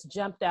that just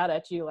jumped out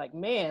at you? Like,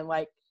 man,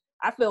 like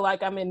I feel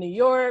like I'm in New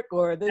York,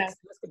 or this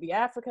could be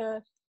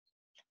Africa.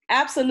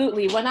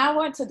 Absolutely. When I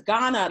went to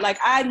Ghana, like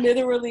I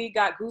literally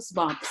got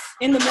goosebumps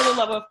in the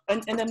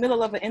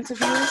middle of an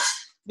interview,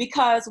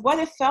 because what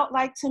it felt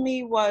like to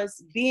me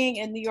was being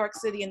in New York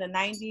City in the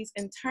 90s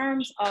in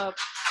terms of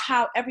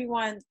how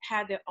everyone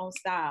had their own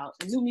style.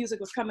 The new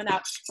music was coming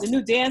out, the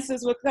new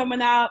dances were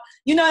coming out.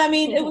 You know what I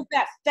mean? It was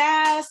that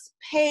fast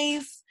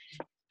pace,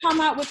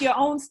 come out with your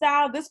own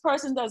style. This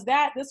person does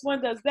that, this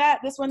one does that,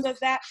 this one does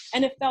that.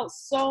 And it felt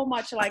so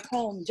much like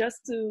home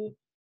just to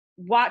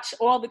watch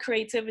all the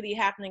creativity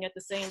happening at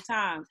the same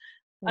time.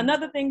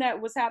 Another thing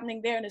that was happening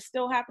there, and is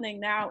still happening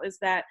now, is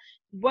that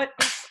what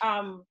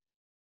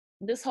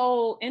this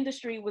whole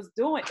industry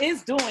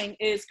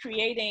is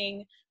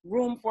creating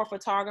room for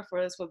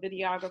photographers, for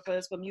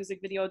videographers, for music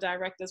video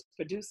directors,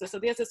 producers. So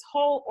there's this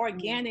whole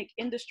organic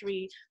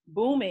industry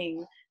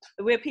booming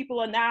where people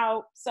are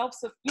now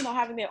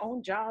having their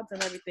own jobs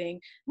and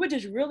everything, which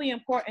is really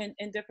important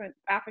in different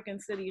African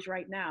cities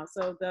right now.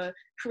 So the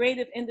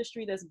creative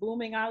industry that's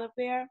booming out of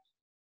there,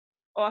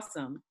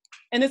 awesome.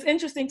 And it's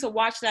interesting to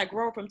watch that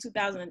grow from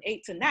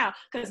 2008 to now,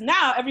 because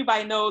now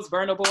everybody knows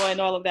Burna Boy and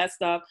all of that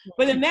stuff.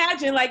 But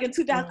imagine like in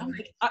 2000, I'm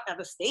like, are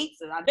the States,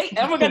 are they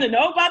ever going to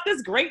know about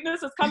this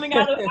greatness that's coming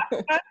out of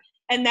Africa?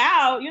 And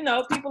now,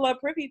 people are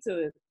privy to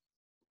it.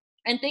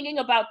 And thinking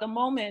about the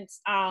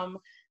moments,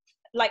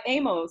 like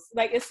AIMOS,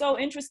 like it's so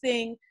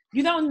interesting.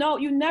 You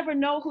never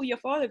know who you're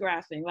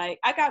photographing. Like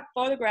I got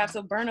photographs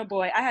of Burna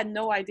Boy. I had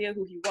no idea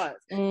who he was.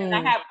 And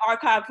I have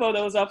archived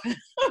photos of him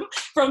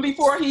from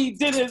before he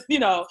did his,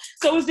 So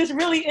it was just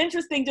really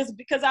interesting just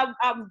because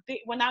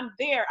when I'm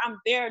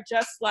there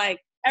just like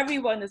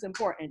everyone is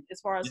important as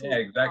far as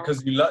exactly,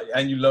 because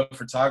you love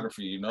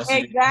photography, So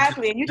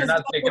exactly. you're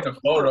not taking a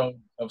photo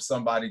of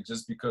somebody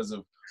just because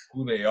of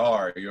who they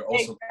are. You're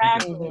also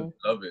taking because you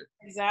love it.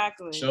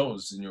 Exactly. It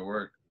shows in your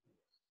work.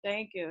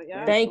 Thank you.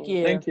 Yeah. Thank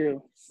you.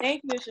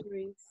 Thank you,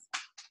 Cherise.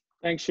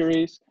 Thanks,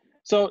 Cherise.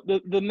 So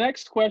the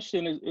next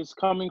question is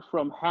coming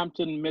from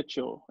Hampton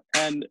Mitchell,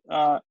 and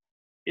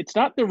it's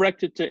not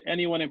directed to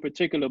anyone in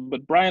particular,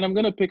 but Brian, I'm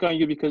going to pick on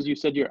you because you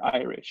said you're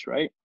Irish,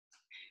 right?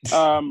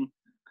 The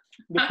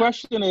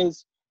question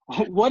is,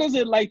 what is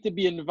it like to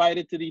be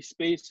invited to these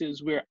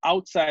spaces where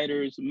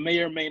outsiders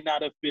may or may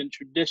not have been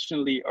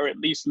traditionally, or at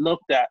least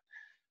looked at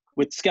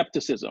with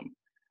skepticism?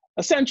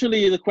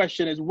 Essentially, the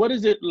question is, what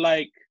is it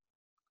like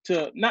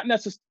to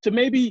to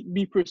maybe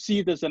be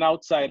perceived as an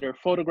outsider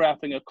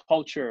photographing a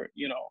culture,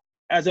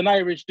 as an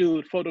Irish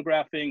dude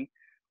photographing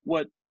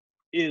what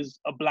is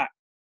a Black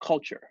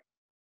culture?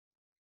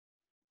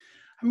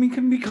 I mean, it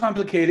can be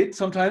complicated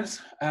sometimes,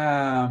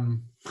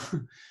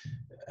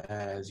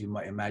 as you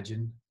might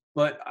imagine.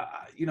 But,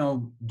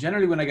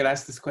 generally when I get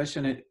asked this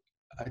question,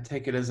 I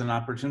take it as an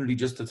opportunity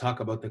just to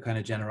talk about the kind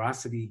of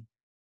generosity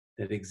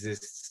that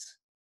exists,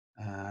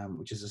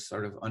 which is a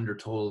sort of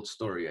undertold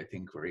story, I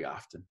think, very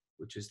often,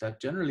 which is that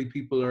generally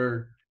people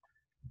are,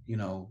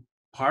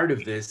 part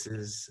of this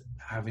is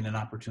having an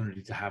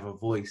opportunity to have a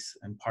voice,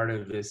 and part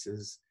of this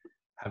is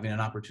having an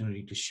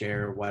opportunity to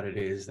share what it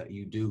is that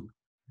you do.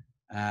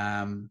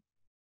 And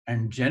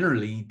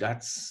generally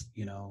that's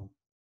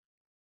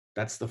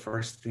the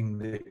first thing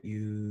that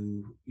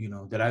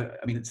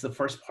it's the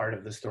first part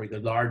of the story, the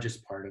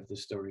largest part of the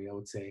story, I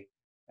would say,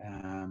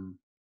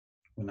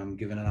 when I'm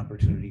given an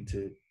opportunity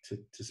to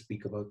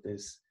speak about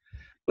this.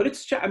 But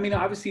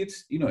obviously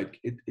it's,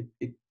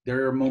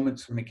 there are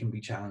moments when it can be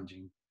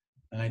challenging.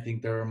 And I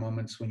think there are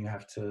moments when you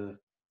have to,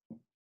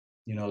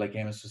 like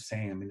Amos was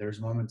saying, there's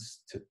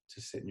moments to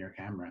sit in your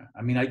camera.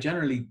 I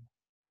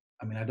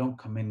don't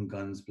come in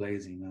guns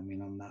blazing.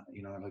 I'm not,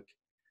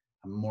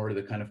 I'm more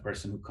the kind of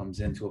person who comes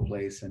into a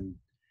place and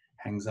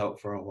hangs out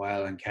for a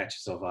while and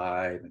catches a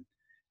vibe and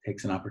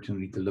takes an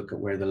opportunity to look at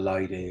where the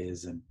light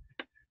is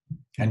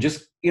and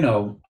just,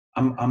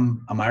 I'm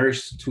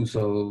Irish too,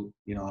 so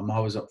I'm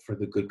always up for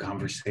the good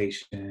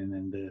conversation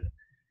and the,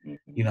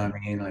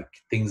 like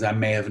things I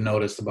may have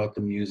noticed about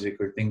the music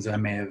or things I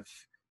may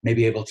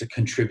be able to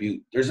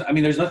contribute.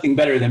 There's nothing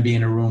better than being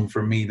in a room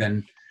for me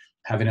than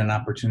having an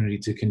opportunity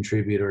to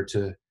contribute or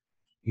to,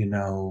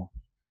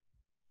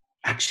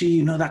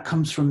 actually, that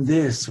comes from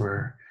this,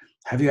 or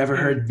have you ever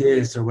heard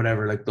this, or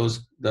whatever, like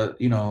those, I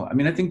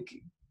think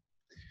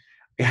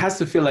it has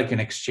to feel like an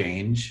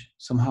exchange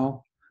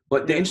somehow.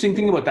 But the interesting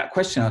thing about that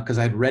question, because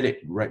I'd read it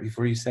right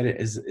before you said it,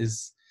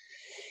 is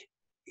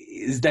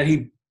that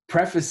he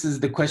prefaces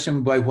the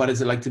question by what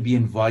is it like to be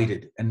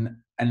invited, and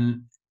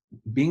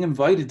being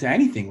invited to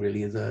anything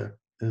really is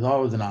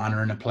always an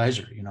honor and a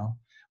pleasure,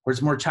 Where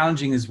it's more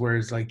challenging is where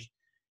it's like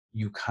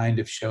you kind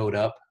of showed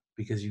up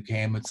because you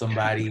came with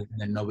somebody and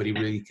then nobody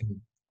really can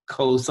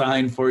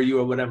co-sign for you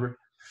or whatever.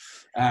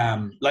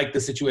 Like the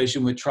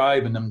situation with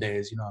Tribe in them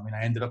days,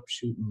 I ended up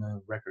shooting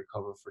a record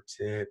cover for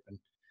Tip, and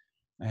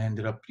I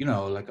ended up,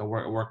 I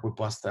worked with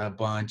Busta a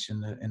bunch in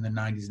the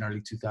 90s and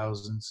early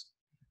 2000s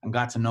and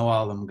got to know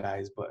all them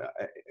guys. But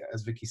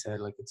as Vikki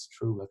said, like, it's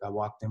true. Like, I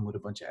walked in with a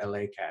bunch of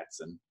LA cats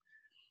and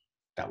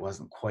that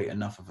wasn't quite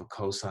enough of a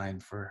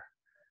cosign for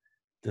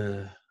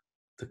the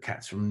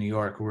cats from New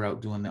York who were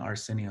out doing the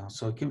Arsenio.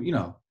 So it can,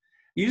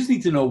 You just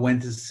need to know when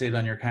to sit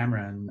on your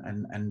camera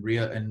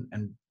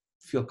and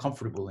feel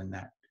comfortable in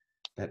that.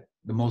 That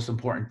the most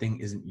important thing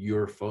isn't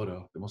your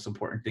photo. The most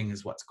important thing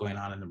is what's going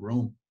on in the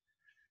room.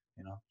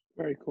 You know.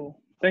 Very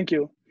cool. Thank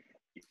you.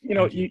 You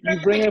know, you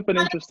bring up an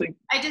interesting.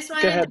 I just Go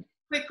wanted ahead. to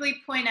quickly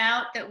point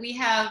out that we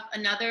have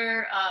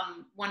another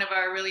one of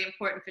our really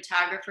important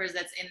photographers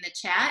that's in the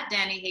chat,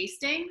 Danny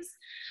Hastings.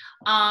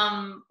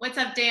 What's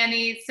up,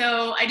 Danny?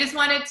 So I just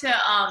wanted to,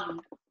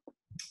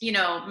 you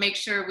know, make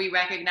sure we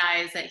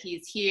recognize that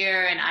he's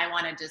here, and I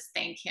want to just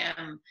thank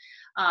him.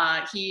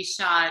 He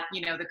shot,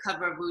 you know, the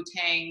cover of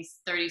Wu-Tang's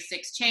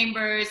 36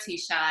 Chambers. He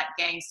shot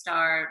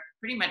Gangstar,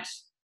 pretty much,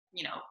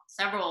 you know,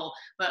 several,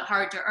 but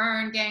Hard to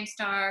Earn,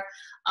 Gangstar.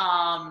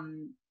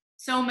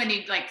 So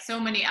many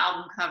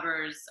album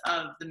covers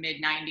of the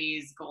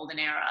mid-90s golden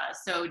era.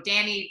 So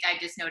Danny, I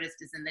just noticed,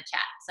 is in the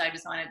chat. So I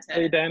just wanted to.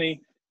 Hey,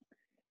 Danny.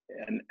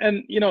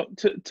 And you know,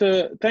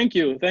 to thank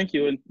you.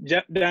 And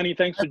Danny,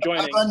 thanks for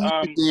joining.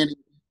 Danny,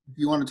 if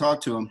you want to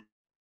talk to him.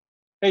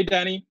 Hey,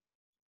 Danny.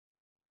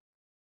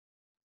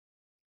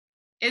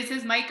 Is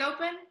his mic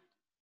open?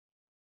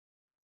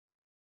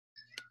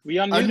 We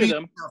unmuted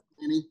him.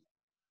 Danny.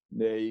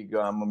 There you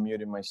go. I'm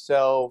unmuting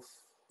myself.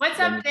 What's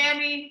up,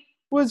 Danny?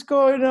 What's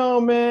going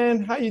on,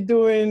 man? How you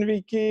doing,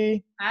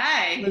 Vikki?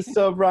 Hi. What's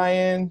up,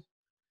 Ryan?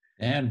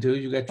 Damn,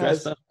 dude, you got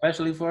dressed up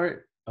especially for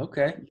it?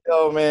 Okay.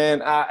 Yo, man,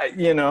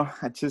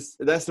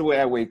 that's the way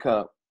I wake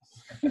up.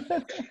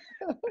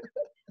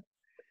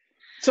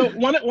 So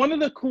one of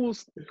the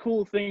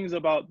cool things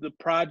about the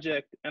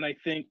project, and I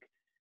think,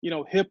 you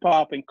know, hip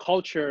hop and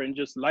culture and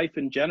just life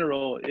in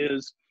general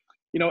is,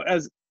 you know,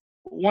 as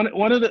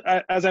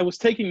I was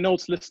taking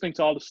notes, listening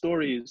to all the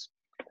stories,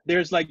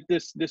 there's like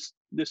this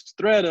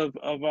thread of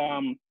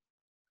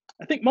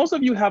I think most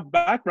of you have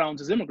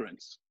backgrounds as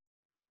immigrants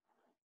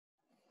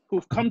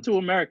who've come to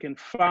America and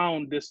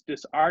found this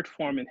art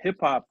form in hip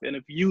hop, and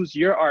have used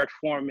your art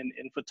form in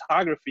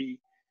photography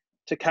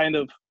to kind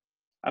of,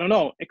 I don't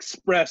know,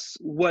 express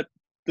what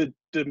the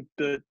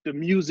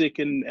music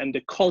and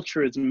the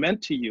culture is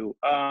meant to you.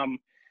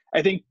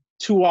 I think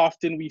too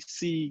often we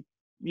see,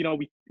 you know,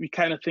 we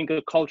kind of think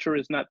of culture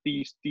as not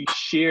these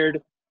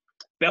shared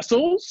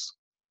vessels,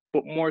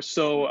 but more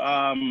so,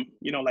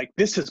 you know, like,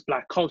 this is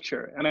Black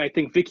culture. And I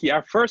think, Vikki,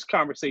 our first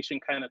conversation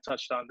kind of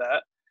touched on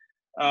that.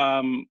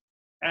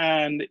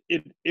 And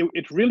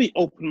it really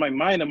opened my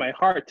mind and my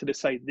heart to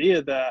this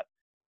idea that,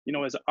 you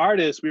know, as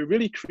artists, we're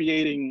really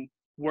creating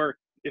work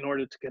in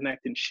order to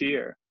connect and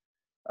share.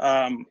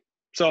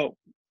 So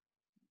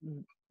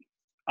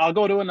I'll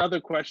go to another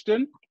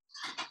question.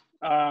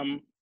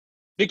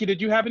 Vikki,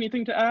 did you have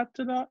anything to add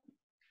to that?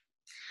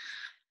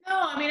 No,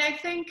 I mean, I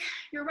think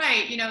you're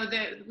right. You know,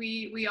 that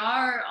we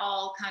are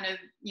all kind of,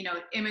 you know,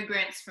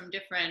 immigrants from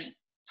different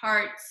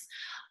parts.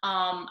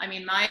 I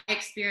mean, my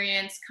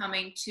experience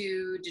coming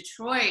to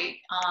Detroit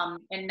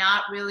and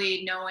not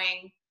really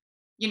knowing,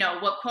 you know,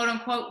 what quote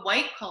unquote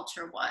white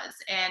culture was,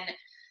 and,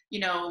 you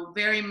know,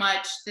 very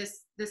much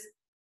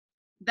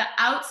the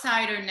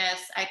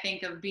outsiderness, I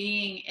think, of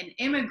being an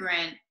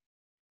immigrant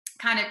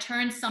kind of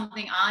turns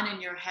something on in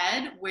your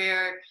head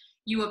where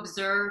you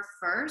observe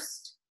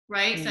first.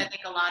 Right. So I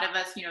think a lot of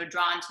us, you know,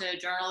 drawn to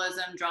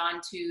journalism,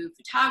 drawn to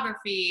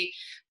photography,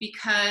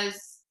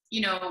 because, you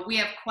know, we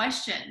have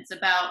questions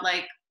about,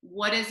 like,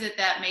 what is it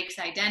that makes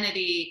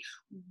identity?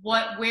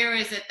 Where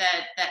is it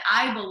that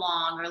I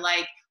belong? Or,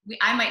 like,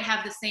 I might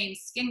have the same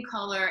skin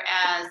color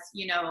as,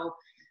 you know,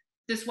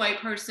 this white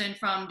person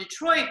from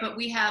Detroit, but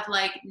we have,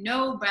 like,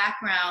 no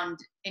background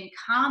in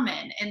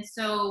common. And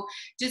so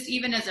just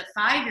even as a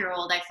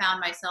 5-year-old, I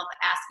found myself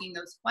asking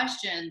those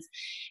questions.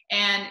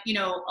 And, you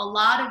know, a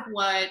lot of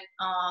what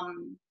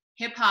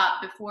hip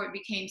hop, before it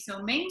became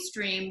so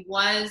mainstream,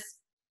 was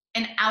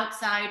an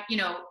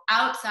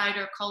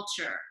outsider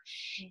culture,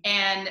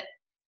 and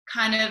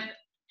kind of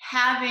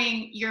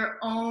having your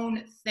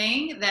own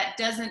thing that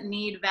doesn't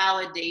need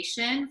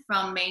validation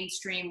from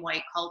mainstream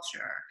white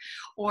culture,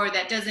 or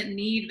that doesn't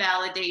need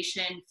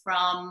validation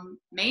from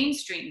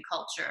mainstream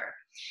culture.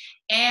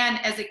 And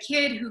as a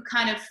kid who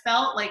kind of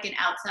felt like an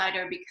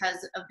outsider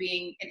because of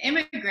being an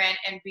immigrant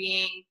and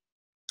being,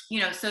 you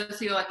know,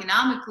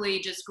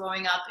 socioeconomically just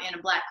growing up in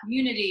a Black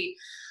community,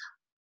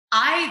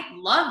 I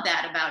love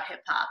that about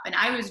hip hop, and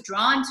I was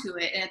drawn to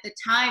it. And at the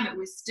time, it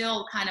was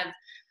still kind of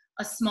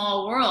a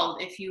small world,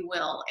 if you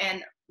will,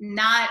 and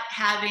not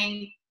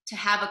having to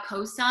have a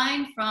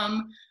cosign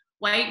from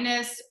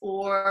whiteness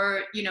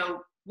or, you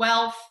know,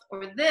 wealth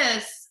or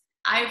this.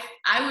 I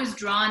was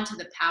drawn to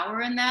the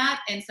power in that,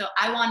 and so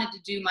I wanted to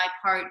do my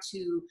part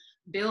to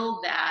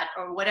build that,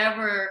 or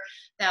whatever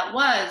that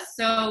was.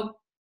 So,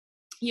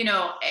 you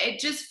know,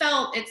 it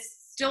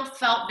still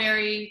felt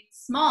very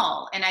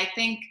small, and I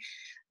think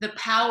the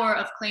power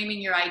of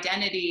claiming your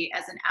identity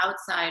as an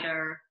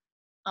outsider,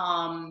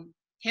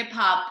 hip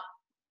hop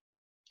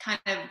kind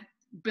of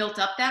built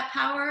up that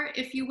power,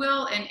 if you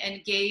will,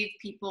 and gave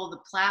people the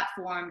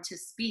platform to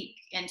speak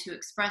and to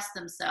express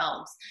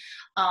themselves,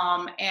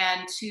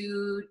 and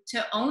to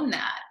own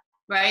that,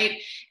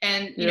 right?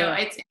 And, you know,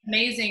 it's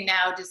amazing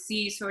now to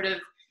see sort of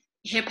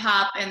hip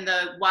hop and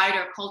the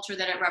wider culture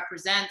that it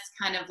represents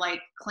kind of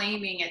like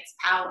claiming its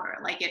power.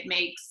 Like it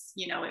makes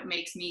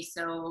me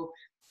so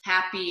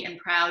happy and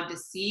proud to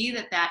see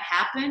that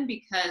happened,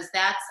 because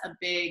that's a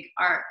big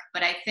arc.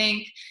 But I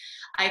think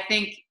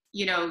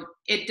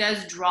it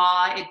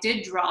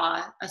did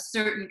draw a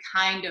certain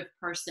kind of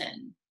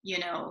person,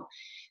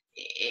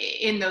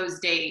 in those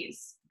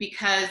days,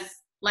 because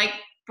like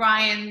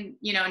Brian,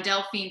 and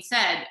Delphine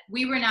said,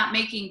 we were not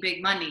making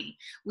big money.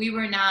 We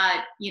were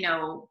not,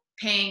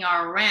 paying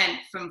our rent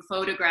from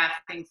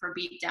photographing for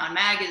Beatdown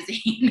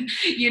magazine.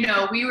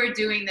 We were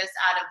doing this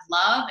out of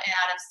love and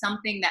out of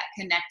something that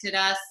connected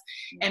us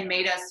and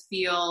made us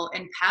feel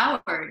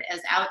empowered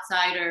as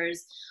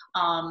outsiders.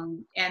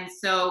 And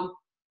so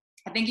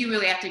I think you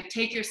really have to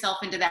take yourself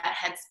into that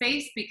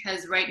headspace,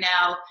 because right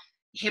now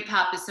hip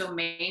hop is so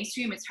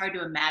mainstream, it's hard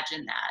to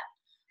imagine that.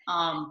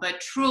 But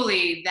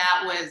truly,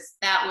 that was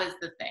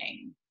the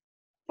thing.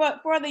 But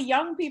for the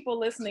young people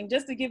listening,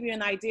 just to give you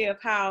an idea of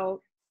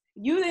how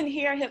you didn't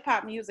hear hip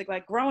hop music,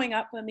 like growing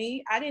up for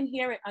me, I didn't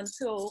hear it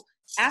until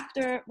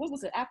after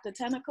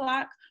 10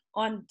 o'clock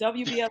on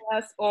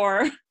WBLS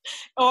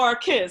or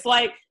KISS.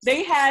 Like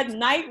they had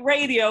night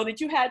radio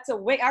that you had to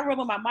wait. I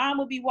remember my mom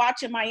would be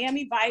watching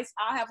Miami Vice.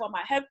 I'll have on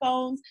my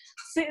headphones,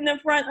 sitting in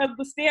front of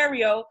the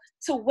stereo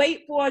to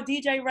wait for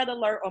DJ Red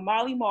Alert or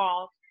Marley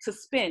Marl to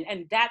spin.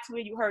 And that's where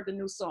you heard the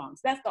new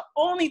songs. That's the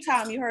only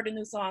time you heard the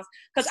new songs,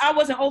 because I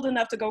wasn't old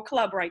enough to go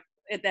club right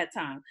at that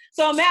time.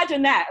 So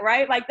imagine that,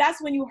 right? Like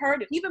that's when you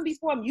heard it, even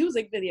before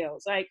music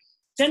videos. Like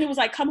then it was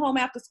like, come home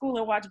after school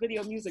and watch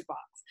Video Music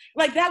Box.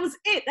 Like that was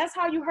it. That's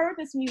how you heard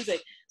this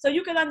music. So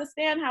you can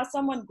understand how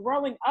someone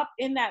growing up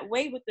in that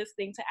way with this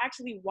thing to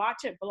actually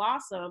watch it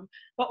blossom,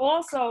 but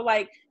also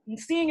like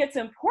seeing its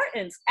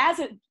importance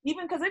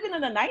even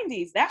in the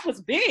 90s, that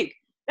was big.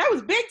 That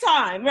was big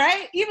time,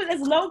 right? Even as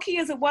low key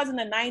as it was in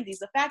the 90s,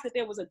 the fact that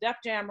there was a Def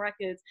Jam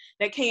Records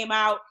that came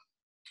out,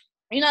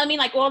 you know what I mean?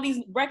 Like all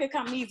these record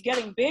companies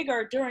getting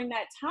bigger during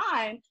that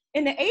time.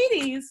 In the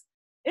 80s,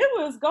 it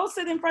was go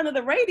sit in front of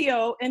the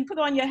radio and put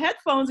on your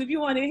headphones if you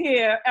want to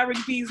hear Eric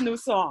B's new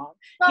song.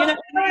 Well,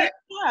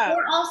 Yeah.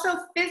 Or also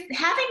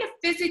having to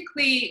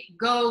physically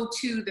go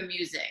to the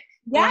music.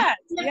 Yes,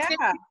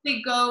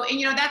 physically go,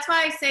 and that's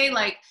why I say,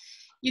 like,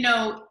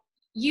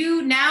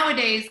 you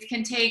nowadays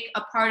can take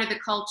a part of the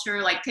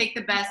culture, like take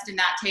the best and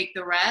not take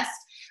the rest.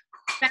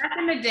 Back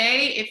in the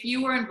day, if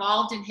you were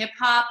involved in hip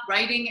hop,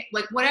 writing,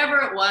 like whatever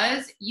it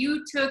was,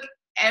 you took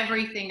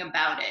everything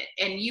about it,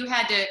 and you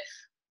had to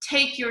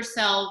take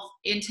yourself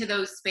into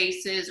those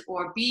spaces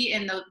or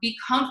be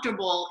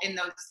comfortable in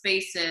those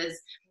spaces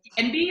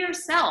and be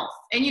yourself.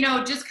 And,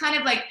 just kind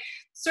of like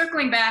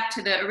circling back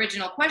to the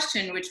original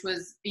question, which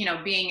was,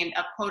 being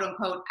a quote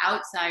unquote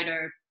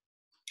outsider.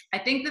 I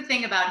think the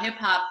thing about hip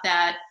hop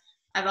that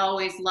I've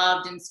always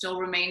loved and still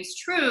remains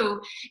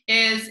true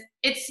is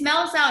it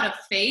smells out of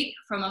fake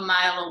from a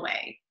mile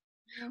away,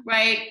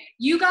 right?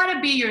 You got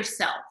to be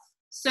yourself.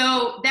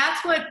 So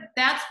that's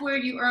where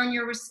you earn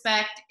your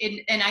respect.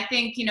 And I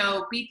think,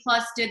 B+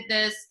 did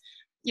this,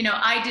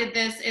 I did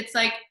this. It's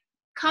like,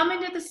 come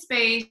into the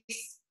space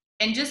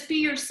and just be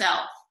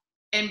yourself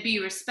and be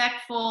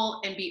respectful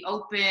and be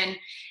open,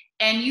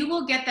 and you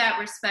will get that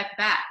respect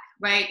back,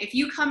 right? If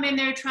you come in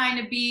there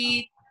trying to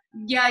be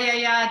da,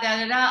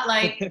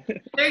 like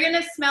they're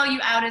gonna smell you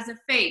out as a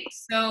fake.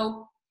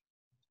 So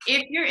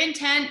if your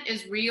intent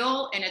is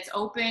real and it's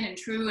open and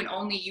true and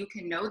only you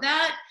can know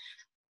that,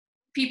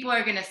 people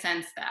are gonna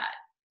sense that.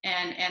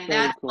 And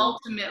that's cool.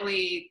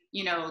 Ultimately,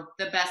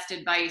 the best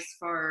advice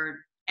for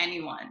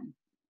anyone.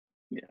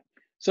 Yeah.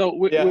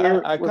 So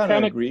I kind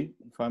of agree,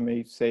 if I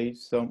may say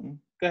something.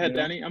 Go ahead,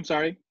 Danny. I'm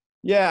sorry.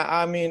 Yeah,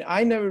 I mean,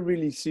 I never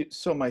really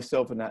saw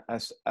myself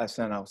as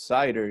an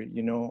outsider.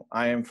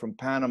 I am from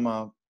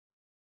Panama.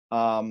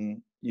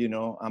 I'm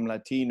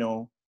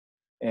Latino,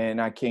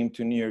 and I came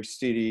to New York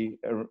City,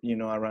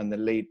 around the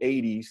late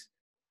 80s,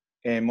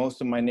 and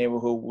most of my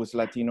neighborhood was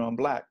Latino and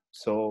Black,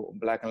 so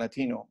Black and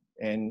Latino.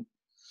 And,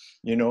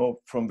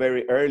 from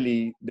very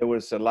early, there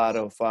was a lot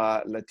of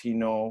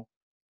Latino,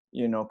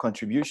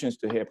 contributions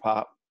to hip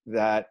hop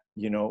that,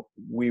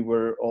 we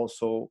were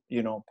also,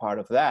 part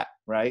of that,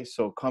 right?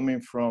 So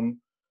coming from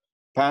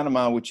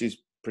Panama, which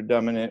is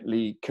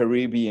predominantly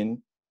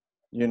Caribbean,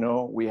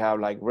 we have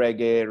like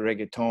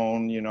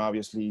reggaeton,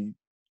 obviously,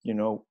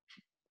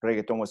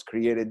 reggaeton was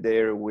created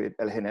there with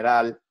El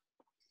General.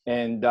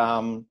 And,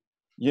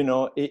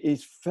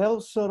 it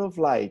felt sort of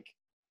like,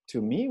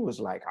 to me, it was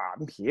like,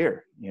 I'm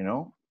here,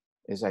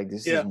 it's like,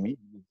 this is me,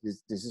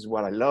 this is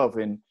what I love.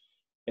 And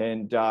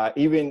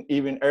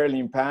even early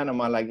in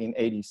Panama, like in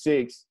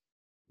 '86,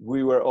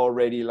 we were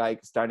already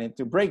like starting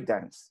to break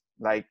dance.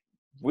 Like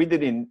we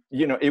didn't,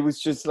 it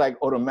was just like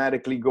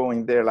automatically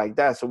going there like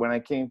that. So when I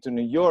came to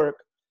New York,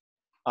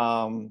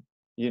 I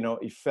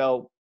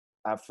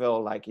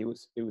felt like it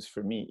was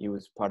for me. It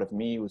was part of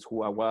me. It was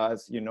who I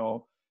was.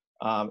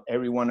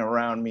 Everyone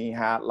around me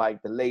had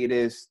like the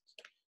latest,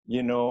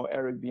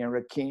 Eric B. and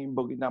Rakim,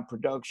 Boogie Down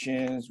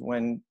Productions.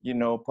 When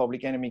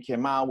Public Enemy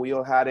came out, we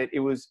all had it. It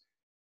was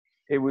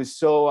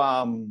so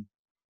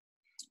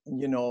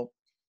you know,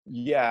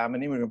 yeah, I'm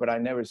an immigrant, but I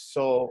never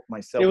saw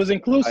myself. It was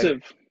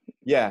inclusive.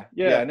 Yeah.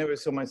 I never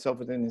saw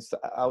myself as an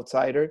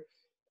outsider,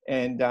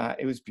 and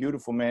it was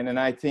beautiful, man. And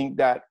I think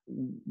that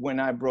when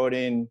I brought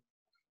in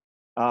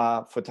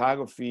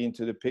photography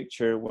into the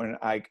picture, when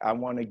I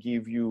want to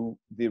give you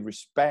the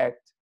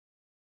respect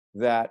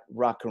that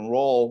rock and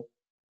roll,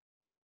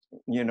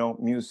 you know,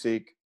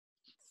 music,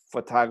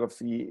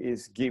 photography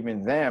is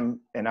giving them,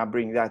 and I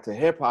bring that to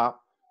hip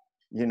hop,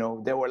 you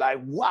know, they were like,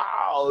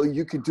 wow,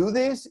 you could do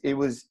this. It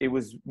was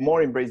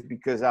more embraced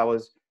because I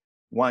was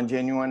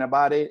genuine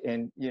about it.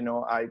 And, you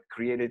know, I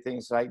created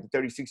things like the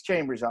 36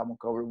 Chambers album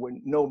cover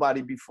when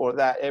nobody before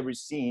that ever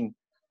seen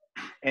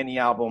any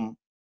album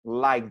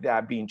like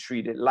that being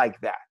treated like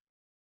that,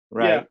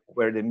 right?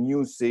 Where the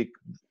music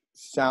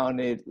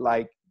sounded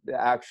like the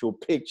actual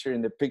picture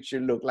and the picture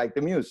looked like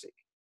the music,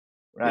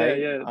 right?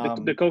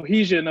 The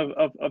cohesion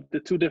of the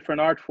two different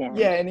art forms.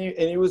 Yeah, and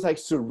it was like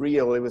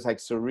surreal. It was like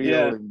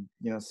surreal and,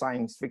 you know,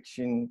 science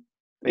fiction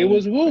thing. It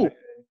was woo.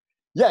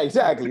 Yeah,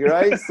 exactly,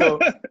 right? So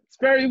it's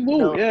very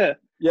woo, you know,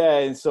 yeah.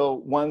 And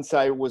so once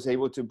I was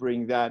able to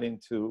bring that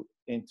into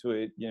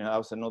it, you know, that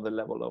was another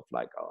level of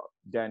like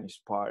Danish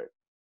part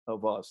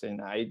of us.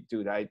 And I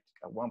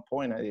at one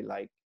point I did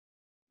like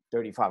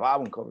 35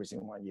 album covers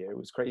in 1 year. It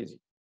was crazy,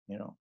 you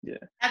know. Yeah.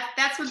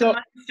 That's when the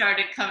money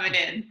started coming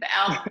in, the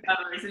album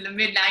covers in the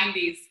mid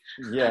 90s.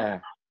 Yeah.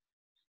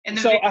 And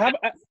so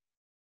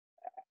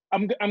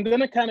I'm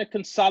gonna kind of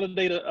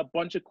consolidate a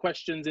bunch of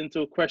questions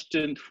into a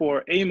question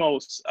for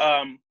AIMOS.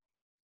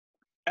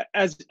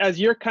 As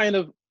you're kind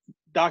of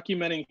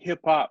documenting hip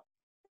hop,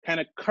 kind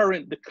of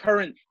the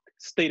current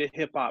state of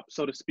hip hop,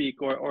 so to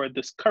speak, or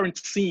this current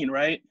scene,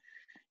 right?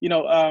 You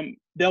know,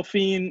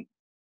 Delphine,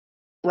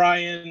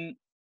 Brian,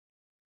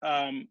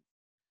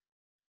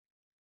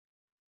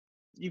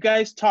 you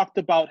guys talked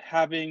about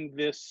having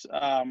this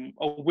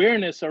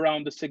awareness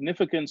around the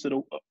significance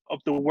of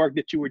the work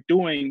that you were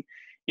doing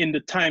in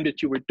the time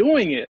that you were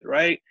doing it,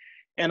 right?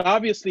 And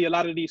obviously a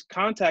lot of these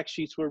contact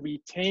sheets were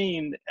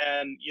retained.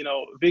 And, you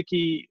know,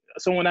 Vikki,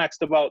 someone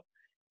asked about,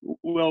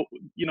 well,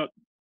 you know,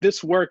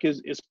 this work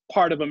is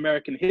part of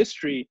American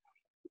history.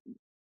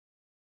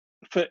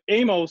 For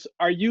AIMOS,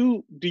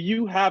 do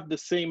you have the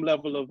same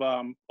level of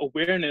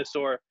awareness,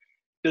 or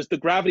does the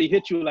gravity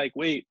hit you like,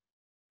 wait,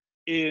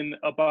 in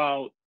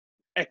about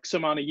X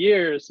amount of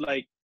years,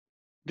 like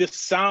this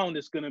sound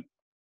is going to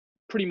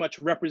pretty much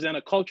represent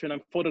a culture, and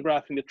I'm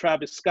photographing the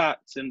Travis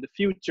Scotts and the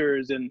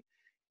Futures, and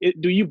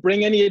do you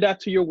bring any of that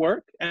to your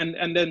work?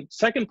 And then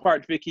second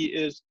part, Vikki,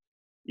 is,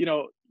 you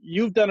know,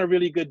 you've done a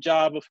really good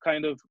job of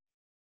kind of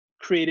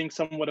creating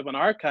somewhat of an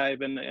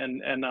archive and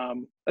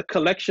a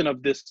collection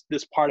of this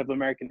part of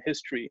American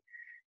history.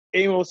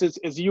 AIMOS,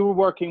 is you were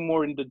working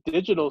more in the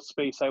digital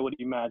space, I would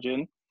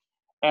imagine.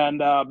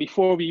 And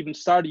before we even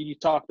started, you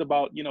talked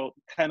about, you know,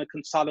 kind of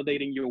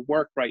consolidating your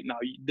work right now.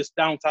 This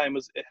downtime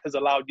has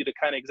allowed you to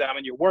kind of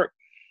examine your work.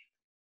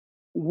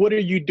 What are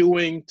you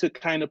doing to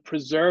kind of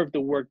preserve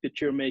the work that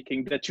you're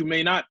making that you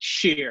may not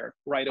share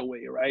right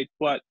away, right?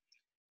 But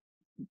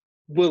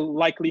will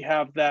likely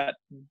have that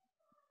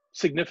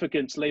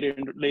significance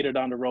later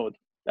down the road?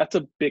 That's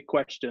a big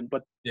question,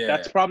 but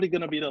that's probably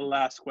going to be the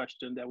last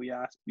question that we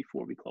ask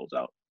before we close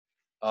out.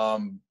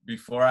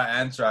 Before I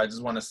answer, I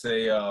just want to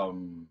say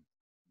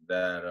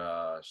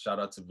that shout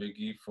out to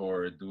Vikki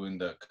for doing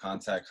the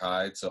contact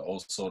high to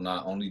also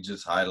not only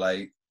just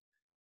highlight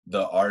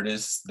the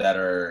artists that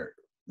are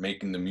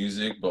making the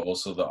music, but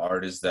also the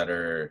artists that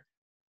are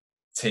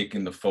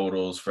taking the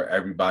photos for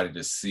everybody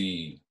to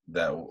see.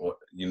 That,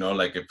 you know,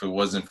 like if it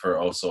wasn't for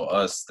also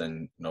us,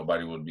 then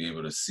nobody would be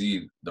able to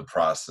see the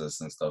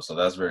process and stuff. So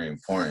that's very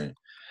important.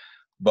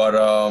 But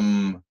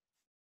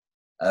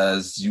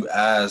as you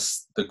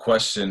asked the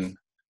question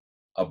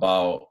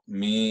about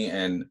me,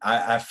 and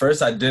at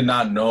first I did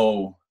not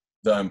know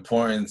the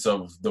importance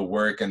of the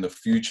work and the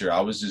future.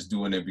 I was just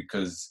doing it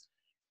because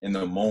in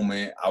the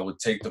moment I would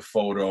take the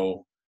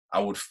photo. I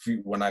would feel,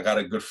 when I got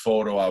a good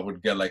photo, I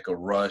would get like a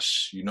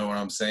rush, you know what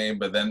I'm saying?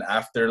 But then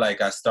after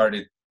like I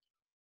started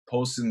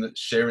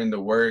sharing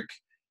the work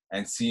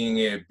and seeing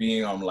it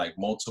being on like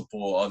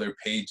multiple other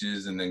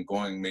pages and then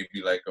going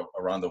maybe like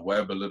around the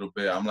web a little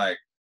bit, I'm like,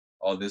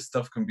 oh, this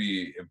stuff can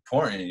be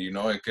important, you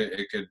know,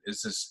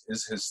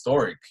 it's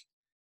historic,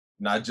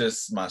 not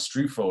just my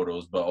street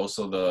photos, but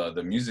also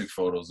the music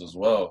photos as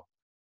well.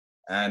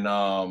 And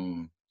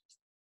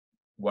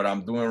what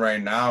I'm doing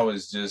right now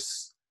is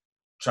just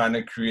trying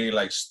to create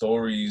like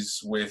stories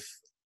with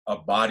a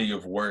body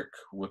of work,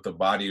 with a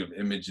body of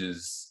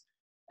images,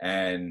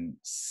 and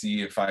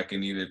see if I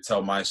can either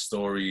tell my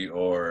story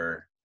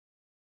or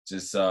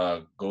just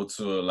go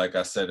to, like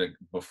I said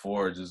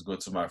before, just go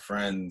to my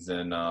friends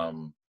and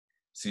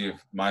see if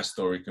my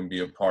story can be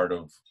a part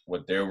of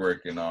what they're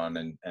working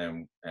on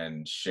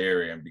and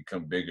share it and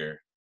become bigger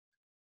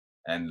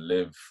and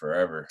live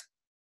forever.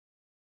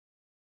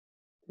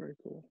 Very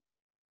cool.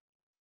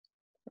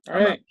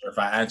 I'm not sure if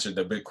I answered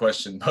the big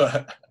question,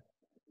 but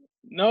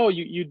no,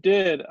 you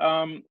did.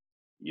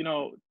 You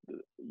know,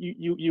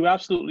 you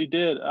absolutely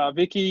did.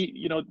 Vikki,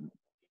 you know,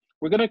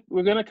 we're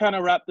gonna kind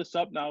of wrap this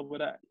up now,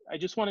 but I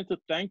just wanted to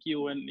thank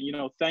you, and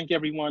thank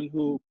everyone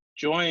who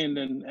joined,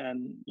 and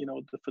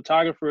the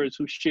photographers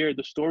who shared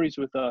the stories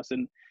with us,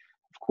 and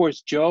of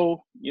course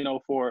Joe,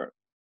 for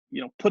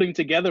putting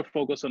together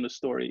Focus on the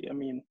Story. I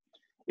mean,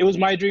 it was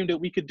my dream that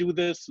we could do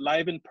this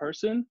live in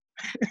person.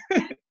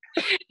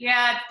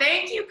 Yeah,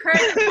 thank you,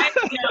 Kirth.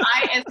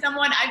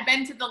 I've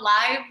been to the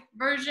live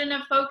version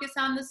of Focus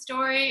on the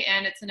Story,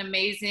 and it's an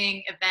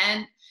amazing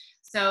event.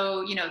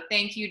 So,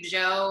 thank you,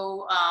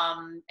 Joe,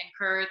 and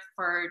Kirth,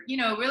 for,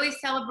 really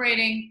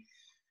celebrating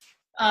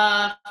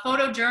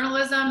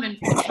photojournalism and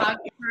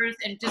photographers,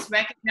 and just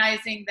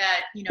recognizing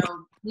that,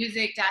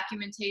 music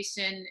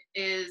documentation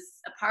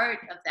is a part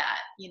of that,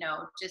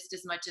 just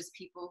as much as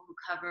people who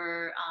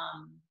cover,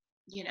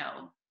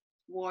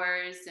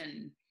 wars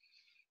and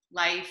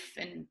life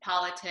and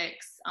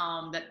politics,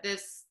 that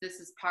this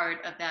is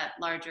part of that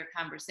larger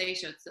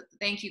conversation. So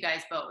thank you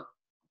guys both.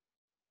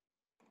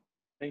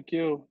 Thank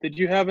you. Did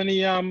you have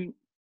any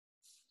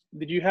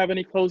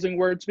closing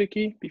words,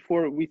 Vikki,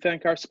 before we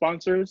thank our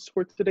sponsors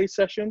for today's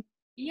session?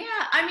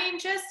 Yeah, I mean,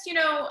 just,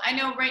 I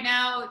know right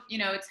now,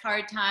 it's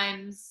hard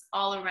times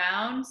all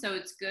around, so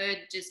it's good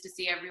just to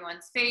see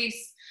everyone's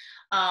face,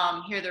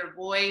 hear their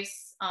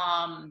voice.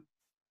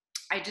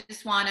 I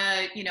just want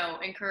to,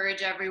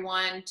 encourage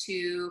everyone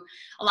to,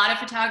 a lot of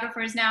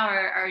photographers now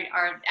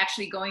are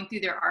actually going through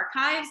their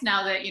archives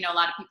now that, a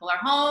lot of people are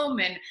home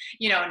and,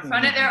 in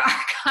front of their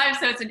archives.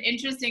 So it's an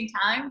interesting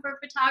time for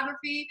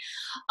photography.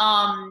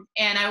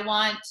 And I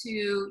want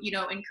to,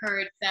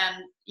 encourage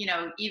them,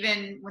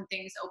 even when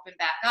things open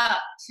back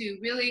up, to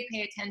really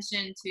pay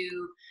attention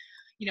to,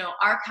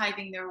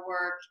 archiving their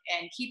work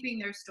and keeping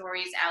their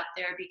stories out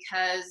there,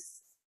 because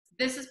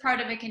this is part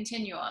of a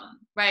continuum,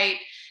 right?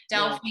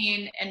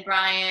 Delphine and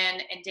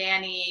Brian and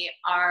Danny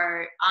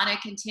are on a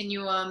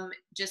continuum,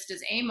 just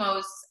as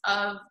AIMOS,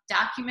 of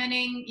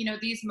documenting,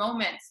 these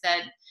moments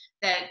that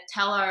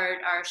tell our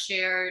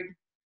shared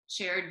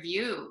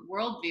view,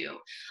 worldview.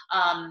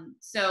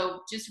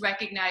 So just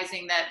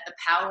recognizing that the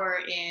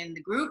power in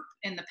the group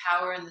and the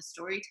power in the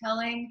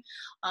storytelling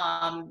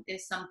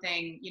is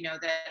something,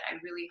 that I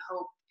really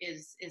hope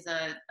is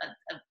a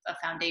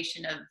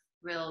foundation of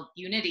real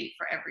unity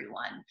for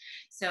everyone.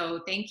 So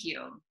thank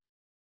you.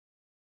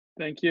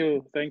 Thank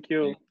you. Thank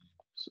you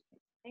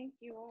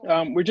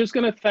all. We're just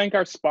going to thank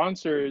our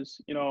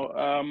sponsors,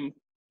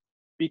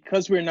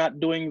 because we're not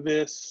doing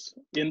this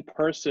in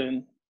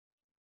person,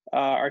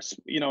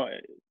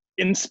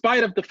 in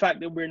spite of the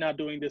fact that we're not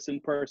doing this in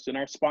person,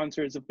 our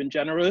sponsors have been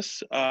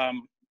generous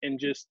in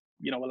just,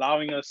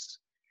 allowing us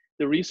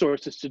the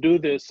resources to do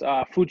this.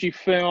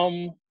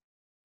 Fujifilm,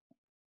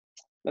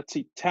 let's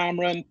see,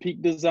 Tamron,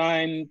 Peak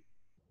Design,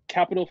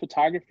 Capital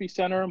Photography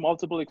Center,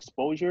 Multiple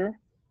Exposure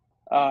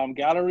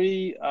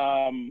Gallery,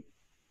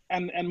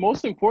 and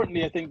most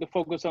importantly, I think the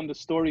Focus on the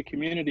Story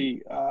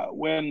community.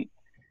 When,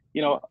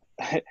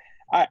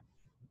 I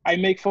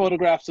make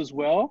photographs as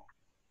well,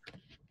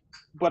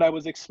 but I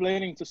was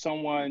explaining to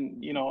someone,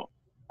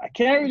 I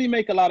can't really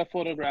make a lot of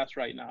photographs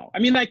right now. I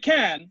mean, I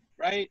can,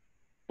 right?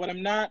 But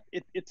I'm not.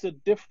 It's a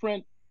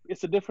different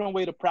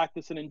way to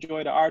practice and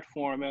enjoy the art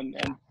form, and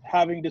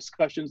having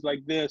discussions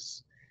like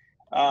this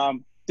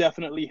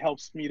definitely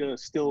helps me to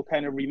still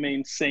kind of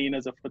remain sane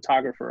as a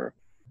photographer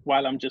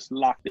while I'm just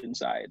locked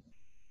inside.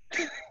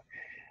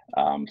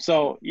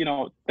 So,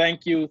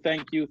 thank you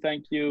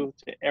to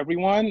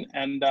everyone.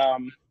 And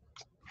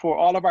for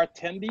all of our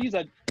attendees,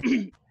 let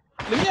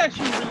me ask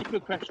you a really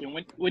quick question.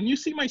 When you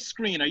see my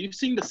screen, are you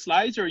seeing the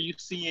slides, or are you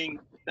seeing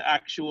the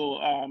actual,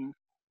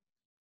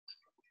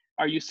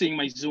 are you seeing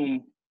my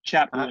Zoom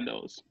chat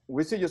windows?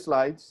 We see your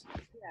slides.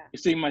 Yeah.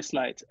 You're seeing my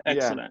slides.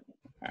 Excellent.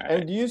 Yeah. All right.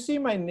 And do you see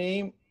my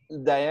name,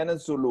 Diana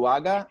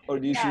Zuluaga, or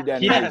do you see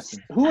Danny Yes.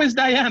 Hastings? Who is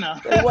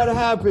Diana? Hey, what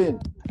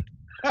happened?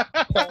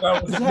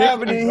 What's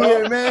happening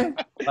here, man?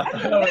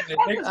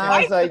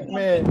 I was like,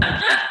 man.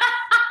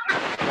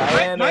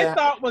 My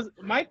thought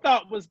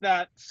was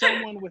that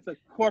someone with a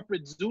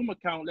corporate Zoom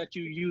account let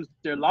you use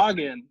their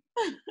login.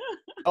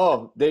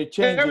 Oh, they're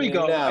changing There we it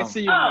go. now. I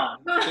see you now.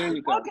 There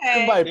you go.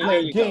 Okay. Somebody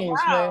playing games,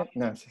 Wow.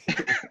 man.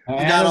 No.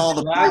 You got all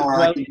the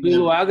power.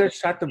 Zuluaga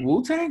shot the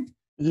Wu-Tang?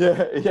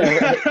 Yeah.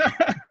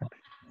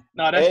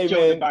 No, that's Hey, Joe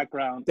in man. the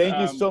background. Thank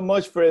you so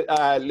much for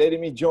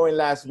letting me join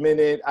last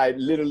minute. I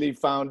literally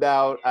found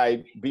out.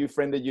 I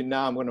befriended you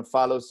now. I'm going to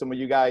follow some of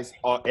you guys,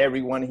 or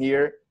everyone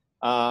here.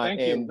 Thank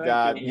you.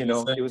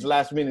 It was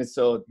last minute.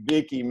 So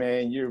Vikki,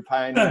 man, you're a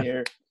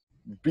pioneer.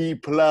 B+,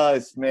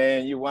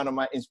 man. You're one of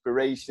my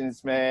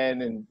inspirations,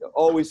 man. And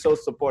always so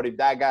supportive.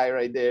 That guy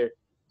right there,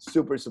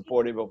 super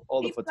supportive of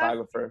all the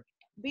photographer.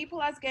 B+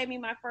 gave me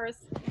my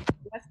first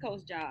West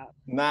Coast job.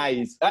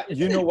 Nice.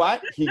 You know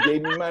what? He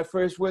gave me my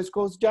first West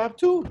Coast job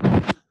too.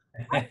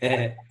 B+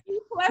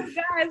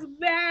 guy is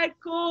mad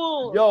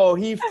cool. Yo,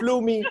 he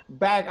flew me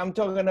back. I'm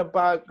talking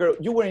about, girl,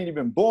 you weren't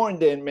even born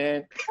then,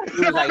 man. It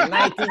was like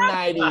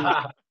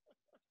 1990.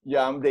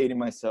 Yeah, I'm dating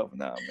myself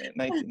now, man.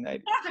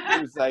 1990.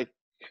 It was like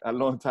a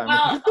long time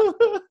ago.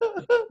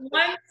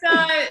 Once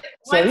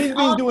So he's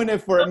been doing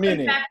it for a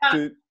minute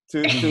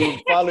to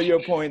follow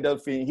your point,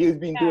 Delphine. He's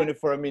been doing it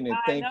for a minute.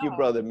 I Thank you, know.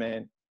 brother,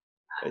 man.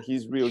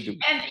 He's real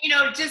dude. And, you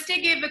know, just to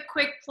give a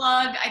quick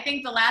plug, I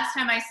think the last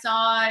time I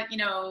saw, you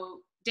know,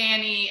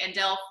 Danny and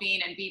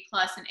Delphine and B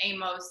Plus and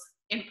AIMOS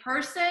in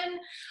person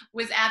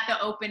was at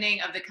the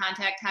opening of the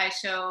Contact High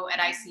show at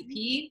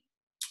ICP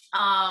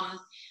a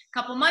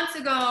couple months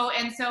ago.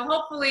 And so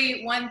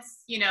hopefully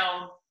once, you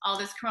know, all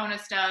this Corona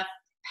stuff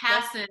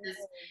passes,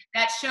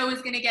 that show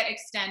is going to get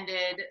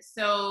extended.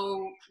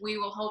 So we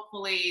will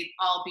hopefully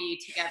all be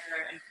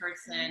together in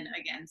person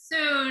again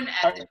soon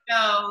at the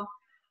show,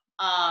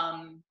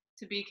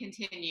 to be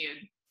continued.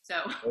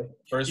 So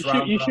First You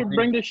round. should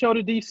bring the show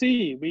to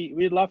DC.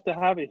 We'd love to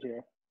have it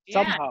here. Yeah.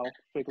 Somehow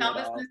figure tell it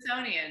the out.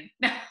 Smithsonian.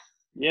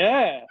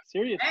 Yeah,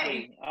 seriously.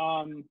 Hey.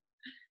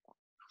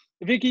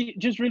 Vikki,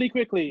 just really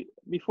quickly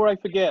before I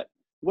forget,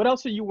 what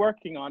else are you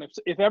working on?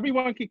 If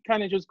everyone could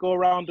kind of just go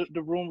around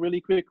the room really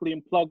quickly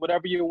and plug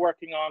whatever you're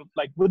working on,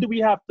 like what do we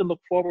have to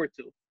look forward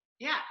to?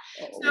 Yeah.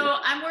 So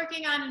I'm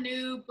working on a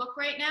new book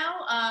right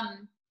now.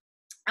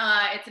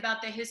 It's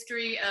about the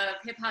history of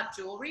hip hop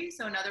jewelry.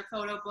 So another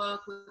photo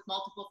book with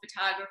multiple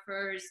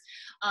photographers,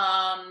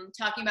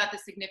 talking about the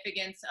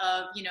significance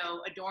of, you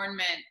know,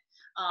 adornment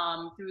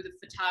through the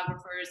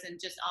photographers and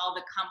just all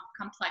the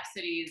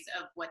complexities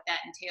of what that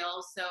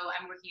entails. So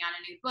I'm working on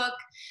a new book.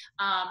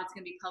 It's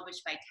going to be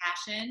published by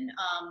Cashin,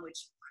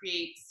 which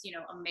creates, you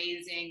know,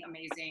 amazing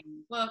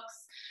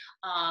books.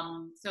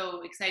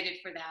 So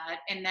excited for that.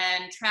 And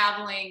then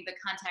traveling the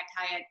Contact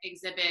High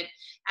exhibit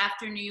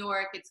after New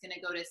York, it's going to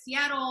go to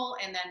Seattle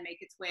and then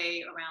make its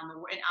way around the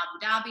world, in Abu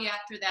Dhabi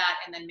after that,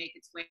 and then make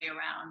its way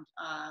around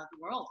the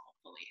world,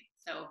 hopefully.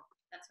 So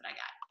that's what I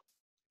got.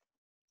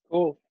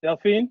 Cool.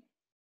 Delphine?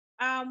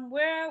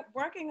 We're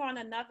working on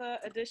another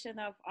edition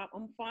of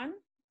Fun,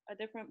 a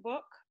different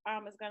book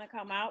is going to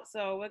come out.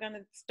 So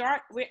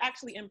we're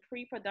actually in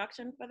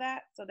pre-production for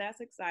that. So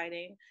that's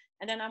exciting.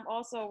 And then I'm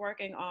also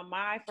working on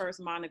my first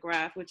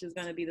monograph, which is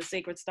going to be The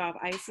Sacred Star of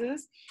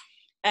Isis.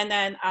 And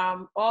then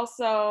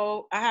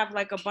also I have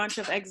like a bunch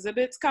of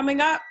exhibits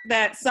coming up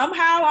that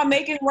somehow I'm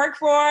making work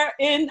for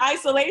in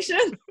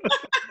isolation.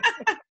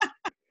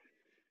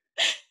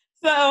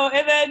 So,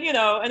 and then, you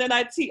know, and then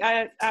I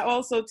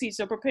also teach,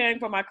 so preparing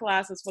for my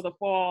classes for the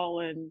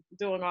fall and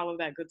doing all of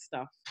that good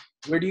stuff.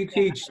 Where do you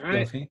teach,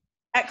 Delphine?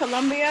 At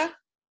Columbia.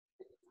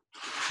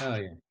 Oh,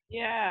 yeah.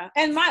 Yeah.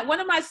 And one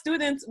of my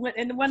students,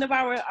 in one of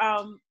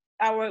one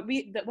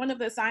of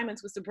the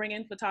assignments was to bring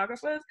in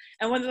photographers,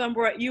 and one of them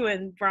brought you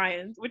in,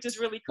 Brian, which is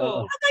really cool.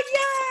 I was like,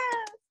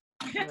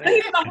 yeah.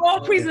 He did a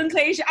whole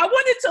presentation. I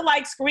wanted to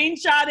like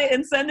screenshot it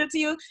and send it to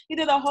you. He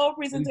did a whole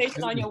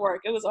presentation on your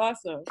work. It was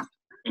awesome.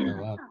 Oh,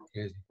 wow.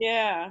 Crazy.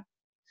 Yeah.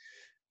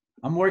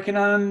 I'm working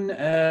on,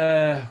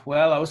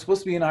 well, I was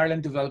supposed to be in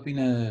Ireland developing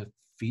a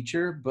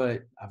feature,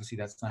 but obviously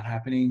that's not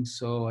happening.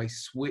 So I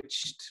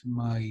switched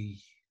my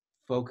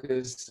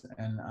focus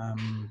and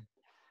I'm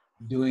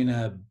doing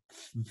a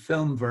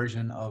film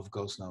version of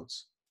Ghost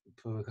Notes,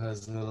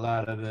 because a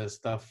lot of the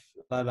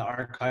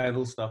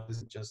archival stuff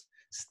isn't just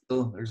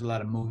still, there's a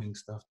lot of moving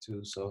stuff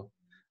too. So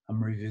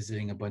I'm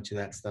revisiting a bunch of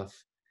that stuff.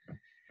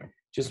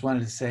 Just wanted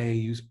to say,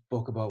 you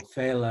spoke about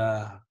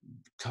Fela,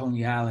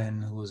 Tony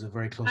Allen, who was a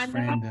very close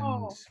friend,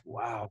 and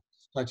wow,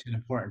 such an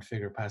important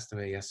figure, passed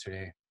away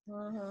yesterday.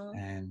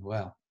 And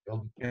well,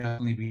 there'll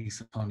definitely be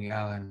some Tony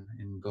Allen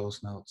in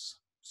Ghost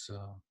Notes.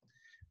 So,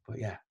 but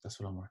yeah, that's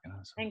what I'm working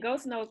on. So. And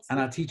Ghost Notes. And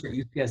I teach at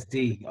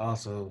UCSD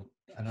also.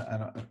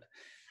 I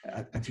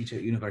teach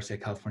at University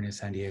of California,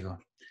 San Diego.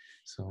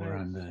 So we're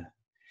on the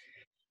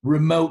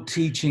remote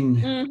teaching.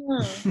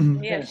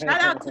 Yeah,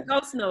 shout out to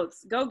Ghost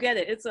Notes. Go get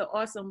it. It's an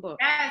awesome book.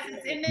 Yes,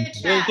 it's in the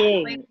chat.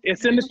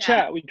 It's in the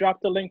chat. We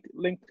dropped the link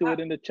to it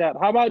in the chat.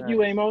 How about you,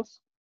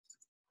 AIMOS?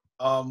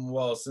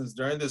 Well, since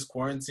during this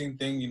quarantine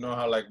thing, you know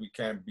how like we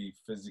can't be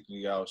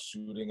physically out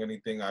shooting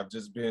anything. I've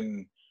just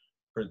been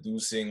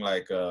producing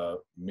like a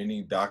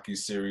mini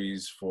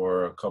docu-series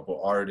for a couple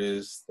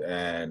artists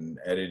and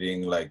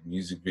editing like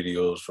music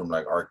videos from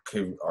like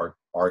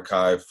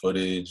archive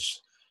footage.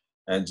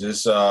 And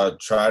just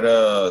try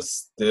to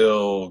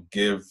still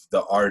give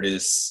the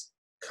artists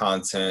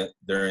content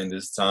during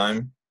this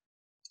time.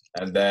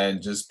 And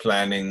then just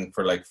planning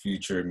for like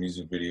future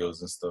music videos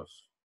and stuff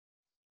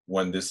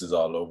when this is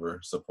all over,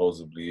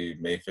 supposedly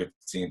May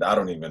 15th. I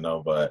don't even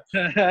know, but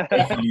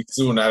hopefully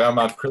soon. I got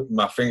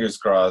my fingers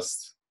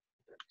crossed.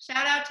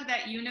 Shout out to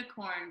that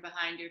unicorn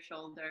behind your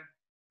shoulder.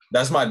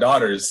 That's my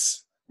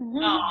daughter's.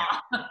 Oh.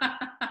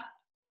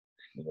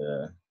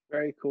 Yeah.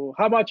 Very cool.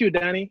 How about you,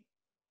 Danny?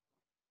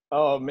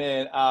 Oh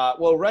man,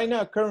 well right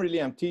now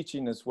currently I'm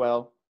teaching as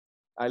well.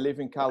 I live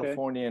in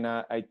California and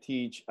I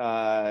teach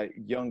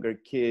younger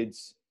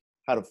kids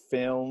how to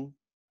film,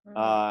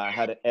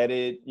 how to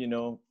edit, you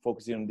know,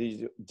 focusing on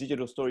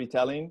digital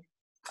storytelling,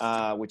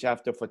 which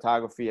after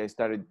photography, I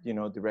started, you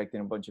know,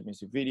 directing a bunch of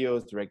music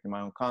videos, directing my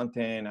own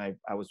content. I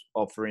was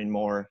offering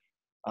more,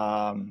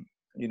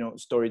 you know,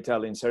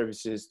 storytelling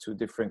services to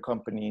different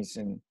companies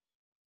and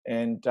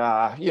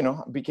you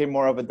know, became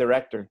more of a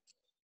director.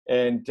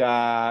 And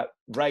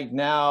right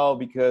now,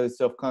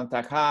 because of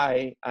Contact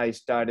High, I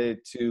started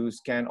to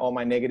scan all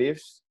my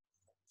negatives,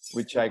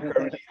 which I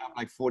currently have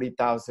like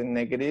 40,000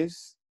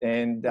 negatives.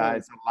 And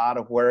it's a lot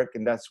of work.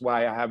 And that's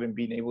why I haven't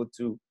been able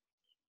to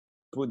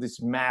put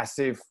this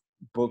massive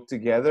book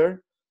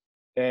together.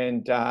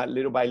 And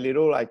little by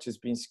little, I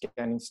just been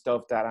scanning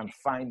stuff that I'm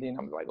finding.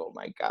 I'm like, oh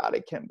my God, I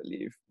can't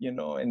believe, you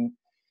know, and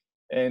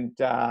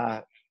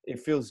it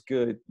feels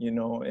good, you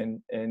know,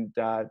 and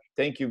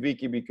thank you,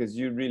 Vikki, because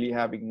you really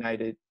have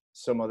ignited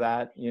some of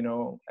that, you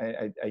know.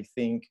 I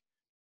think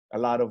a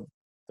lot of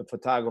the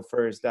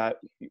photographers that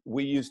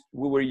we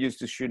were used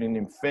to shooting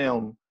in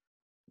film,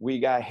 we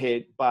got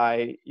hit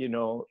by, you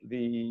know,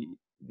 the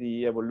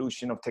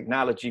evolution of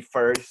technology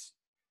first,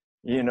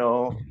 you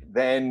know,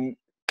 then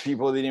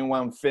people didn't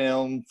want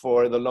film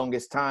for the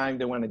longest time.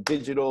 They wanted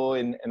digital,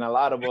 and a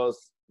lot of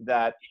us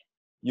that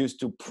used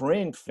to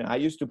print. I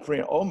used to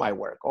print all my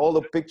work, all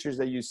the pictures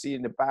that you see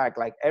in the back,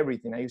 like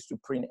everything. I used to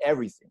print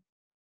everything.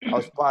 I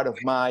was part of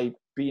my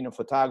being a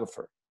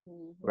photographer,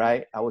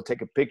 right? I would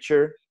take a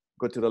picture,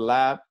 go to the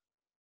lab,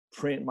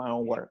 print my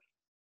own work.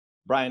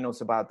 Brian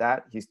knows about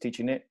that. He's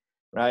teaching it,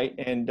 right?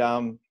 And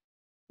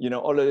you know,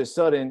 all of a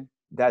sudden,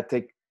 that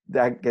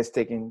gets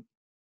taken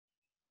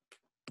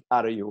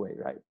out of your way,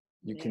 right?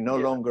 You can no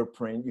longer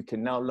print. You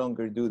can no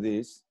longer do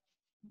this,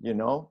 you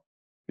know,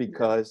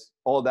 because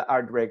all the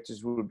art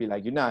directors will be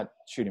like, you're not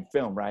shooting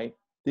film, right?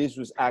 This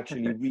was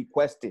actually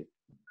requested.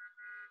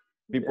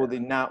 People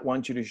did not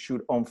want you to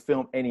shoot on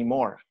film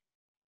anymore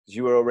because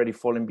you were already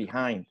falling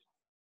behind,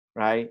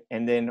 right?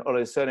 And then all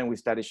of a sudden we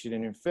started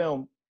shooting in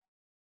film.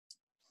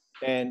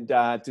 And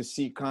to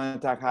see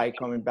Contact High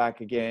coming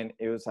back again,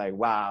 it was like,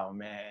 wow,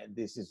 man,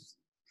 this is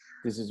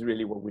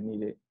really what we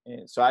needed.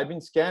 And so I've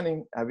been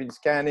scanning,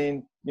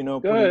 you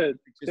know, putting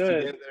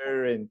pictures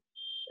together,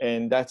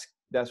 and that's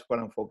what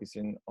I'm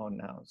focusing on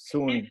now.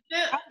 Soon. And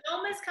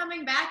film is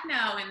coming back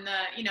now in the,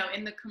 you know,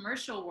 in the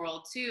commercial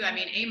world too. I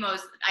mean,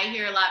 AIMOS, I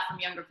hear a lot from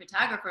younger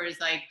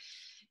photographers, like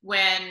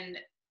when,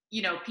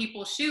 you know,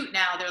 people shoot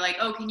now, they're like,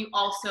 oh, can you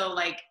also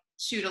like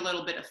shoot a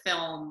little bit of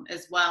film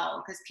as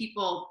well? Because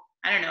people,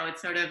 I don't know,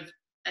 it's sort of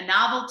a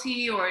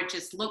novelty, or it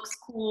just looks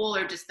cool,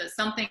 or just there's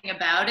something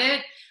about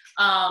it.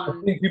 I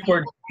think people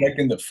are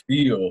liking the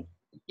feel.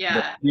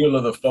 Yeah. The feel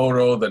of the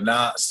photo, the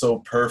not so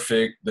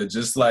perfect, the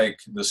just like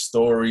the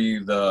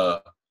story,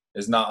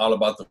 it's not all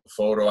about the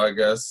photo, I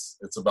guess.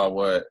 It's about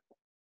what,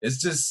 it's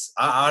just,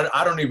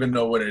 I don't even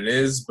know what it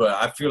is, but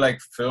I feel like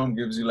film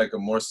gives you like a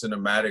more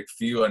cinematic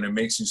feel, and it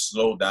makes you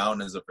slow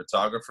down as a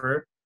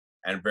photographer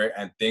and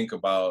think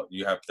about,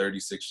 you have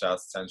 36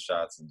 shots, 10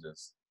 shots, and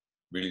just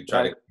really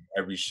try to give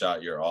every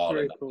shot your all.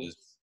 And Cool.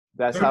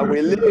 That's how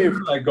we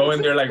live. Like go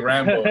in there like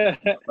Rambo.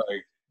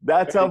 Like,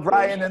 that's how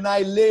Brian and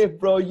I live,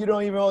 bro. You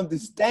don't even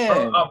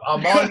understand. Bro,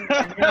 I'm on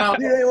now.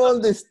 You don't even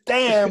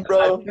understand,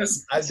 bro.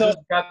 I just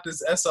got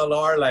this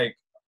SLR like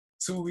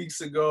 2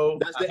 weeks ago.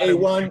 That's the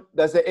A1.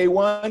 That's the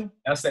A1.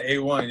 That's the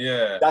A1.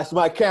 Yeah. That's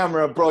my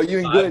camera, bro. You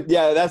ain't good.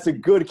 Yeah, that's a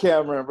good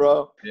camera,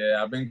 bro.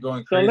 Yeah, I've been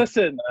going So crazy.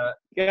 listen,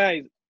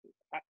 guys,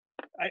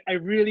 I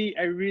really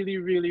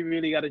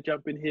got to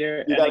jump in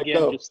here. You and again,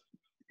 go.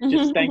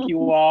 just thank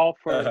you all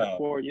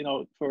for you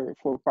know,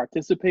 for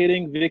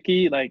participating.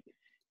 Vikki, like,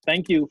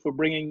 thank you for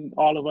bringing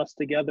all of us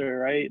together,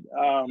 right?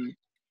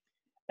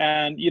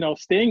 And you know,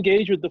 stay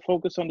engaged with the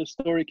Focus on the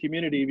Story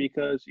community,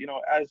 because you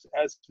know,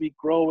 as we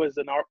grow as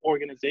an art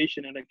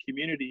organization and a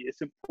community,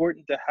 it's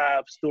important to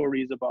have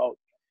stories about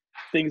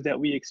things that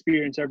we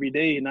experience every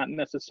day, not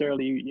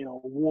necessarily, you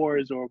know,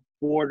 wars or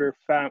border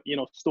you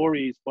know,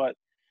 stories, but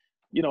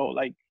you know,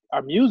 like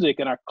our music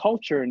and our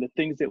culture and the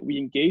things that we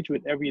engage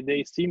with every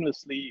day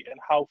seamlessly, and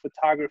how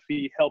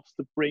photography helps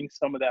to bring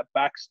some of that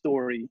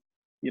backstory,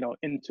 you know,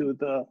 into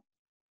the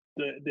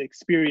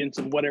experience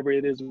of whatever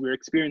it is we're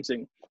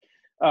experiencing.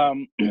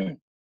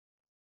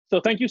 So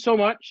thank you so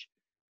much.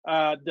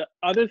 The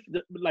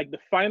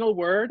final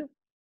word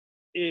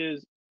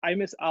is, I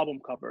miss album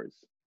covers.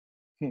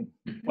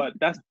 But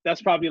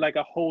that's probably like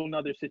a whole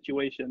nother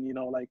situation, you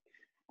know, like,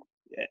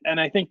 and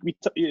I think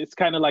it's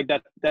kind of like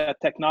that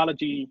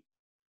technology,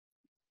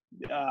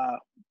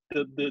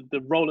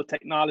 the role of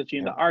technology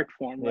in the art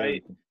form,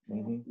 right?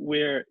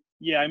 Where,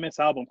 I miss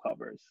album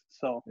covers.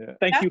 So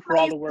thank you for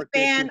all the work.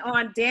 Fan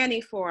on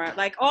Danny for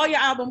like all your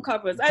album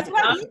covers. That's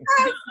what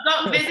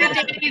Go visit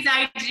Danny's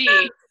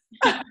IG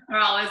for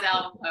all his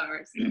album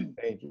covers.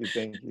 Thank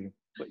you.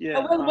 But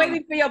we're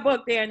waiting for your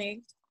book,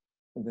 Danny.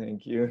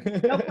 Thank you.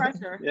 No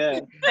pressure. Yeah.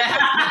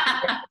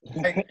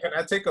 Can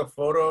I take a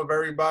photo of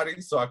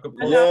everybody so I could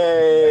post?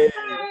 Yay.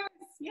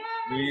 Yes.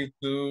 3,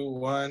 2,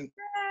 1.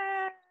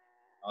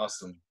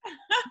 Awesome.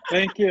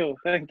 Thank you.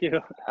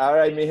 All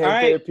right, mi gente. All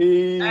right.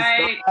 Peace. All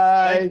right.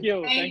 Bye. Thank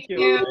you. Thank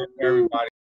you. Everybody.